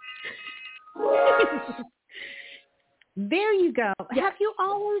 There you go. Yes. Have you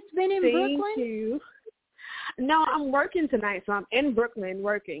always been in Brooklyn? Thank you. No, I'm working tonight, so I'm in Brooklyn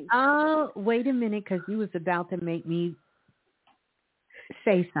working. Oh, wait a minute, because you was about to make me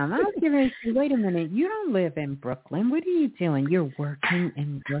say something. I was going to say, wait a minute, you don't live in Brooklyn. What are you doing? You're working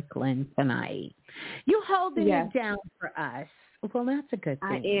in Brooklyn tonight. You holding it down for us. Well, that's a good thing.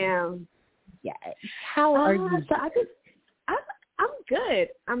 I am. Yes. How are you? So I'm good.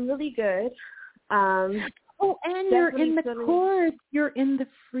 I'm really good. And you're in the course. You're in the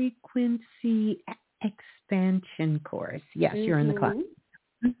frequency expansion course. Yes, you're in the class.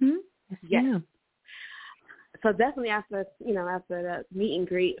 Mm-hmm. Yes. Yeah. So definitely after the meet and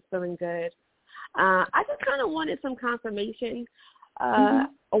greet, feeling good. I just kind of wanted some confirmation. A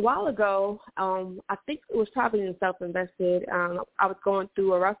while ago, I think it was probably in Self-Invested. I was going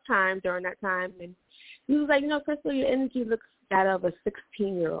through a rough time during that time, and he was like, Crystal, your energy looks that of a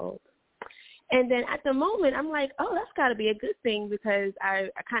 16-year-old. And then at the moment, I'm like, oh, that's got to be a good thing because I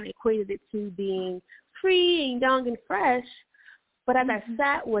kind of equated it to being free and young and fresh. But as I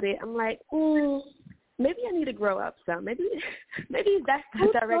sat with it, I'm like, maybe I need to grow up some. Maybe that's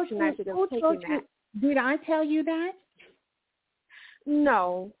the direction I should have taken that. Did I tell you that?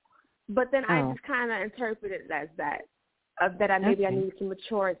 No. But then I just kind of interpreted it as that I needed to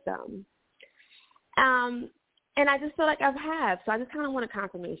mature some. And I just feel like I have. So I just kind of want a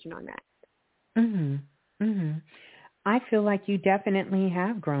confirmation on that. I feel like you definitely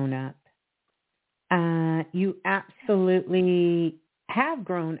have grown up. You absolutely have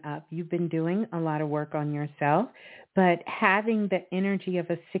grown up. You've been doing a lot of work on yourself, but having the energy of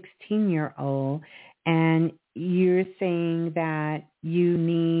a 16-year-old, and you're saying that you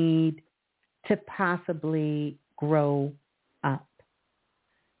need to possibly grow up.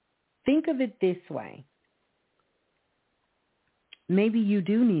 Think of it this way. Maybe you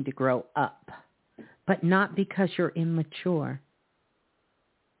do need to grow up, but not because you're immature.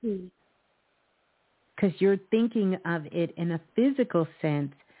 Because you're thinking of it in a physical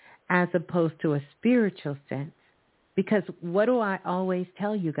sense as opposed to a spiritual sense. Because what do I always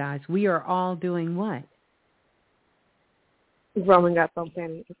tell you guys? We are all doing what? Growing up on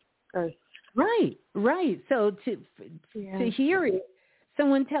planet Earth. Right. So to hear it,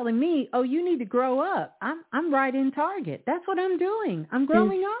 someone telling me, "Oh, you need to grow up," I'm right in target. That's what I'm doing. I'm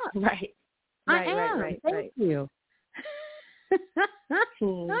growing up. Right. I am. Right. Thank you.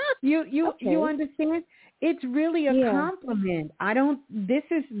 You understand? It's really a compliment. This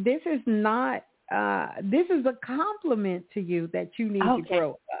is not. This is a compliment to you that you need to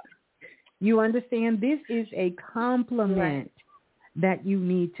grow up. You understand? This is a compliment that you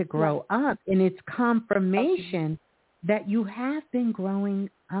need to grow up, and it's confirmation that you have been growing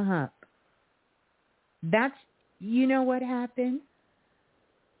up. That's, you know what happened?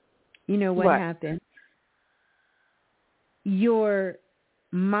 You know what happened? Your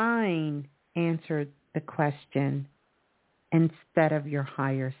mind answered the question instead of your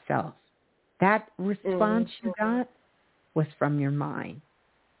higher self. That response you got was from your mind,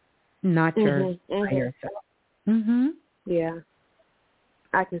 not your higher self. Yeah,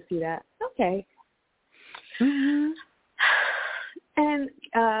 I can see that. Okay. And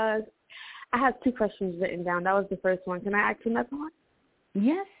I have 2 questions written down. That was the first one. Can I ask another one?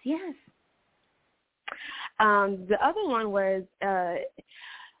 Yes. The other one was,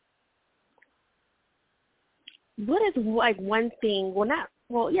 what is one thing?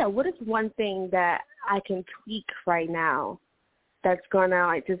 What is one thing that I can tweak right now that's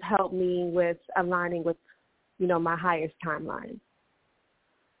gonna just help me with aligning with, my highest timeline?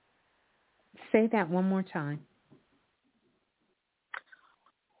 Say that one more time.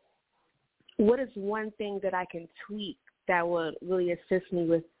 What is one thing that I can tweak that would really assist me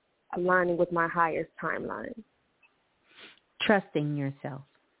with aligning with my highest timeline? Trusting yourself.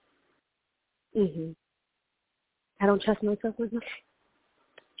 I don't trust myself as much.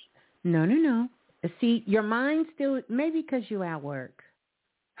 No. See, your mind still, maybe because you're at work.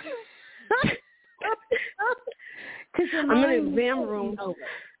 I'm in an exam room.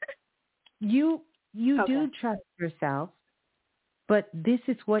 You do trust yourself, but this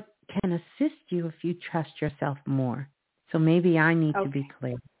is what can assist you if you trust yourself more. So maybe I need to be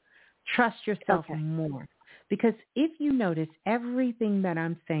clear. Trust yourself more. Because if you notice everything that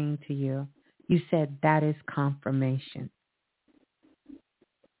I'm saying to you, you said that is confirmation.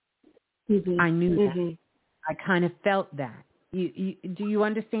 I knew that. I kind of felt that. Do you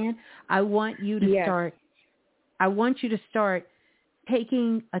understand? I want you to start. I want you to start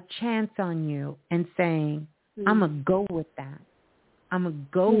taking a chance on you and saying, I'm going to go with that. I'm going to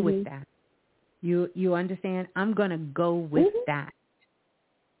go with that. You understand? I'm going to go with that.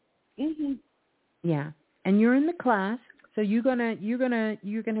 Yeah. And you're in the class, so you're going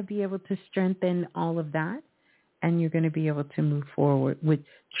to be able to strengthen all of that, and you're going to be able to move forward with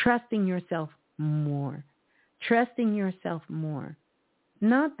trusting yourself more. Trusting yourself more.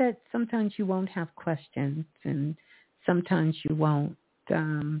 Not that sometimes you won't have questions and sometimes you won't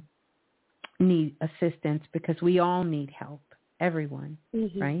need assistance, because we all need help, everyone,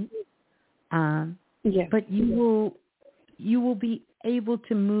 right? But you will be able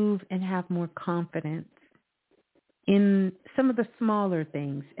to move and have more confidence in some of the smaller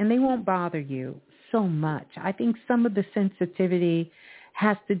things, and they won't bother you so much. I think some of the sensitivity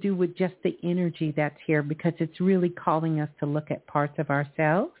has to do with just the energy that's here, because it's really calling us to look at parts of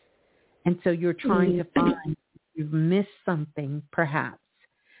ourselves. And so you're trying to find you've missed something, perhaps.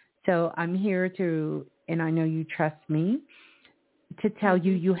 So I'm here to, and I know you trust me, to tell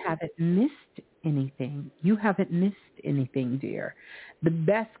you you haven't missed anything. You haven't missed anything, dear. The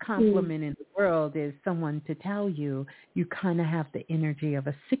best compliment in the world is someone to tell you you kind of have the energy of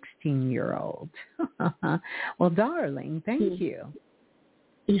a 16-year-old. Well, darling, thank you.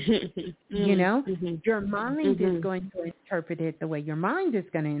 You know, your mind is going to interpret it the way your mind is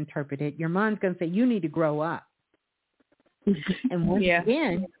going to interpret it. Your mind's going to say, you need to grow up. And once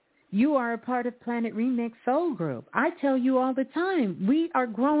again, you are a part of Planet Remix Soul Group. I tell you all the time, we are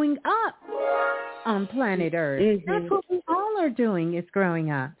growing up on planet Earth. That's what we all are doing, is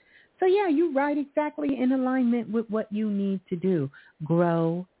growing up. So, yeah, you're right, exactly in alignment with what you need to do.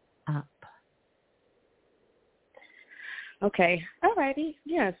 Grow up. Okay. All righty.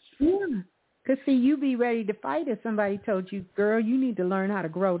 Yes. Yeah. Because, see, you be ready to fight if somebody told you, girl, you need to learn how to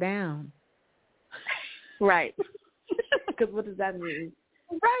grow down. Right. Because what does that mean?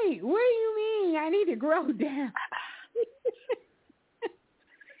 Right. What do you mean? I need to grow down.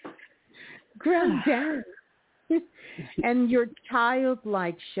 Grow down. And your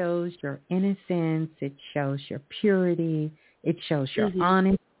childlike shows your innocence. It shows your purity. It shows your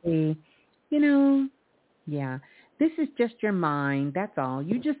honesty. You know, yeah. This is just your mind. That's all.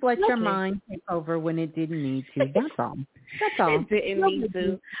 You just let your mind take over when it didn't need to. That's all. That's all. It didn't need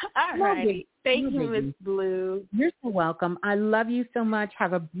to. All right. Thank you, Ms. Blue. You're so welcome. I love you so much.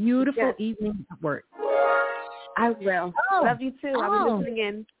 Have a beautiful evening at work. I will. Love you too. I'll be listening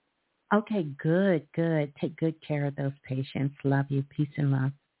in. Okay, good, good. Take good care of those patients. Love you. Peace and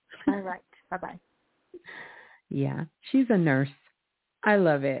love. All right. Bye-bye. Yeah, she's a nurse. I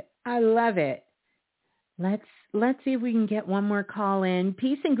love it. I love it. Let's see if we can get one more call in.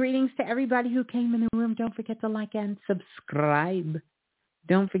 Peace and greetings to everybody who came in the room. Don't forget to like and subscribe.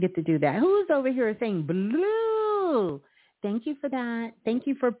 Don't forget to do that. Who's over here saying blue? Thank you for that. Thank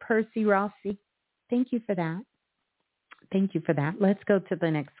you for Percy Rossi. Thank you for that. Thank you for that. Let's go to the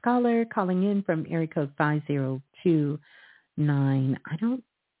next caller calling in from area code 5029. I don't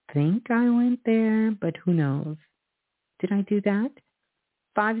think I went there, but who knows? Did I do that?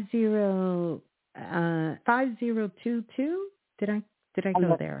 5022? Did I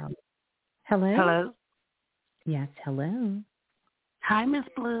go there? Hello? Hello? Yes, hello. Hi, Ms.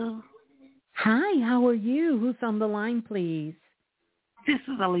 Blue. Hi, how are you? Who's on the line, please? This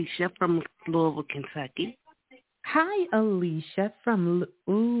is Alicia from Louisville, Kentucky. Hi, Alicia from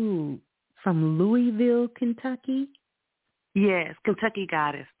Louisville, Kentucky? Yes, Kentucky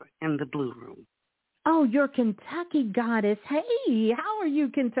Goddess in the Blue Room. Oh, you're Kentucky Goddess. Hey, how are you,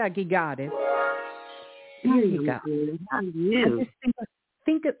 Kentucky Goddess? There you go. How are you? I just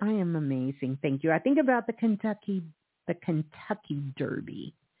think I am amazing. Thank you. I think about the Kentucky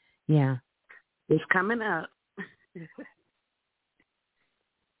Derby. Yeah. It's coming up.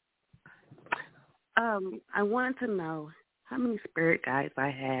 I wanted to know how many spirit guides I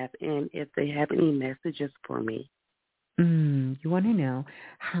have and if they have any messages for me. You want to know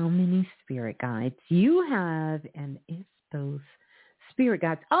how many spirit guides you have and if those spirit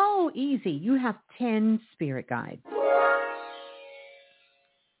guides. Oh, easy. You have 10 spirit guides.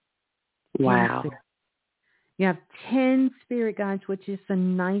 Wow. You have 10 spirit guides, which is a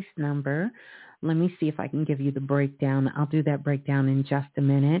nice number. Let me see if I can give you the breakdown. I'll do that breakdown in just a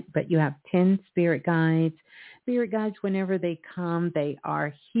minute. But you have 10 spirit guides. Spirit guides, whenever they come, they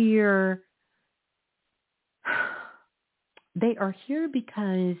are here. They are here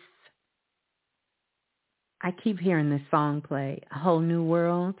because I keep hearing this song play, A Whole New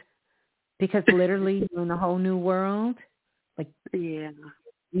World, because literally you're in a whole new world. Like, yeah.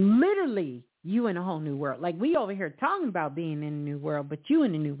 Literally, You in a whole new world. Like we over here talking about being in a new world, but you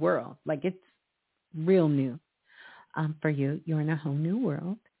in a new world. Like it's real new for you. You're in a whole new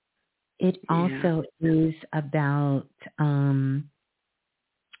world. It also is about,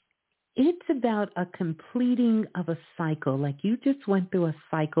 it's about a completing of a cycle. Like you just went through a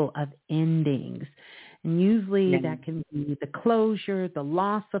cycle of endings. And usually that can be the closure, the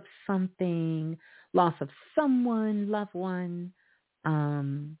loss of something, loss of someone, loved one,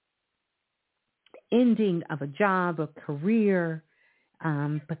 ending of a job, a career.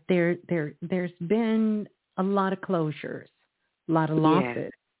 But there's been a lot of closures, a lot of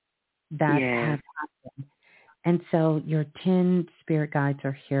losses that have happened. And so your 10 spirit guides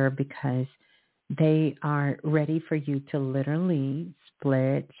are here because they are ready for you to literally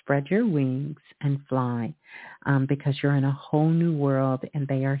spread your wings and fly, because you're in a whole new world, and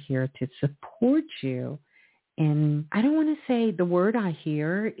they are here to support you. And I don't want to say, the word I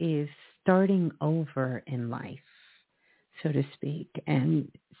hear is starting over in life, so to speak, and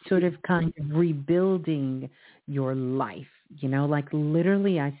sort of kind of rebuilding your life. You know, like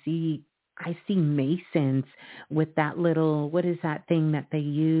literally I see masons with that little, what is that thing that they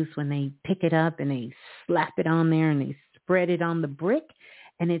use when they pick it up and they slap it on there and they spread it on the brick?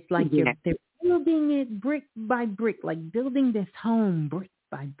 And it's like they're building it brick by brick, like building this home brick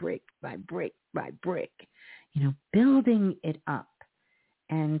by brick by brick by brick, you know, building it up.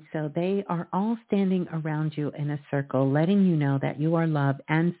 And so they are all standing around you in a circle, letting you know that you are loved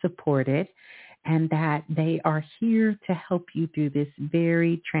and supported, and that they are here to help you through this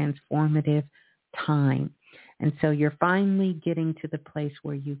very transformative time. And so you're finally getting to the place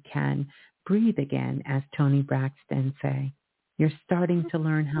where you can breathe again, as Tony Braxton say. You're starting to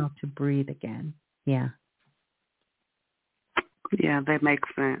learn how to breathe again. Yeah. Yeah, that makes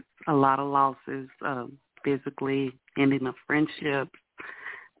sense. A lot of losses, physically, ending of friendships,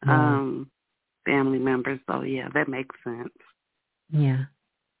 family members. So, yeah, that makes sense. Yeah.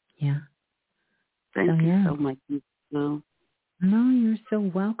 Yeah. Thank you so much, Ms.Blue. No, you're so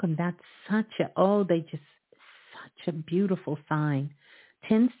welcome. That's such a beautiful sign.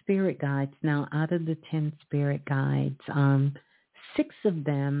 10 spirit guides. Now, out of the 10 spirit guides, 6 of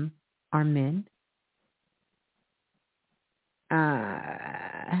them are men.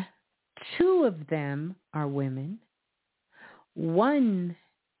 2 of them are women. 1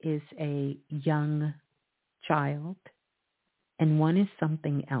 is a young child, and 1 is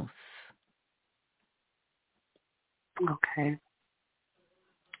something else. Okay.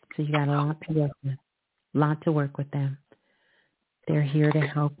 So you got a lot to work with. Lot to work with them. They're here to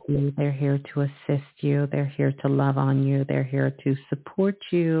help you. They're here to assist you. They're here to love on you. They're here to support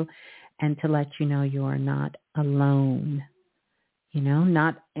you and to let you know you are not alone. You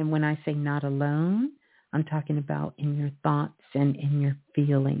know, and when I say not alone, I'm talking about in your thoughts and in your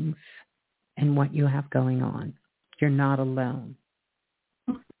feelings and what you have going on. You're not alone.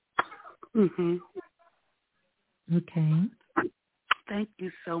 Mm-hmm. Okay. Thank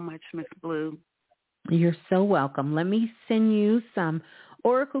you so much, Ms. Blue. You're so welcome. Let me send you some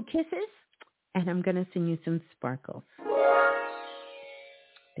oracle kisses, and I'm going to send you some sparkles.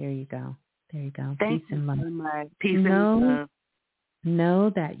 There you go. There you go. Thank Peace you and love. so much. Peace and love. Know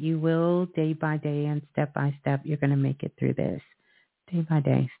that you will, day by day and step by step, you're going to make it through this. Day by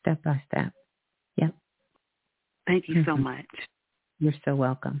day, step by step. Yep. Thank you so much. You're so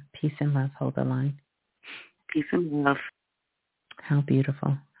welcome. Peace and love. Hold the line. Peace and love. How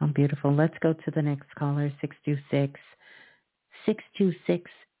beautiful. How beautiful. Let's go to the next caller, 626. 626.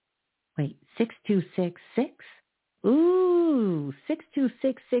 Wait, 6266? Ooh,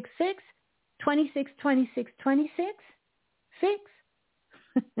 62666? 262626? 6?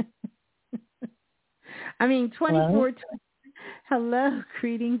 I mean, 24. Hello,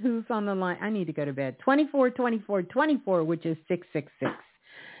 greeting. Who's on the line? I need to go to bed. 24, which is 666.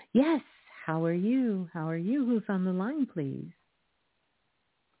 Yes. How are you? How are you? Who's on the line, please?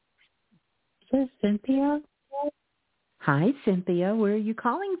 This is Cynthia. Hi, Cynthia. Where are you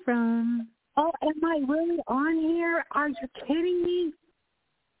calling from? Oh, am I really on here? Are you kidding me?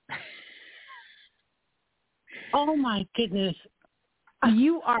 Oh, my goodness.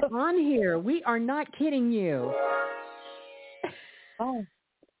 You are on here. We are not kidding you. Oh,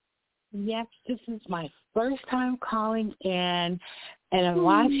 yes, this is my first time calling in, and I'm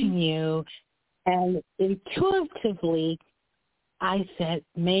watching you, and intuitively, I said,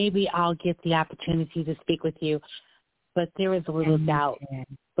 maybe I'll get the opportunity to speak with you, but there was a little doubt.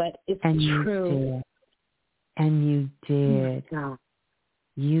 But it's true. And you did. Oh,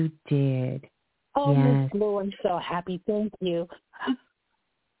 you did. Oh, yes. Ms. Blue, I'm so happy. Thank you.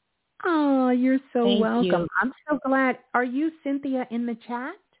 Oh, you're so Thank welcome. you. I'm so glad. Are you Cynthia in the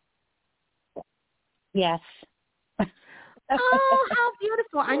chat? Yes. Oh, how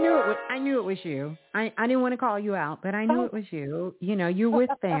beautiful! I knew it was you. I didn't want to call you out, but I knew it was you. You know, you're with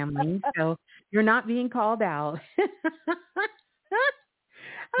family, so you're not being called out.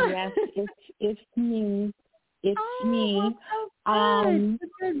 Yes, it's me. It's me. Good.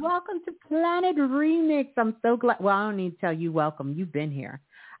 Welcome to Planet Remix. I'm so glad. Well, I don't need to tell you welcome. You've been here.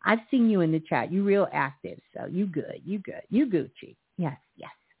 I've seen you in the chat. You're real active, so you good. You good. You Gucci. Yes.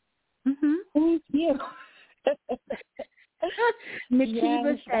 Mm-hmm. Thank you.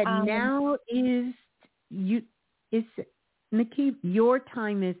 Nakiba said, "Now is you. It's Nakiba. Your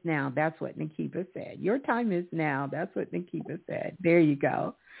time is now." That's what Nakiba said. Your time is now. That's what Nakiba said. There you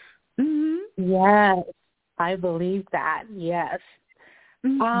go. Mm-hmm. Yes, I believe that. Yes.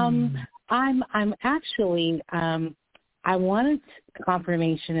 Mm-hmm. I'm actually. I wanted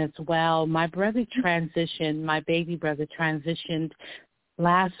confirmation as well. My brother transitioned. My baby brother transitioned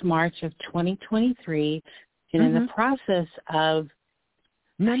last March of 2023, and in the process of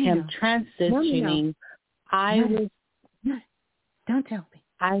him transitioning, Don't tell me.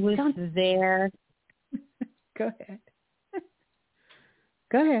 I was there. Go ahead.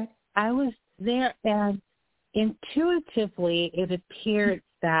 Go ahead. I was there, and intuitively, it appeared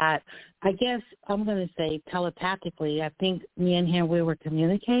that, I guess I'm going to say telepathically, I think me and him, we were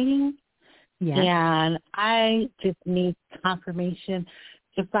communicating. Yeah. And I just need confirmation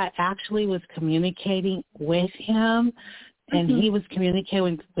if I actually was communicating with him and he was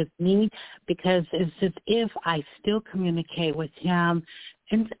communicating with me, because it's as if I still communicate with him.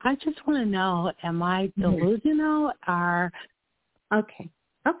 And I just want to know, am I delusional or... Okay.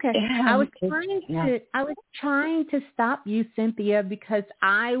 I was trying to stop you, Cynthia, because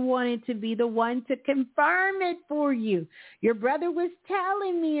I wanted to be the one to confirm it for you. Your brother was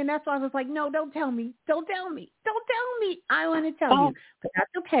telling me, and that's why I was like, no, don't tell me. I want to tell you. But that's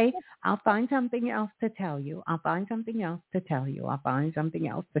okay. I'll find something else to tell you.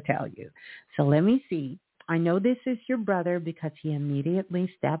 So let me see. I know this is your brother because he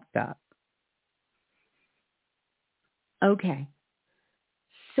immediately stepped up. Okay.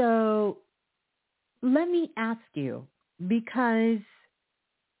 So let me ask you, because,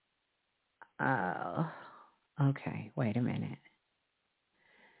 okay, wait a minute.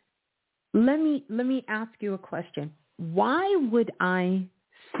 Let me ask you a question. Why would I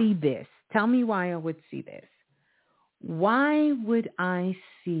see this? Tell me why I would see this. Why would I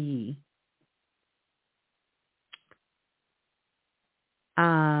see,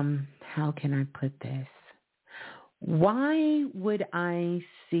 how can I put this? Why would I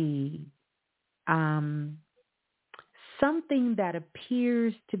see something that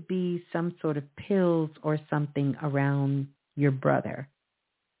appears to be some sort of pills or something around your brother?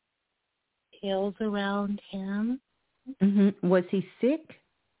 Pills around him? Mm-hmm. Was he sick?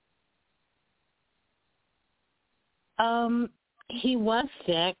 He was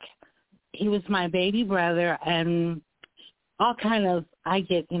sick. He was my baby brother, and all kind of, I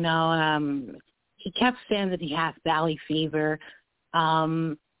get, he kept saying that he has valley fever.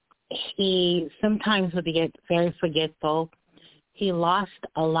 He sometimes would get very forgetful. He lost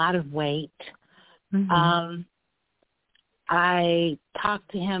a lot of weight. Mm-hmm. I talked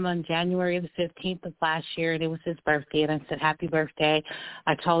to him on January the 15th of last year, and it was his birthday, and I said, happy birthday.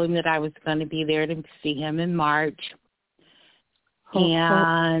 I told him that I was going to be there to see him in March.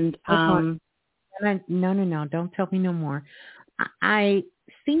 No, don't tell me no more. I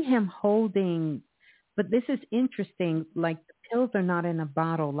see him holding, but this is interesting, like the pills are not in a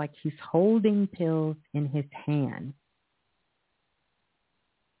bottle, like he's holding pills in his hand.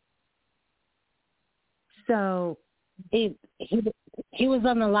 So he was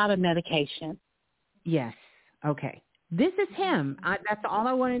on a lot of medication. Yes. Okay. This is him. That's all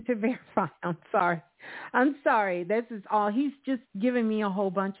I wanted to verify. I'm sorry. This is all. He's just giving me a whole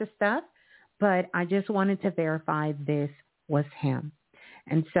bunch of stuff, but I just wanted to verify this was him.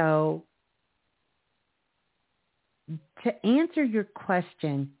 And so to answer your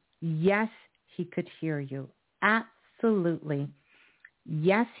question, yes, he could hear you. Absolutely.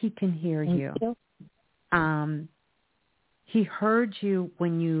 Yes, he can hear you. He heard you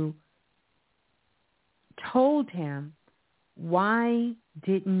when you told him, why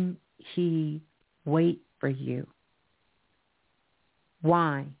didn't he wait for you?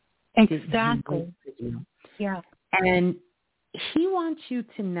 Why? Exactly. Didn't he wait for you? Yeah. And he wants you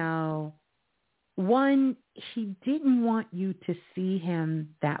to know, one, he didn't want you to see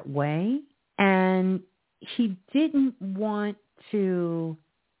him that way, and he didn't want to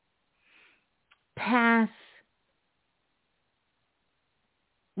pass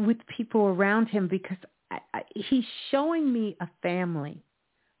with people around him, because he's showing me a family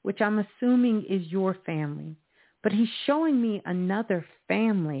which I'm assuming is your family. But he's showing me another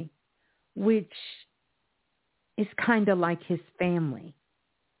family, which is kind of like his family.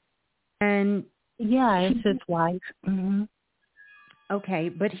 And yeah, it's his wife. Mm-hmm. Okay,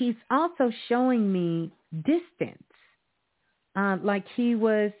 but he's also showing me distance, like he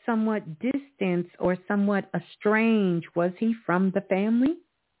was somewhat distant or somewhat estranged. Was he from the family?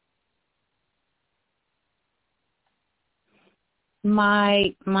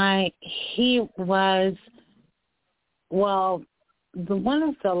 He was, well, one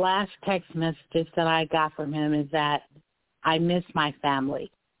of the last text messages that I got from him is that I miss my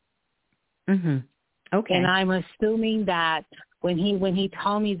family. Mm-hmm. Okay. And I'm assuming that when he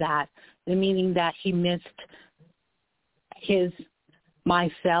told me that, the meaning that he missed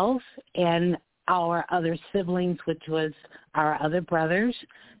myself and our other siblings, which was our other brothers,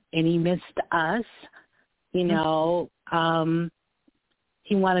 and he missed us. You know,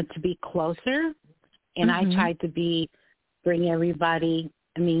 he wanted to be closer, and I tried to bring everybody.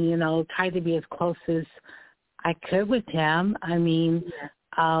 I mean, you know, tried to be as close as I could with him. I mean,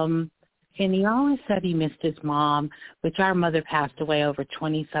 and he always said he missed his mom, which our mother passed away over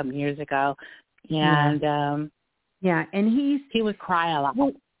 20-something years ago. And and he would cry a lot.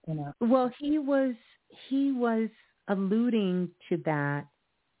 Well, you know. Well, he was alluding to that,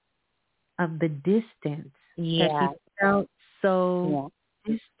 of the distance, that he felt so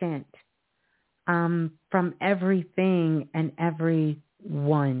distant from everything and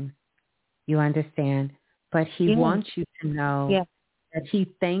everyone. You understand? But he wants you to know that he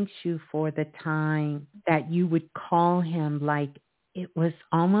thanks you for the time that you would call him. Like, it was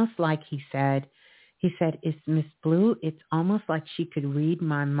almost like he said, it's Miss Blue. It's almost like she could read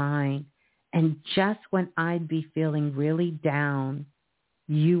my mind. And just when I'd be feeling really down,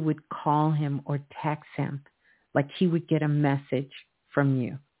 you would call him or text him. Like he would get a message from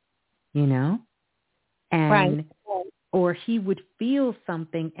you, you know? And or he would feel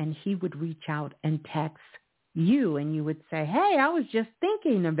something and he would reach out and text you, and you would say, hey, I was just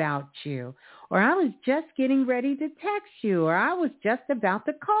thinking about you, or I was just getting ready to text you, or I was just about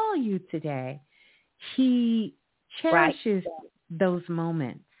to call you today. He cherishes those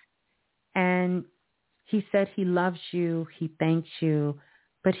moments. And he said he loves you, he thanks you,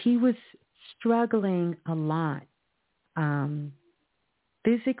 but he was struggling a lot,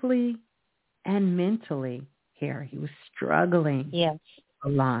 physically and mentally here. He was struggling a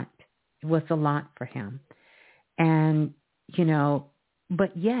lot. It was a lot for him. And, you know,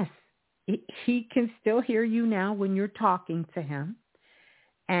 but yes, he can still hear you now when you're talking to him.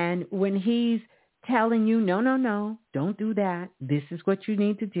 And when he's telling you, no, don't do that. This is what you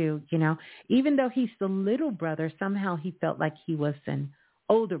need to do. You know, even though he's the little brother, somehow he felt like he was an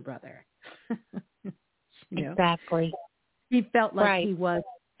older brother. Exactly. He felt like he was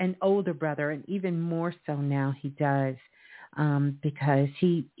an older brother, and even more so now he does, because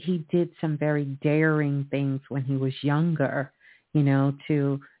he did some very daring things when he was younger, you know,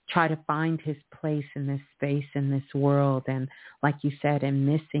 to try to find his place in this space, in this world. And like you said, and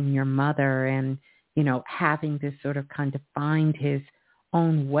missing your mother, and, you know, having to sort of kind of find his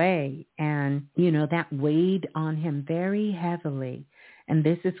own way. And, you know, that weighed on him very heavily. And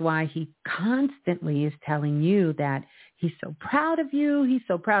this is why he constantly is telling you that he's so proud of you. He's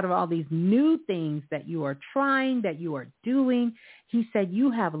so proud of all these new things that you are trying, that you are doing. He said you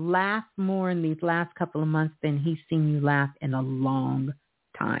have laughed more in these last couple of months than he's seen you laugh in a long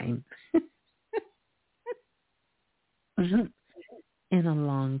time. In a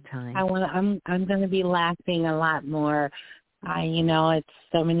long time. I'm going to be laughing a lot more. You know, it's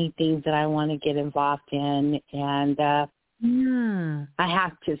so many things that I want to get involved in, and I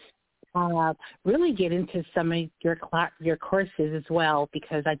have to really get into some of your courses as well,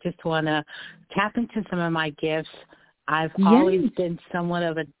 because I just want to tap into some of my gifts. I've always been somewhat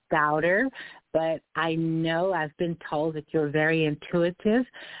of a doubter, but I know I've been told that you're very intuitive,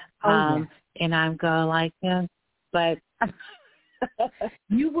 and I'm going like, but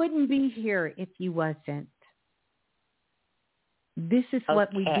you wouldn't be here if you wasn't. This is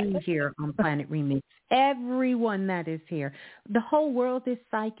what we do here on Planet Remix. Everyone that is here, the whole world is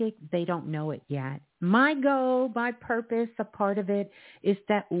psychic. They don't know it yet. My goal, my purpose, a part of it is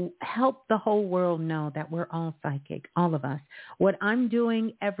that help the whole world know that we're all psychic, all of us. What I'm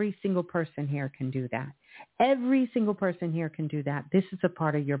doing, every single person here can do that. Every single person here can do that. This is a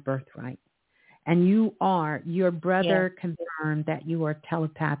part of your birthright. And your brother confirmed that you are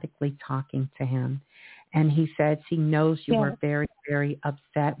telepathically talking to him. And he said he knows you were very, very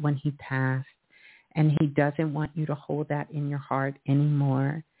upset when he passed. And he doesn't want you to hold that in your heart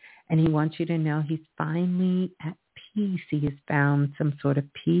anymore. And he wants you to know he's finally at peace. He has found some sort of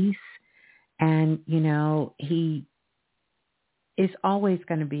peace. And, he is always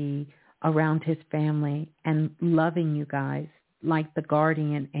going to be around his family and loving you guys like the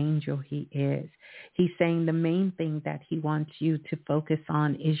guardian angel he is. He's saying the main thing that he wants you to focus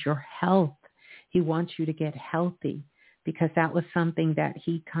on is your health. He wants you to get healthy, because that was something that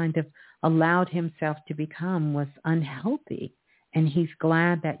he kind of allowed himself to become, was unhealthy. And he's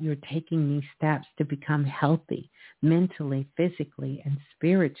glad that you're taking these steps to become healthy mentally, physically, and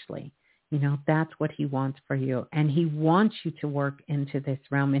spiritually. That's what he wants for you. And he wants you to work into this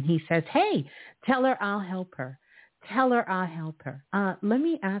realm. And he says, hey, tell her I'll help her. Tell her I'll help her. Let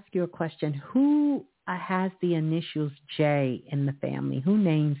me ask you a question. Who has the initials J in the family? Who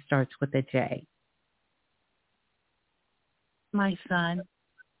name starts with a J? My son.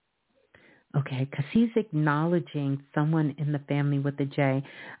 Okay, because he's acknowledging someone in the family with a J.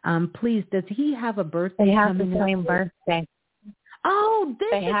 Please, does he have a birthday? They have the same birthday. Oh,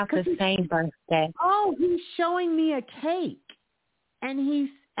 they have the same birthday. Oh, he's showing me a cake, and he's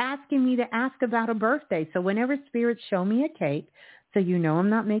asking me to ask about a birthday. So whenever spirits show me a cake, so I'm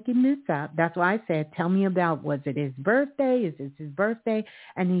not making this up. That's why I said, tell me about, was it his birthday? Is this his birthday?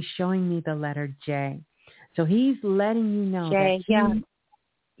 And he's showing me the letter J. So he's letting you know that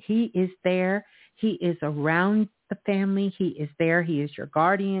he is there. He is around the family. He is there. He is your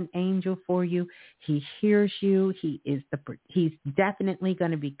guardian angel for you. He hears you. He's definitely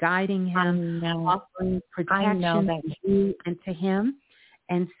going to be guiding him, offering protection to you and to him.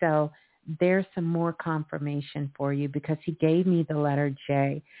 And so there's some more confirmation for you, because he gave me the letter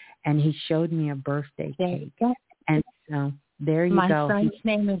J and he showed me a birthday cake. And so there you go. My son's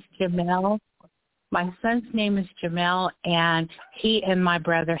name is Jamel. My son's name is Jamel, and he and my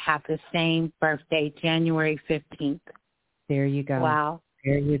brother have the same birthday, January 15th. There you go. Wow.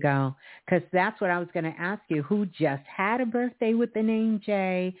 There you go. Because that's what I was going to ask you, who just had a birthday with the name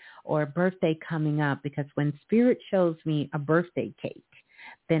J, or a birthday coming up? Because when Spirit shows me a birthday cake,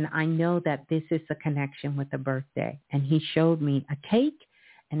 then I know that this is a connection with a birthday. And he showed me a cake,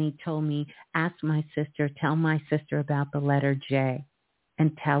 and he told me, tell my sister about the letter J.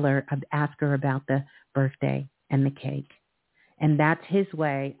 And ask her about the birthday and the cake. And that's his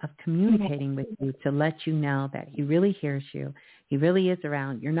way of communicating with you, to let you know that he really hears you. He really is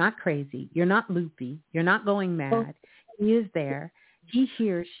around. You're not crazy. You're not loopy. You're not going mad. He is there. He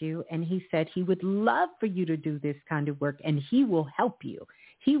hears you. And he said he would love for you to do this kind of work, and he will help you.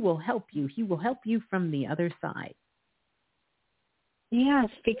 He will help you. He will help you from the other side. Yes,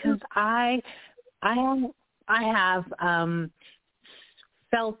 because I have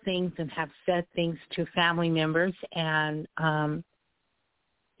felt things and have said things to family members, and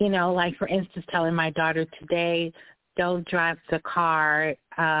like, for instance, telling my daughter today, don't drive the car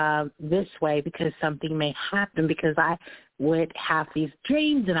this way because something may happen, because I would have these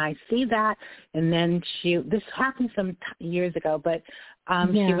dreams and I see that. And then this happened some years ago, but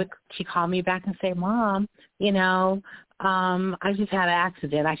she called me back and say, Mom, I just had an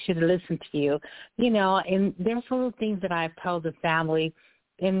accident. I should have listened to you, and there's little things that I've told the family.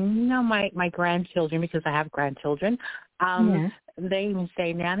 And, my grandchildren, because I have grandchildren, they even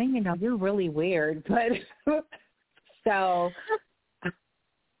say, Nanny, you're really weird. But so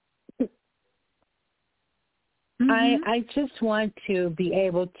I just want to be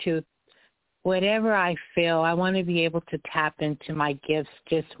able to, whatever I feel, I want to be able to tap into my gifts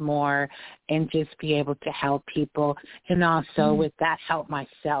just more, and just be able to help people. And also with that, help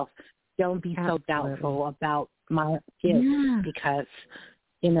myself. Don't be so doubtful about my gifts, because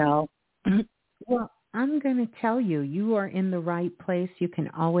Well, I'm going to tell you, you are in the right place. You can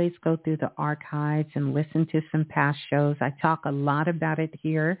always go through the archives and listen to some past shows. I talk a lot about it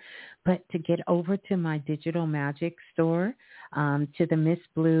here, but to get over to my digital magic store, to the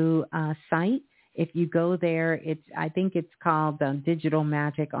Ms.Blue site, if you go there, I think it's called Digital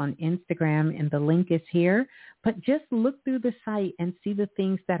Magic on Instagram, and the link is here. But just look through the site and see the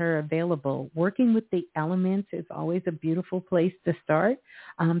things that are available. Working with the elements is always a beautiful place to start,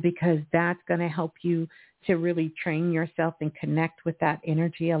 because that's going to help you to really train yourself and connect with that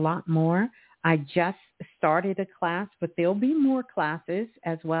energy a lot more. I just started a class, but there'll be more classes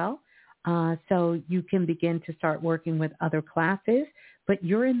as well. So you can begin to start working with other classes, but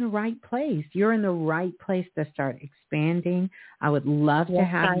you're in the right place. You're in the right place to start expanding. I would love to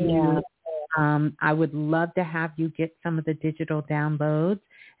have you. I would love to have you get some of the digital downloads,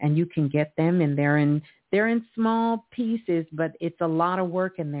 and you can get them, and they're in small pieces, but it's a lot of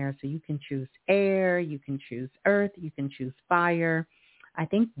work in there. So you can choose air, you can choose earth, you can choose fire. I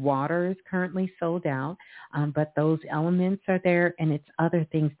think water is currently sold out, but those elements are there, and it's other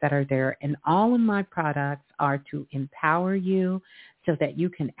things that are there. And all of my products are to empower you so that you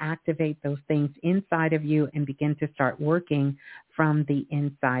can activate those things inside of you and begin to start working from the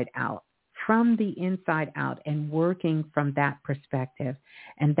inside out. From the inside out and working from that perspective.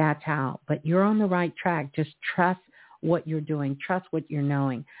 And that's how. But you're on the right track. Just trust what you're doing. Trust what you're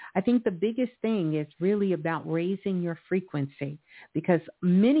knowing. I think the biggest thing is really about raising your frequency, because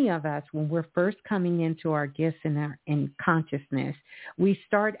many of us, when we're first coming into our gifts and in consciousness, we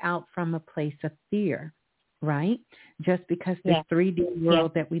start out from a place of fear, right? Just because this 3D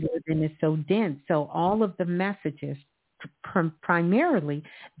world that we live in is so dense. So all of the messages primarily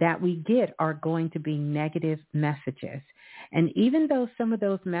that we get are going to be negative messages. And even though some of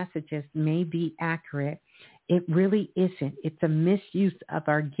those messages may be accurate, it really isn't. It's a misuse of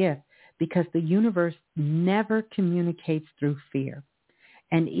our gift, because the universe never communicates through fear.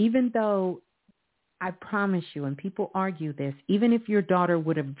 And even though, I promise you, and people argue this, even if your daughter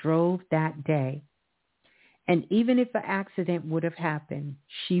would have drove that day, and even if an accident would have happened,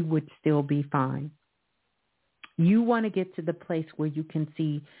 she would still be fine. You want to get to the place where you can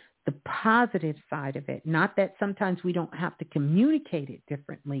see the positive side of it. Not that sometimes we don't have to communicate it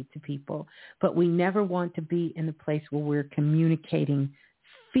differently to people, but we never want to be in the place where we're communicating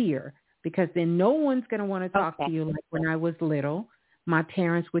fear, because then no one's going to want to talk to you. Like when I was little, my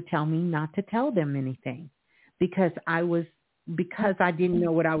parents would tell me not to tell them anything because I didn't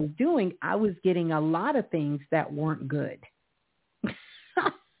know what I was doing. I was getting a lot of things that weren't good.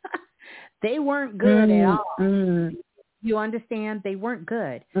 They weren't good at all. You understand? They weren't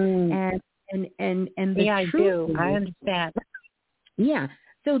good. And the I do. I understand. Yeah.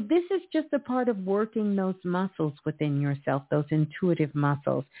 So this is just a part of working those muscles within yourself, those intuitive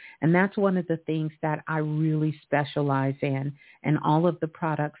muscles. And that's one of the things that I really specialize in. And all of the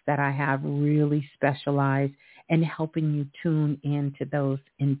products that I have really specialize in helping you tune into those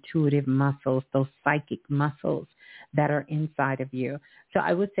intuitive muscles, those psychic muscles that are inside of you. So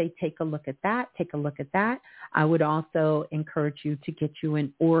I would say take a look at that. Take a look at that. I would also encourage you to get you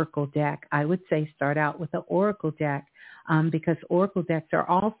an oracle deck. I would say start out with an oracle deck because oracle decks are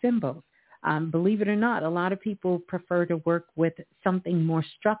all symbols. Believe it or not, a lot of people prefer to work with something more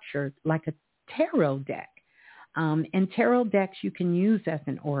structured like a tarot deck. And tarot decks you can use as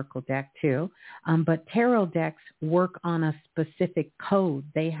an oracle deck too. But tarot decks work on a specific code.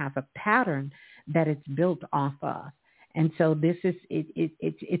 They have a pattern that it's built off of. And so this is,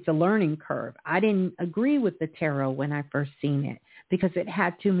 it's a learning curve. I didn't agree with the tarot when I first seen it because it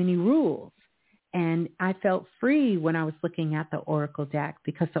had too many rules. And I felt free when I was looking at the oracle deck,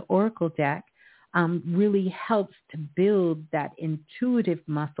 because the oracle deck really helps to build that intuitive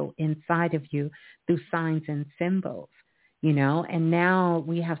muscle inside of you through signs and symbols, you know. And now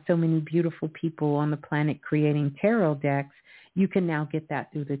we have so many beautiful people on the planet creating tarot decks. You can now get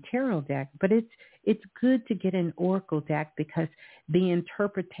that through the tarot deck. But it's good to get an oracle deck because the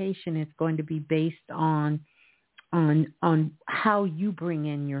interpretation is going to be based on how you bring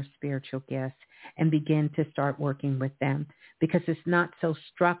in your spiritual gifts and begin to start working with them, because it's not so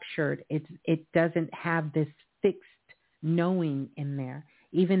structured. It doesn't have this fixed knowing in there,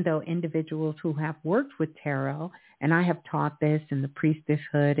 even though individuals who have worked with tarot, and I have taught this in the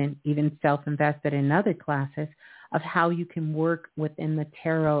priestesshood and even self-invested in other classes, of how you can work within the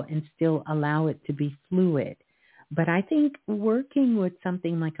tarot and still allow it to be fluid. But I think working with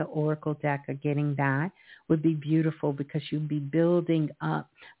something like an oracle deck or getting that would be beautiful, because you'd be building up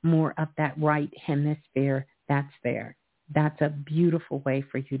more of that right hemisphere that's there. That's a beautiful way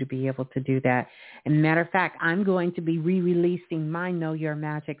for you to be able to do that. And matter of fact, I'm going to be re-releasing my Know Your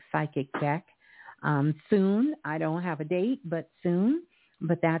Magic Psychic deck soon. I don't have a date, but soon.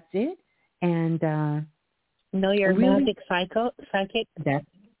 But that's it. And Know Your Magic Psychic?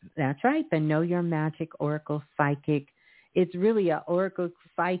 That's right. The Know Your Magic Oracle Psychic. It's really an Oracle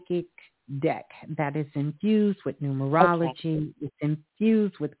Psychic deck that is infused with numerology. Okay. It's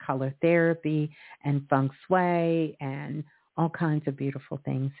infused with color therapy and feng shui and all kinds of beautiful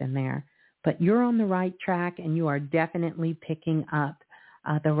things in there. But you're on the right track, and you are definitely picking up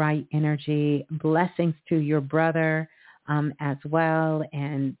the right energy. Blessings to your brother as well,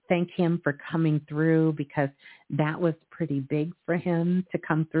 and thank him for coming through, because that was pretty big for him to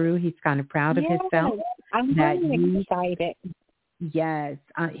come through. He's kind of proud of himself. I'm really excited. Yes,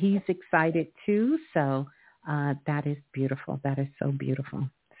 he's excited too. So that is beautiful. That is so beautiful.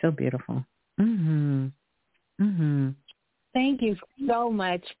 So beautiful. Thank you so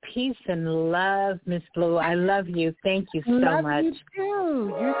much. Peace and love, Ms. Blue. I love you. Thank you so much. Love you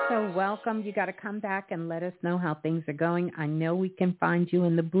too. You're so welcome. You got to come back and let us know how things are going. I know we can find you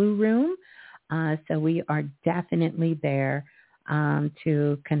in the Blue Room. So we are definitely there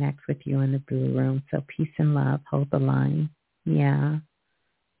to connect with you in the Blue Room. So peace and love. Hold the line. Yeah.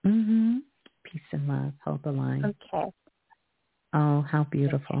 Peace and love. Hold the line. Okay. Oh, how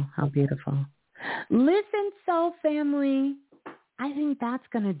beautiful. How beautiful. Listen, soul family, I think that's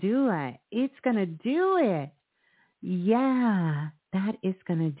going to do it. It's going to do it. Yeah, that is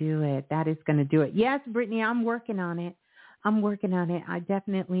going to do it. That is going to do it. Yes, Brittany, I'm working on it. I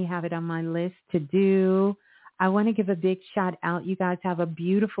definitely have it on my list to do. I want to give a big shout out. You guys have a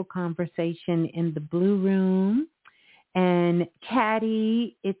beautiful conversation in the Blue Room. And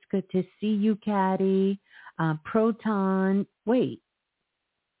Caddy, it's good to see you, Caddy. Proton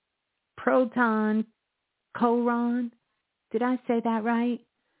Coron. Did I say that right?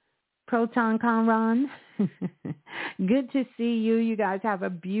 Proton Coron. Good to see you. You guys have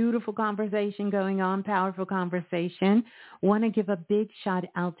a beautiful conversation going on, powerful conversation. Want to give a big shout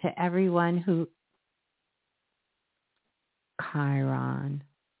out to everyone who... Chiron.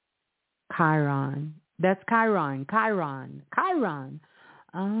 That's Chiron.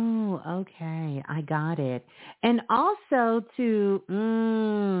 Oh, okay. I got it. And also to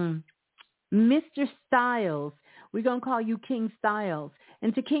Mr. Styles. We're going to call you King Styles.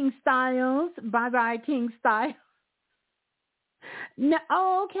 And to King Styles, bye-bye, King Styles. No,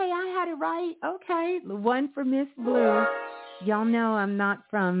 oh, okay, I had it right. Okay, one for Ms.Blue. Y'all know I'm not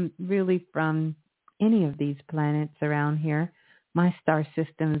really from any of these planets around here. My star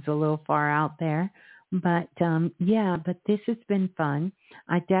system is a little far out there. But, but this has been fun.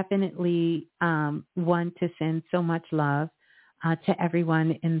 I definitely want to send so much love to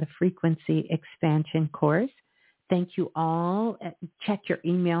everyone in the frequency expansion course. Thank you all. Check your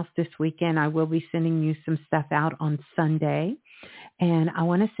emails this weekend. I will be sending you some stuff out on Sunday. And I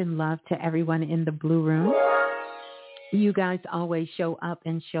want to send love to everyone in the Blue Room. You guys always show up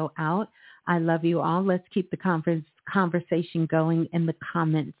and show out. I love you all. Let's keep the conversation going in the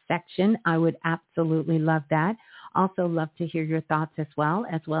comment section. I would absolutely love that. Also love to hear your thoughts as well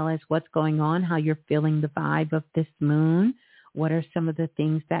as what's going on, how you're feeling the vibe of this moon. What are some of the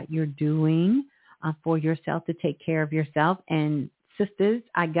things that you're doing for yourself to take care of yourself? And sisters,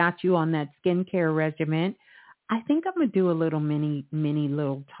 I got you on that skincare regimen. I think I'm going to do a little mini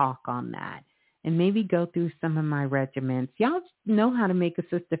little talk on that and maybe go through some of my regimens. Y'all know how to make a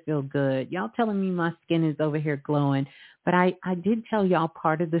sister feel good. Y'all telling me my skin is over here glowing. But I did tell y'all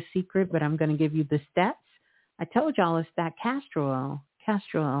part of the secret, but I'm going to give you the steps. I told y'all it's that castor oil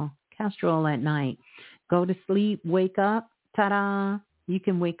at night. Go to sleep, wake up, ta-da. You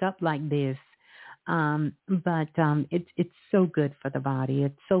can wake up like this. But it's so good for the body.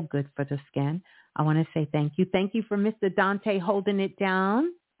 It's so good for the skin. I want to say thank you. Thank you for Mr. Dante holding it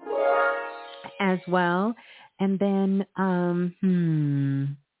down as well. And then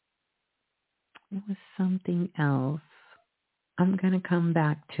it was something else. I'm going to come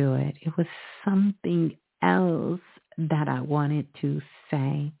back to it. It was something else that I wanted to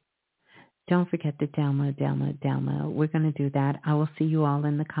say. Don't forget to download. We're going to do that. I will see you all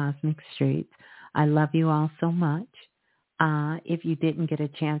in the cosmic streets. I love you all so much. If you didn't get a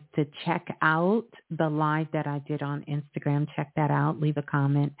chance to check out the live that I did on Instagram, check that out. Leave a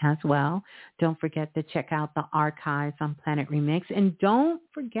comment as well. Don't forget to check out the archives on Planet Remix. And don't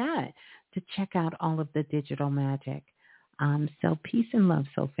forget to check out all of the digital magic. So peace and love,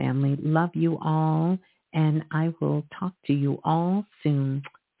 soul family. Love you all. And I will talk to you all soon.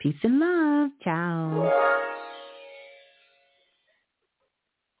 Peace and love. Ciao.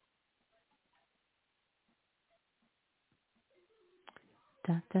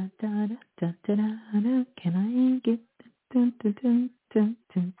 Da, da, da, da, da, da, da. Can I get dun, dun, dun, dun,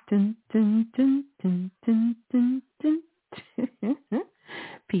 dun, dun, dun, dun, dun, dun, dun, dun.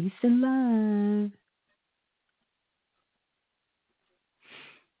 Peace and love.